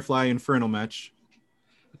 Firefly Inferno match.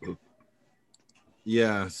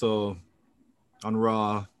 Yeah, so on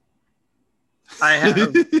Raw. I have.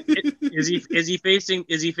 Is he facing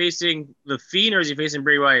the Fiend, or is he facing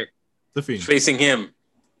Bray Wyatt? The Fiend. Facing him.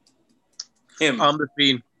 The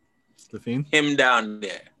Fiend. The Fiend. Him down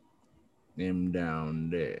there. Him down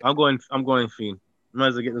there. I'm going Fiend. Might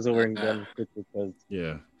as well get this over and done quickly, because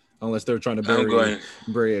Yeah. Unless they're trying to I'm bury going.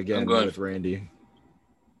 Bray again I'm going- with Randy.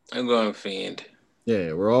 I'm going Fiend.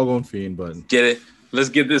 Yeah, we're all going Fiend, but Get it? Let's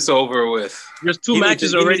get this over with. there's two He matches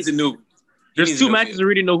needs a- he already. needs a new- he There's needs two a new matches Fiend.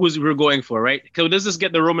 already know who's we're going for, right? Can we just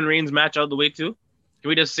get the Roman Reigns match out of the way too? Can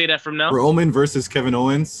we just say that from now? Roman versus Kevin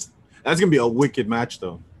Owens. That's gonna be a wicked match,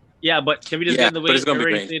 though. Yeah, but can we just Yeah, get in the but way? it's gonna be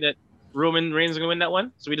Everybody Reigns. say that Roman Reigns is gonna win that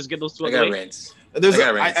one. So we just get those two I out the got way. Reigns. There's, I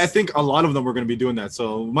got Reigns. I think a lot of them are going to be doing that.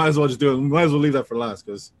 So might as well just do it. Might as well leave that for last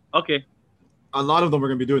because Okay. a lot of them are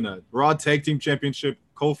going to be doing that. Raw Tag Team Championship,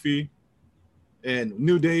 Kofi, and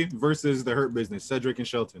New Day versus the Hurt Business, Cedric and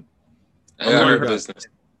Shelton. I got Hurt Hurt Business.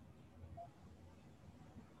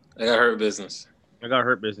 I got Hurt Business. I got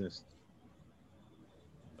Hurt Business.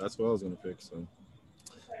 That's what I was going to pick. So,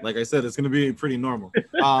 like I said, it's going to be pretty normal.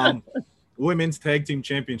 Women's Tag Team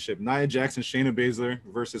Championship, Nia Jax and Shayna Baszler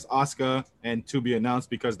versus Asuka, and to be announced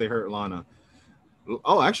because they hurt Lana.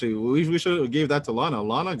 Oh, actually, we should have gave that to Lana.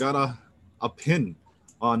 Lana got a pin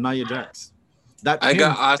on Nia Jax. That pin, I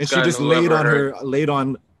got Asuka and she just and laid whoever on laid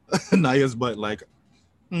on Nia's butt like,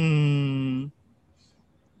 I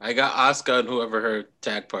got Asuka and whoever her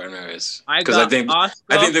tag partner is. I Because got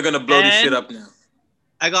I think they're gonna blow this shit up now.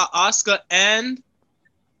 I got Asuka and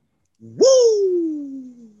woo.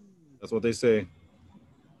 That's what they say.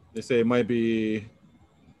 They say it might be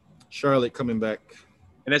Charlotte coming back.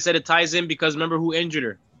 And I said it ties in because remember who injured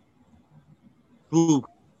her? Who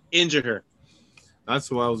injured her? That's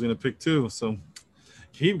who I was gonna pick too. So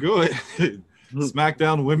keep going.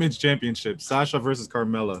 SmackDown Women's Championship, Sasha versus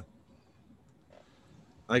Carmella.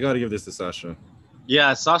 I gotta give this to Sasha.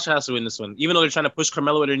 Yeah, Sasha has to win this one, even though they're trying to push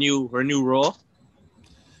Carmella with her new role.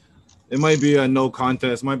 It might be a no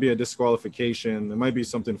contest, might be a disqualification, it might be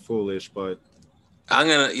something foolish, but I'm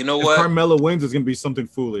gonna, you know if what? Carmella wins, it's gonna be something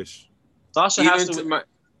foolish. Sasha has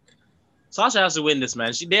to win this,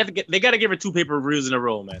 man. They got to give her 2 pay-per-views in a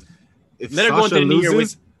row, man. If Let her go Sasha into the new year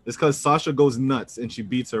loses, it's because Sasha goes nuts and she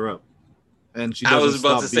beats her up, and she. I Doesn't was about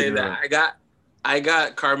stop to say beating her that. up. I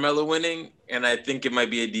got Carmella winning, and I think it might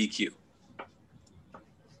be a DQ.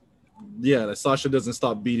 Yeah, that Sasha doesn't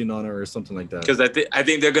stop beating on her or something like that. Because I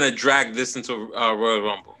think they're gonna drag this into Royal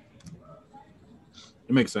Rumble.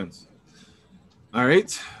 It makes sense. All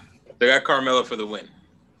right, They got Carmella for the win.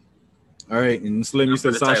 all right, and Slim, you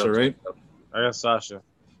said For the Sasha, title. right? I got Sasha.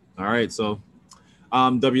 All right, so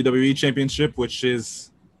WWE Championship, which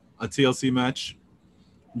is a TLC match.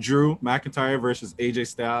 Drew McIntyre versus AJ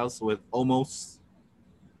Styles with Omos.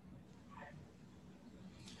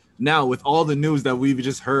 Now, with all the news that we've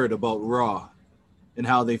just heard about Raw and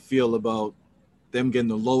how they feel about them getting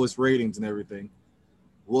the lowest ratings and everything,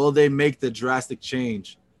 will they make the drastic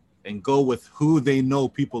change and go with who they know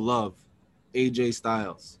people love, AJ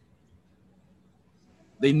Styles?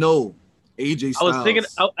 They know AJ Styles. I was thinking.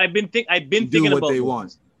 I've been thinking do what about they this.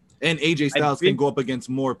 want, and AJ Styles can go up against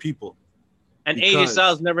more people. And AJ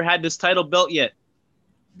Styles never had this title belt yet.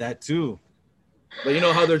 That too, but you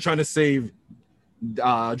know how they're trying to save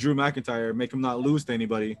Drew McIntyre, make him not lose to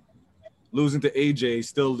anybody. Losing to AJ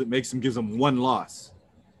still gives him one loss,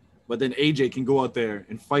 but then AJ can go out there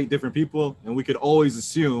and fight different people, and we could always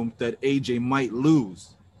assume that AJ might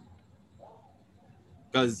lose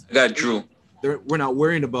because I got Drew. we're not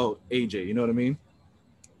worrying about AJ. You know what I mean?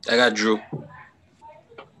 I got Drew.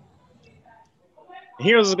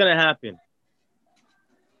 Here's what's gonna happen.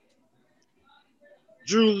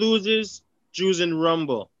 Drew loses. Drew's in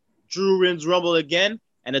Rumble. Drew wins Rumble again,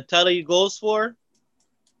 and the title he goes for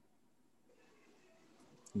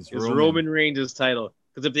is Roman Reigns' title.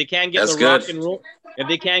 Because if they can't get if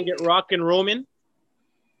they can't get Rock and Roman,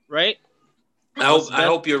 right? I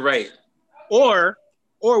hope you're right. Or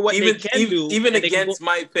what they can do, even against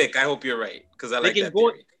my pick, I hope you're right because I like that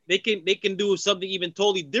theory. They can do something even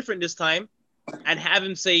totally different this time, and have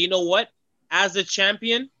him say, you know what? As a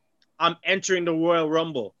champion, I'm entering the Royal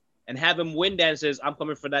Rumble, and have him win that and says, I'm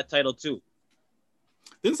coming for that title too.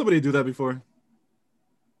 Didn't somebody do that before?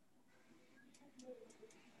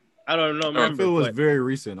 I don't know. I feel it was very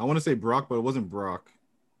recent. I want to say Brock, but it wasn't Brock.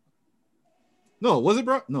 No, was it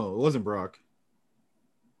Brock? No, it wasn't Brock.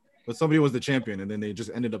 But somebody was the champion, and then they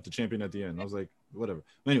just ended up the champion at the end. I was like, whatever.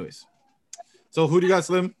 Anyways, so who do you got,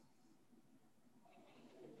 Slim?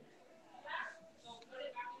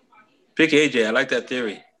 Pick AJ. I like that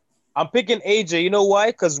theory. I'm picking AJ. You know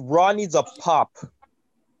why? Because Raw needs a pop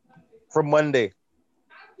for Monday.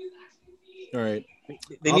 All right.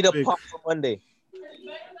 They need a pop for Monday.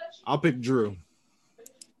 I'll pick Drew.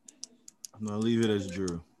 I'm gonna leave it as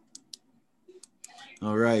Drew.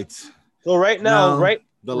 All right. So right now,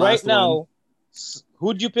 one.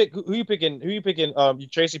 who'd you pick? Who you picking? Who you picking?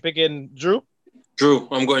 Tracy picking Drew? Drew.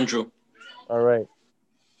 I'm going Drew. All right.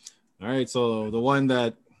 All right. So the one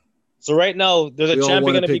that. So right now, there's a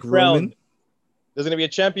champion going to be crowned. Roman. There's going to be a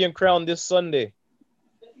champion crowned this Sunday.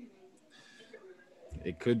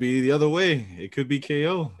 It could be the other way. It could be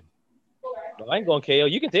KO. I ain't going KO.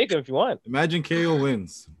 You can take him if you want. Imagine KO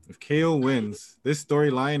wins. If KO wins, this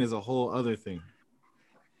storyline is a whole other thing.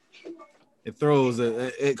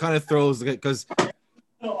 it kind of throws because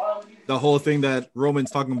the whole thing that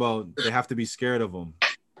Roman's talking about, they have to be scared of him.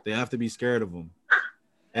 They have to be scared of him.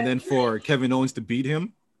 And then for Kevin Owens to beat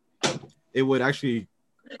him, it would actually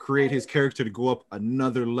create his character to go up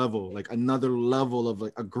another level of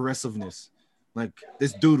like aggressiveness. Like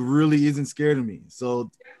this dude really isn't scared of me. So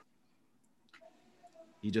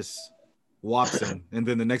he just whops him. And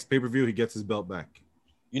then the next pay-per-view, he gets his belt back.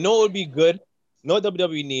 You know what would be good? You know what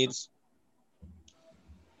WWE needs?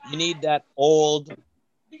 You need that old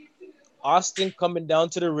Austin coming down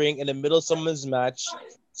to the ring in the middle of someone's match,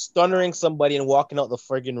 stunnering somebody and walking out the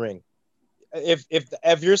friggin' ring.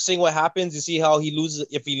 If you're seeing what happens, you see how he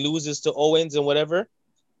loses to Owens and whatever.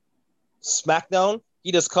 SmackDown,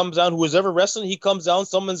 he just comes down. Who's ever wrestling, he comes down.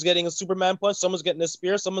 Someone's getting a Superman punch. Someone's getting a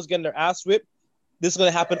spear. Someone's getting their ass whipped. This is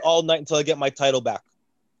gonna happen all night until I get my title back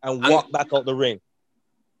and walk back out the ring.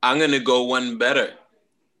 I'm gonna go one better.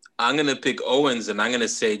 I'm gonna pick Owens, and I'm gonna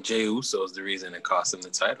say Jey Uso is the reason it cost him the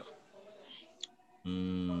title.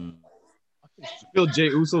 I feel Jey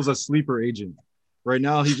Uso's a sleeper agent. Right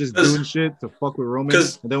now, he's just doing shit to fuck with Roman.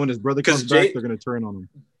 And then when his brother comes back, they're going to turn on him.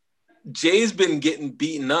 Jay's been getting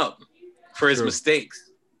beaten up for his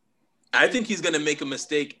mistakes. I think he's going to make a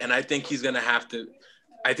mistake, and I think he's going to have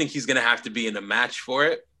to be in a match for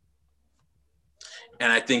it.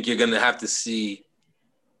 And I think you're going to have to see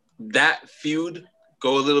that feud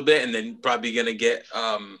go a little bit, and then probably going to get,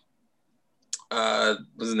 wasn't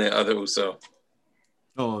there other Uso?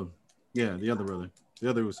 Oh, yeah, the other brother. The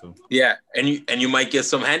other Uso. Yeah, and you might get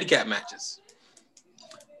some handicap matches.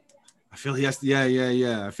 I feel he has to.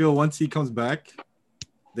 Yeah. I feel once he comes back,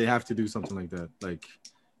 they have to do something like that. Like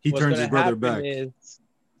he turns his brother back. Here's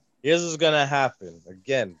what's gonna happen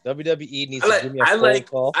again. WWE needs to give me a phone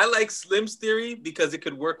call. I like Slim's theory because it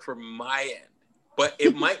could work for my end, but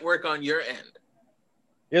it might work on your end.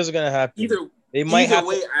 Here's what's gonna happen. Either way, I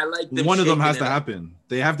like them. One of them has to happen.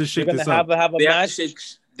 They have to shake this up. They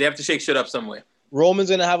have to shake shit up some way. Roman's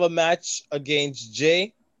gonna have a match against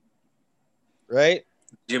Jay, right?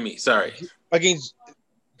 Jimmy, sorry. Against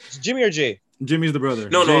Jimmy or Jay? Jimmy's the brother.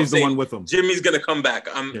 No, Jay's the one with him. Jimmy's gonna come back.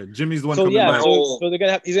 Jimmy's the one coming back. So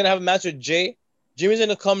he's gonna have a match with Jay. Jimmy's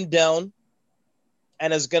gonna come down,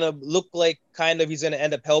 and it's gonna look like kind of he's gonna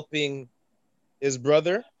end up helping his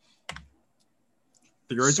brother.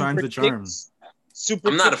 Third time's the charm.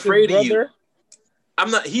 I'm not afraid of you.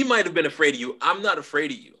 He might have been afraid of you. I'm not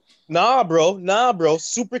afraid of you. Nah, bro.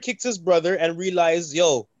 Super kicks his brother and realized,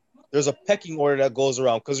 there's a pecking order that goes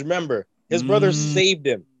around. Because remember, his brother saved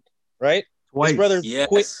him, right? Twice. His brother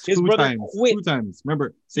quit. His brother quit. 2 times.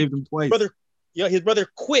 Remember, saved him twice. His brother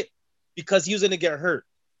quit because he was gonna get hurt.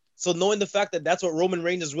 So knowing the fact that that's what Roman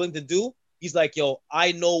Reigns is willing to do, he's like,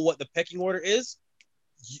 I know what the pecking order is.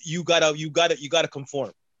 You gotta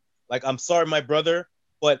conform. Like, I'm sorry, my brother,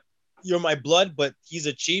 but you're my blood. But he's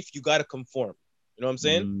a chief. You gotta conform. You know what I'm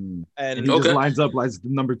saying? And he just lines up like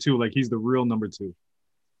number 2, like he's the real number 2.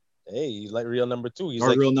 Hey, he's like real number 2. He's or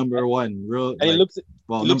like real number 1. And he looks.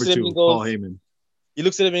 Number 2. Goes, Paul Heyman. He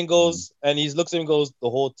looks at him and goes, the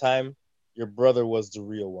whole time, your brother was the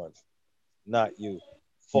real one, not you.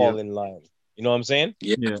 Fall in line. You know what I'm saying?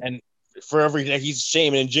 Yeah. And forever he's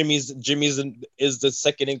shamed, and Jimmy's is the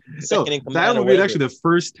second in command. That would be actually the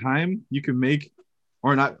first time you can make,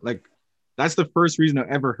 or not like. That's the first reason I've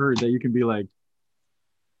ever heard that you can be like.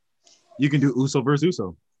 You can do Uso versus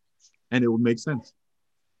Uso, and it would make sense.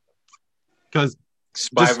 Because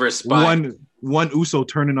spy versus spy. One Uso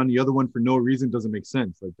turning on the other one for no reason doesn't make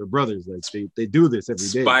sense. Like they're brothers. Like they do this every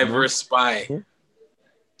day. Spy versus spy.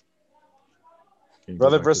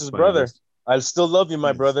 Brother versus brother. I still love you,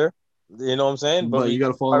 my brother. You know what I'm saying? But you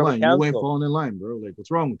gotta fall in line. You ain't falling in line, bro. Like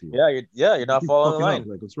what's wrong with you? You're not following in line.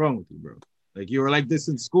 Like what's wrong with you, bro? Like you were like this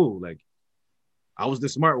in school. Like I was the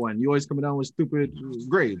smart one. You always coming down with stupid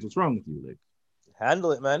grades. What's wrong with you? Like,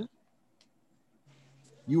 handle it, man.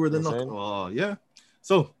 You were the knuckle. Oh, yeah.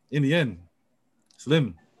 So, in the end,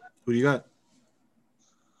 Slim, who do you got?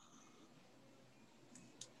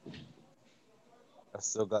 I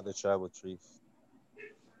still got the tribal chief.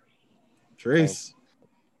 Trace.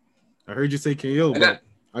 I heard you say KO, but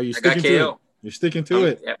are you sticking to it? You're sticking to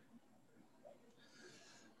it. Yeah.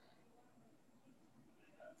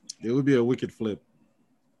 It would be a wicked flip.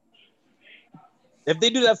 If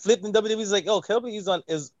they do that flip, then WWE's like, Kelby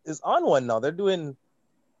is on one now. They're doing.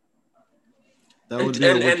 That would be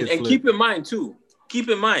a wicked flip. And keep in mind too. Keep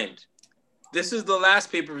in mind, this is the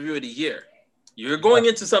last pay-per-view of the year. You're going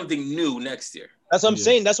into something new next year. That's what I'm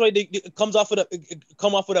saying. That's why it come off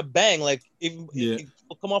with a bang. Like it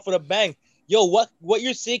come off with a bang. What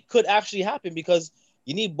you're saying could actually happen because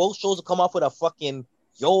you need both shows to come off with a fucking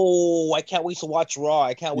yo, I can't wait to watch Raw.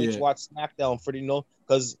 I can't wait to Yeah. watch SmackDown for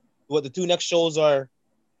because what the two next shows are.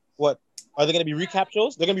 What are they going to be recap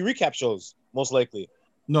shows? They're going to be recap shows most likely.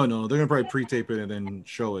 No, they're gonna probably pre-tape it and then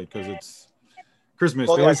show it because it's Christmas.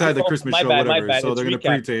 Oh, They yeah, always had the oh, Christmas my show, bad, my whatever. bad. So It's they're gonna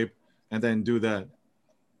recap. pre-tape and then do that.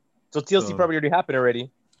 So TLC So- probably already happened already,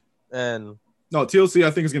 and No, TLC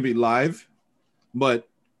I think is gonna be live, but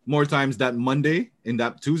more times that Monday and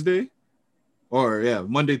that Tuesday, or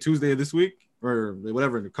Monday, Tuesday of this week, or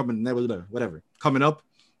whatever coming up,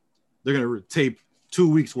 they're gonna tape 2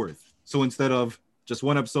 weeks worth. So instead of just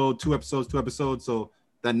one episode, two episodes, so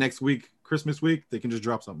that next week, Christmas week, they can just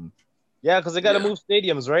drop something. yeah, because they got to Yeah. move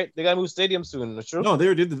stadiums, right? They got to move stadiums soon. That's true. No, they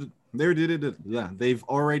already did it. Yeah, they've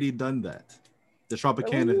already done that. The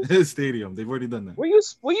Tropicana Stadium, they've already done that. Were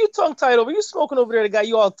you tongue tied over? You smoking over there? The guy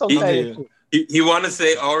you all tongue tied. Yeah. He want to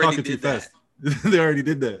say already Talking too did that. fast. They already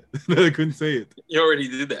did that. I couldn't say it. You already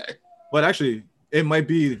did that. But actually, it might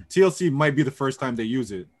be TLC might be the first time they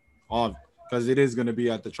use it, because it is going to be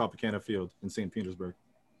at the Tropicana Field in St. Petersburg.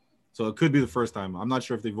 So it could be the first time. I'm not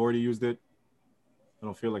sure if they've already used it. I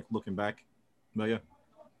don't feel like looking back, but yeah.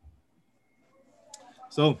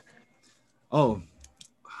 So, who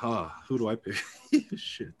do I pick?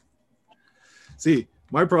 Shit. See,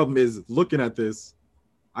 my problem is looking at this.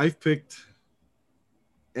 I've picked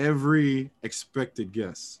every expected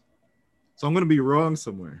guess, so I'm going to be wrong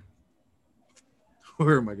somewhere.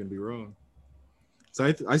 Where am I going to be wrong?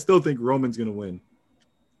 So I still think Roman's going to win.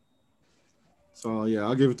 So, yeah,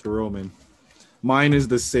 I'll give it to Roman. Mine is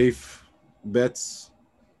the safe bets.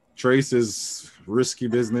 Trace is risky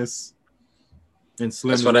business. And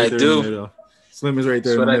Slim That's is what right I there do. in the middle. Slim is right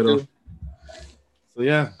there That's in the what I middle. do. So,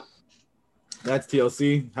 yeah, that's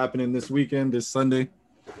TLC happening this weekend, this Sunday.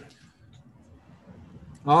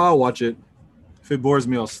 I'll watch it. If it bores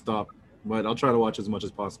me, I'll stop. But I'll try to watch as much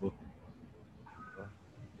as possible.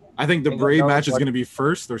 I think the Bray match is going to be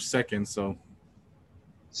first or second. So,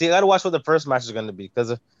 See, I got to watch what the first match is going to be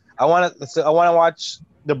because I want to watch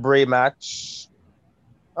the Bray match.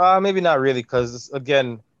 Maybe not really because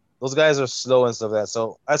again, those guys are slow and stuff like that.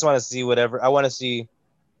 So I just want to see whatever. I want to see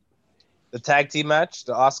the tag team match,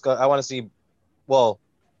 the Asuka. I want to see, well,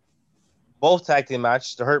 both tag team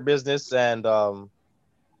match, the Hurt Business and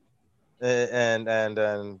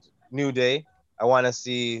New Day. I want to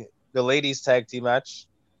see the ladies tag team match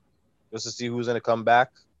just to see who's going to come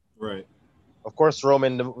back. right. Of course,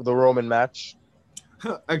 Roman, the Roman match.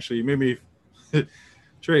 Actually, you made me.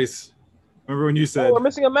 Trace, remember when you said we're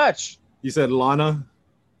missing a match. you said Lana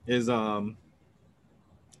is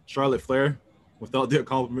Charlotte Flair without the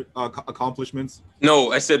accomplishments?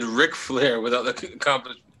 No, I said Ric Flair without the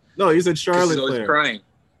accomplishment. No, you said 'Cause Charlotte she's always Flair. crying.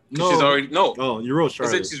 'Cause No, she's already no. Oh, you wrote I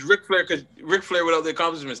Charlotte. said she's Ric Flair because Ric Flair without the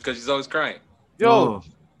accomplishments because she's always crying. Yo, Oh.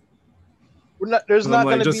 we're not. There's And not I'm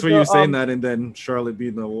like, going to just be for the, you saying that, and then Charlotte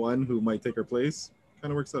being the one who might take her place,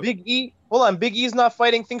 kind of works out. Big E. Hold on, Big E's not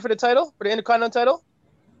fighting thing for the title, for the Intercontinental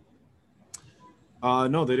title.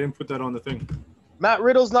 No, they didn't put that on the thing. Matt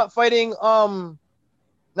Riddle's not fighting. Thing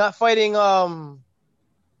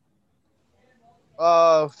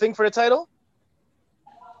for the title.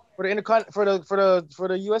 For the for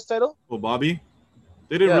the US title. Well, Bobby,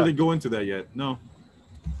 they didn't Yeah. really go into that yet. No,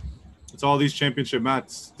 it's all these championship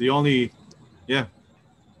matches. Those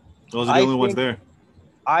are the I only ones think- there.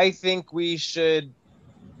 I think we should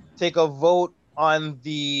take a vote on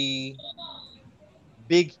the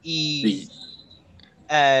Big E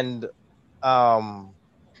and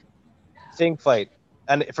Thing fight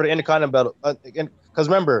and for the Intercontinental belt. Because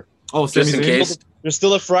remember, Oh, Just Sami in Zayn? case. there's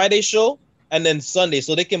still a Friday show and then Sunday,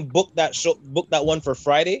 so they can book that one for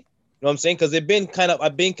Friday. You know what I'm saying? Because I've been kind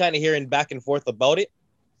of hearing back and forth about it.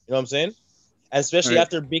 You know what I'm saying? And especially Right.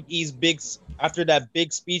 after after that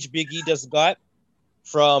big speech Big E just got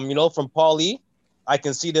from Paul Lee, I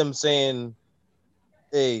can see them saying,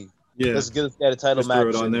 "Hey, Yeah, let's get a title just match." throw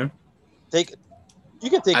it on there. Take it. You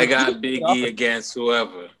can take I it. you got can Big take it off E it. against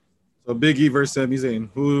whoever. So Big E versus Sami Zayn.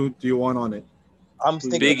 Who do you want on it? I'm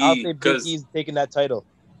thinking. Big I'll E, say Big 'cause- E's taking that title.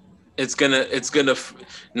 It's gonna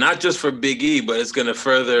not just for Big E, but it's gonna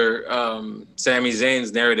further Sami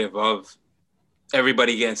Zayn's narrative of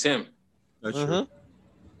everybody against him. That's Mhm. true.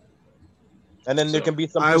 And then there So, can be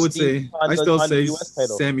some. I would prestige say on I the- still on the say US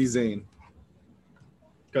title. Sami Zayn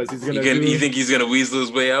because he's You gonna think he's gonna weasel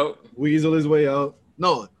his way out? weasel his way out.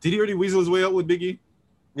 No, did he already weasel his way out with Big E?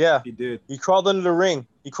 Yeah, He did. he crawled under the ring.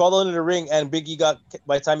 And Big E got.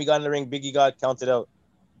 By the time he got in the ring, Big E got counted out.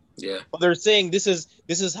 Yeah. But they're saying this is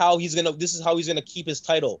how he's gonna keep his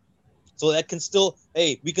title. So that can still,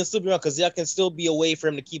 we can still be wrong because that can still be a way for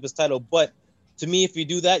him to keep his title. But to me, if you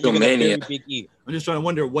do that, you're gonna bury Mania. Big E. I'm just trying to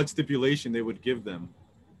wonder what stipulation they would give them.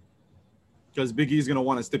 Because Big E's gonna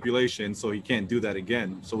want a stipulation, so he can't do that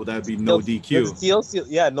again. So would that be no It's DQ? a TLC.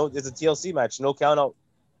 Yeah, no, it's a TLC match. No count out.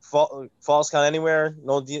 False count anywhere.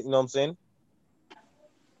 No, you know what I'm saying?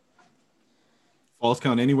 False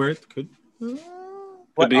count anywhere? Could.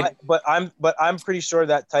 Could be. But I'm pretty sure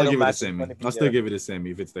that I'll title give it to match is Sammy. going to be. I'll still give it to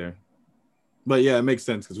Sammy if it's there. But yeah, it makes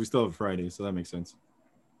sense because we still have Friday, so that makes sense.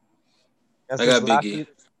 And I got Big E.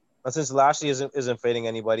 since Lashley isn't fading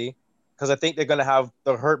anybody, because I think they're going to have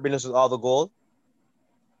the Hurt Business with all the gold,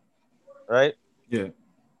 right? Yeah.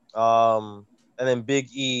 And then Big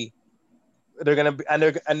E, they're gonna be, and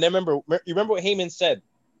then remember what Heyman said.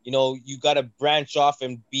 You know, you got to branch off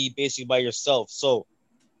and be basically by yourself. So,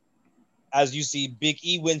 as you see, Big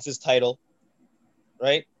E wins his title,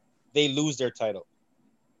 right? They lose their title,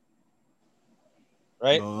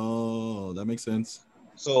 right? Oh, that makes sense.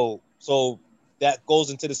 So that goes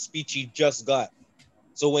into the speech he just got.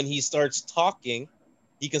 So when he starts talking,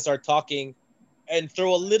 he can start talking and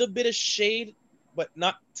throw a little bit of shade, but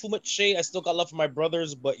not too much shade. I still got love for my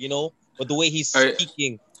brothers, but but the way he's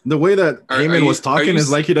speaking. The way that Heyman was talking is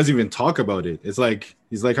you, like he doesn't even talk about it. It's like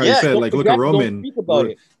he's like how you said, like look at Roman. Don't speak about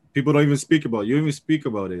it. People don't even speak about it. You don't even speak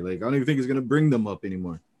about it. Like I don't even think he's gonna bring them up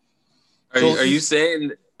anymore. Are you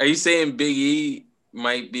saying Big E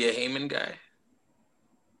might be a Heyman guy?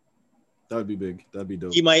 That would be big. That'd be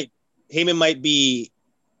dope. Heyman might be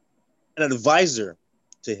an advisor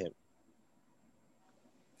to him.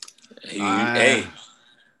 Hey,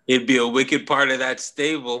 it'd be a wicked part of that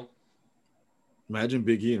stable. Imagine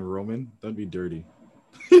Big E and Roman. That'd be dirty.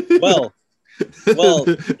 Well,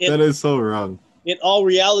 that is so wrong. In all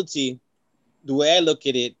reality, the way I look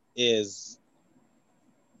at it is,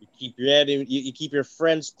 you keep your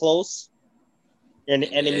friends close, and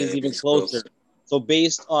the enemies even closer. So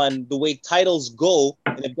based on the way titles go,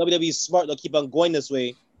 and if WWE is smart, they'll keep on going this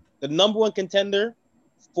way. The number one contender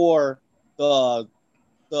for the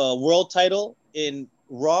world title in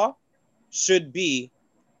Raw should be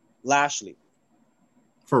Lashley.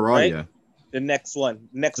 For Raw, right? Yeah. The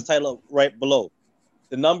next title right below.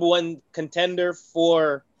 The number one contender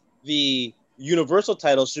for the Universal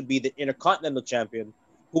title should be the Intercontinental Champion,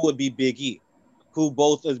 who would be Big E, who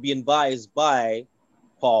both is being advised by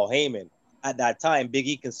Paul Heyman. At that time, Big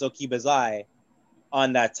E can still keep his eye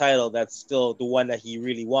on that title. That's still the one that he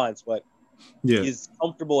really wants, but he's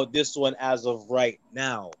comfortable with this one as of right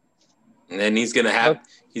now. And then he's gonna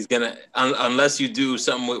unless you do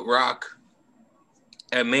something with Rock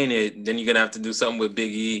at Mania, then you're gonna have to do something with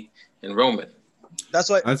Big E and Roman. That's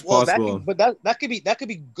why. That's possible. That could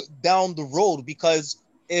be down the road, because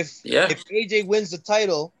if AJ wins the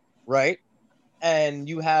title, right, and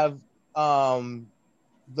you have Roman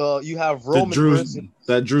versus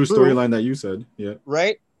that Drew storyline that you said, yeah,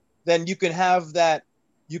 right, then you can have that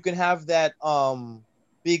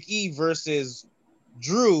Big E versus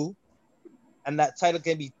Drew, and that title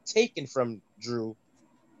can be taken from Drew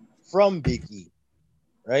from Big E,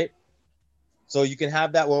 right? So you can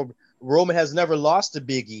have that where Roman has never lost to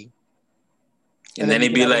Big E. And then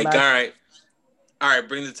he'd be like, all right,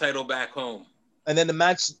 bring the title back home. And then the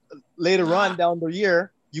match later on down the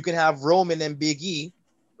year, you can have Roman and Big E,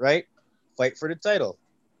 right, fight for the title.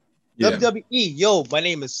 Yeah. WWE, yo, my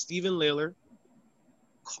name is Steven Layler.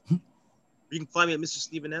 You can find me at Mr.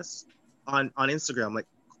 Steven S on Instagram. Like,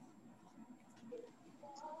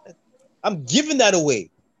 I'm giving that away.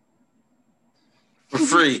 For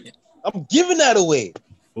free. I'm giving that away.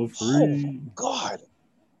 For free. Oh, God.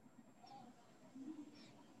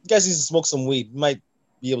 You guys need to smoke some weed. You might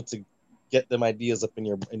be able to get them ideas up in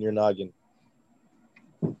your noggin.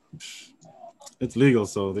 It's legal,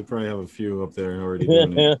 so they probably have a few up there already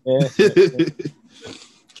doing it.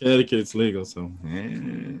 Connecticut's legal, so.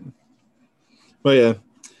 But yeah,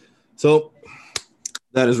 so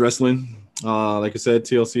that is wrestling. Like I said,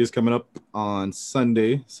 TLC is coming up on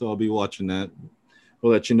Sunday, so I'll be watching that.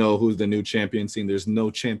 We'll let you know who's the new champion, seeing there's no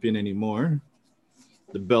champion anymore.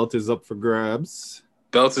 The belt is up for grabs.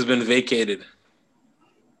 Belt has been vacated.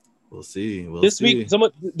 We'll see. This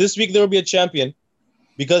week there will be a champion,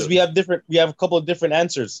 because we have a couple of different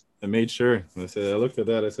answers. I made sure. I looked at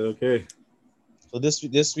that. I said, okay. So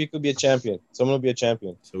this week will be a champion. Someone will be a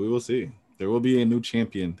champion. So we will see. There will be a new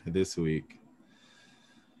champion this week.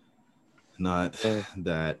 Not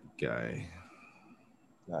that guy.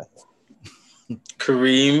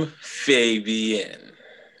 Kareem Fabian.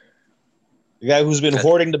 The guy who's been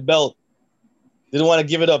hoarding the belt. Didn't want to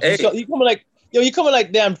give it up. Hey. He's coming like Yo, you coming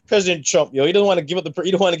like damn President Trump, yo. He doesn't want to give up the.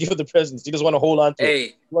 You don't want to give up the presidency. He just want to hold on to it. Hey,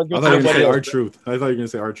 He wanna give I it thought to you were gonna everybody say else. our truth. I thought you were gonna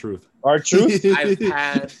say our truth. Our truth.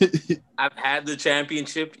 I've had the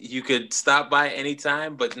championship. You could stop by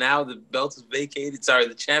anytime, but now the belt is vacated. Sorry,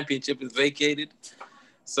 the championship is vacated.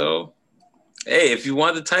 So, hey, if you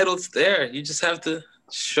want the title, it's there. You just have to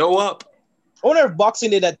show up. I wonder if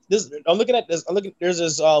boxing did that. I'm looking at this. There's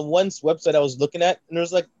this one website I was looking at, and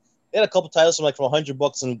there's like they had a couple titles from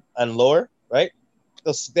 $100 and lower, right?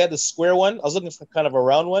 They had the square one. I was looking for kind of a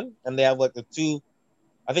round one, and they have like the two.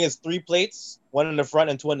 I think it's 3 plates, one in the front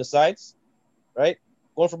and 2 on the sides, right?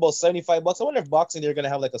 Going for about $75. I wonder if boxing they're gonna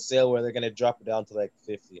have like a sale where they're gonna drop it down to like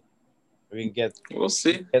 50. We can get We'll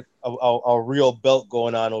see. a real belt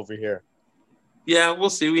going on over here. Yeah, we'll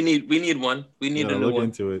see. We need one. We need a new look one.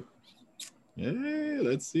 into it. Yeah,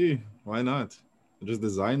 let's see. Why not? Just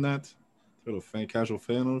design that. Throw a casual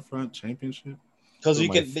fan on the front. Championship. Because Throw you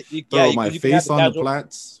my- can Throw my face on the casual.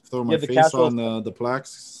 plats. Throw my have the face casual- on the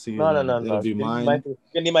plaques. See, No. It'll be You mine.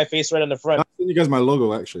 need my face right on the front. I'll send you guys my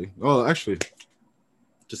logo, actually. Oh, actually,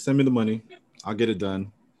 just send me the money. I'll get it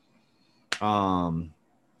done.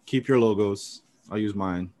 Keep your logos. I'll use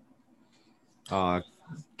mine.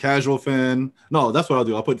 Casual fan. No, that's what I'll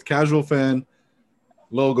do. I'll put casual fan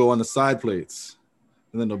logo on the side plates,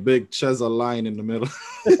 and then a big Cheza line in the middle.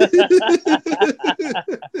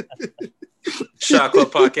 Shot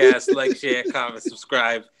Club Podcast. Like, share, comment,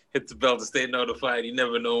 subscribe. Hit the bell to stay notified. You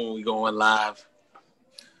never know when we go on live.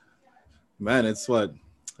 Man, it's what?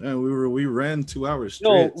 Yeah, we ran 2 hours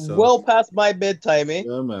Yo, straight. So. well past my bedtime, eh?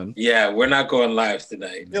 Yeah, man. Yeah, we're not going live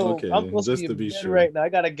tonight. Yo, Okay, I'm supposed just to to be be in bed sure. right now. I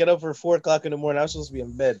gotta get up for 4:00 in the morning. I'm supposed to be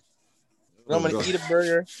in bed. I'm gonna Go. eat a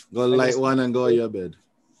burger. Go light one and go to your bed.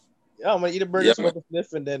 Yeah, I'm gonna eat a burger, Yeah, smoke a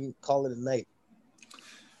spliff, and then call it a night.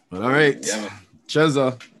 But all right, Yeah.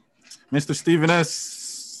 Cheza, Mr. Steven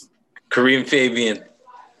S. Kareem Fabian.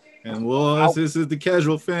 And well, this is the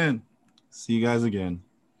casual fan. See you guys again.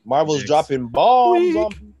 Marvel's Next dropping bombs week.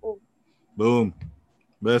 on people. Boom.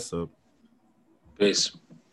 Best up. Peace.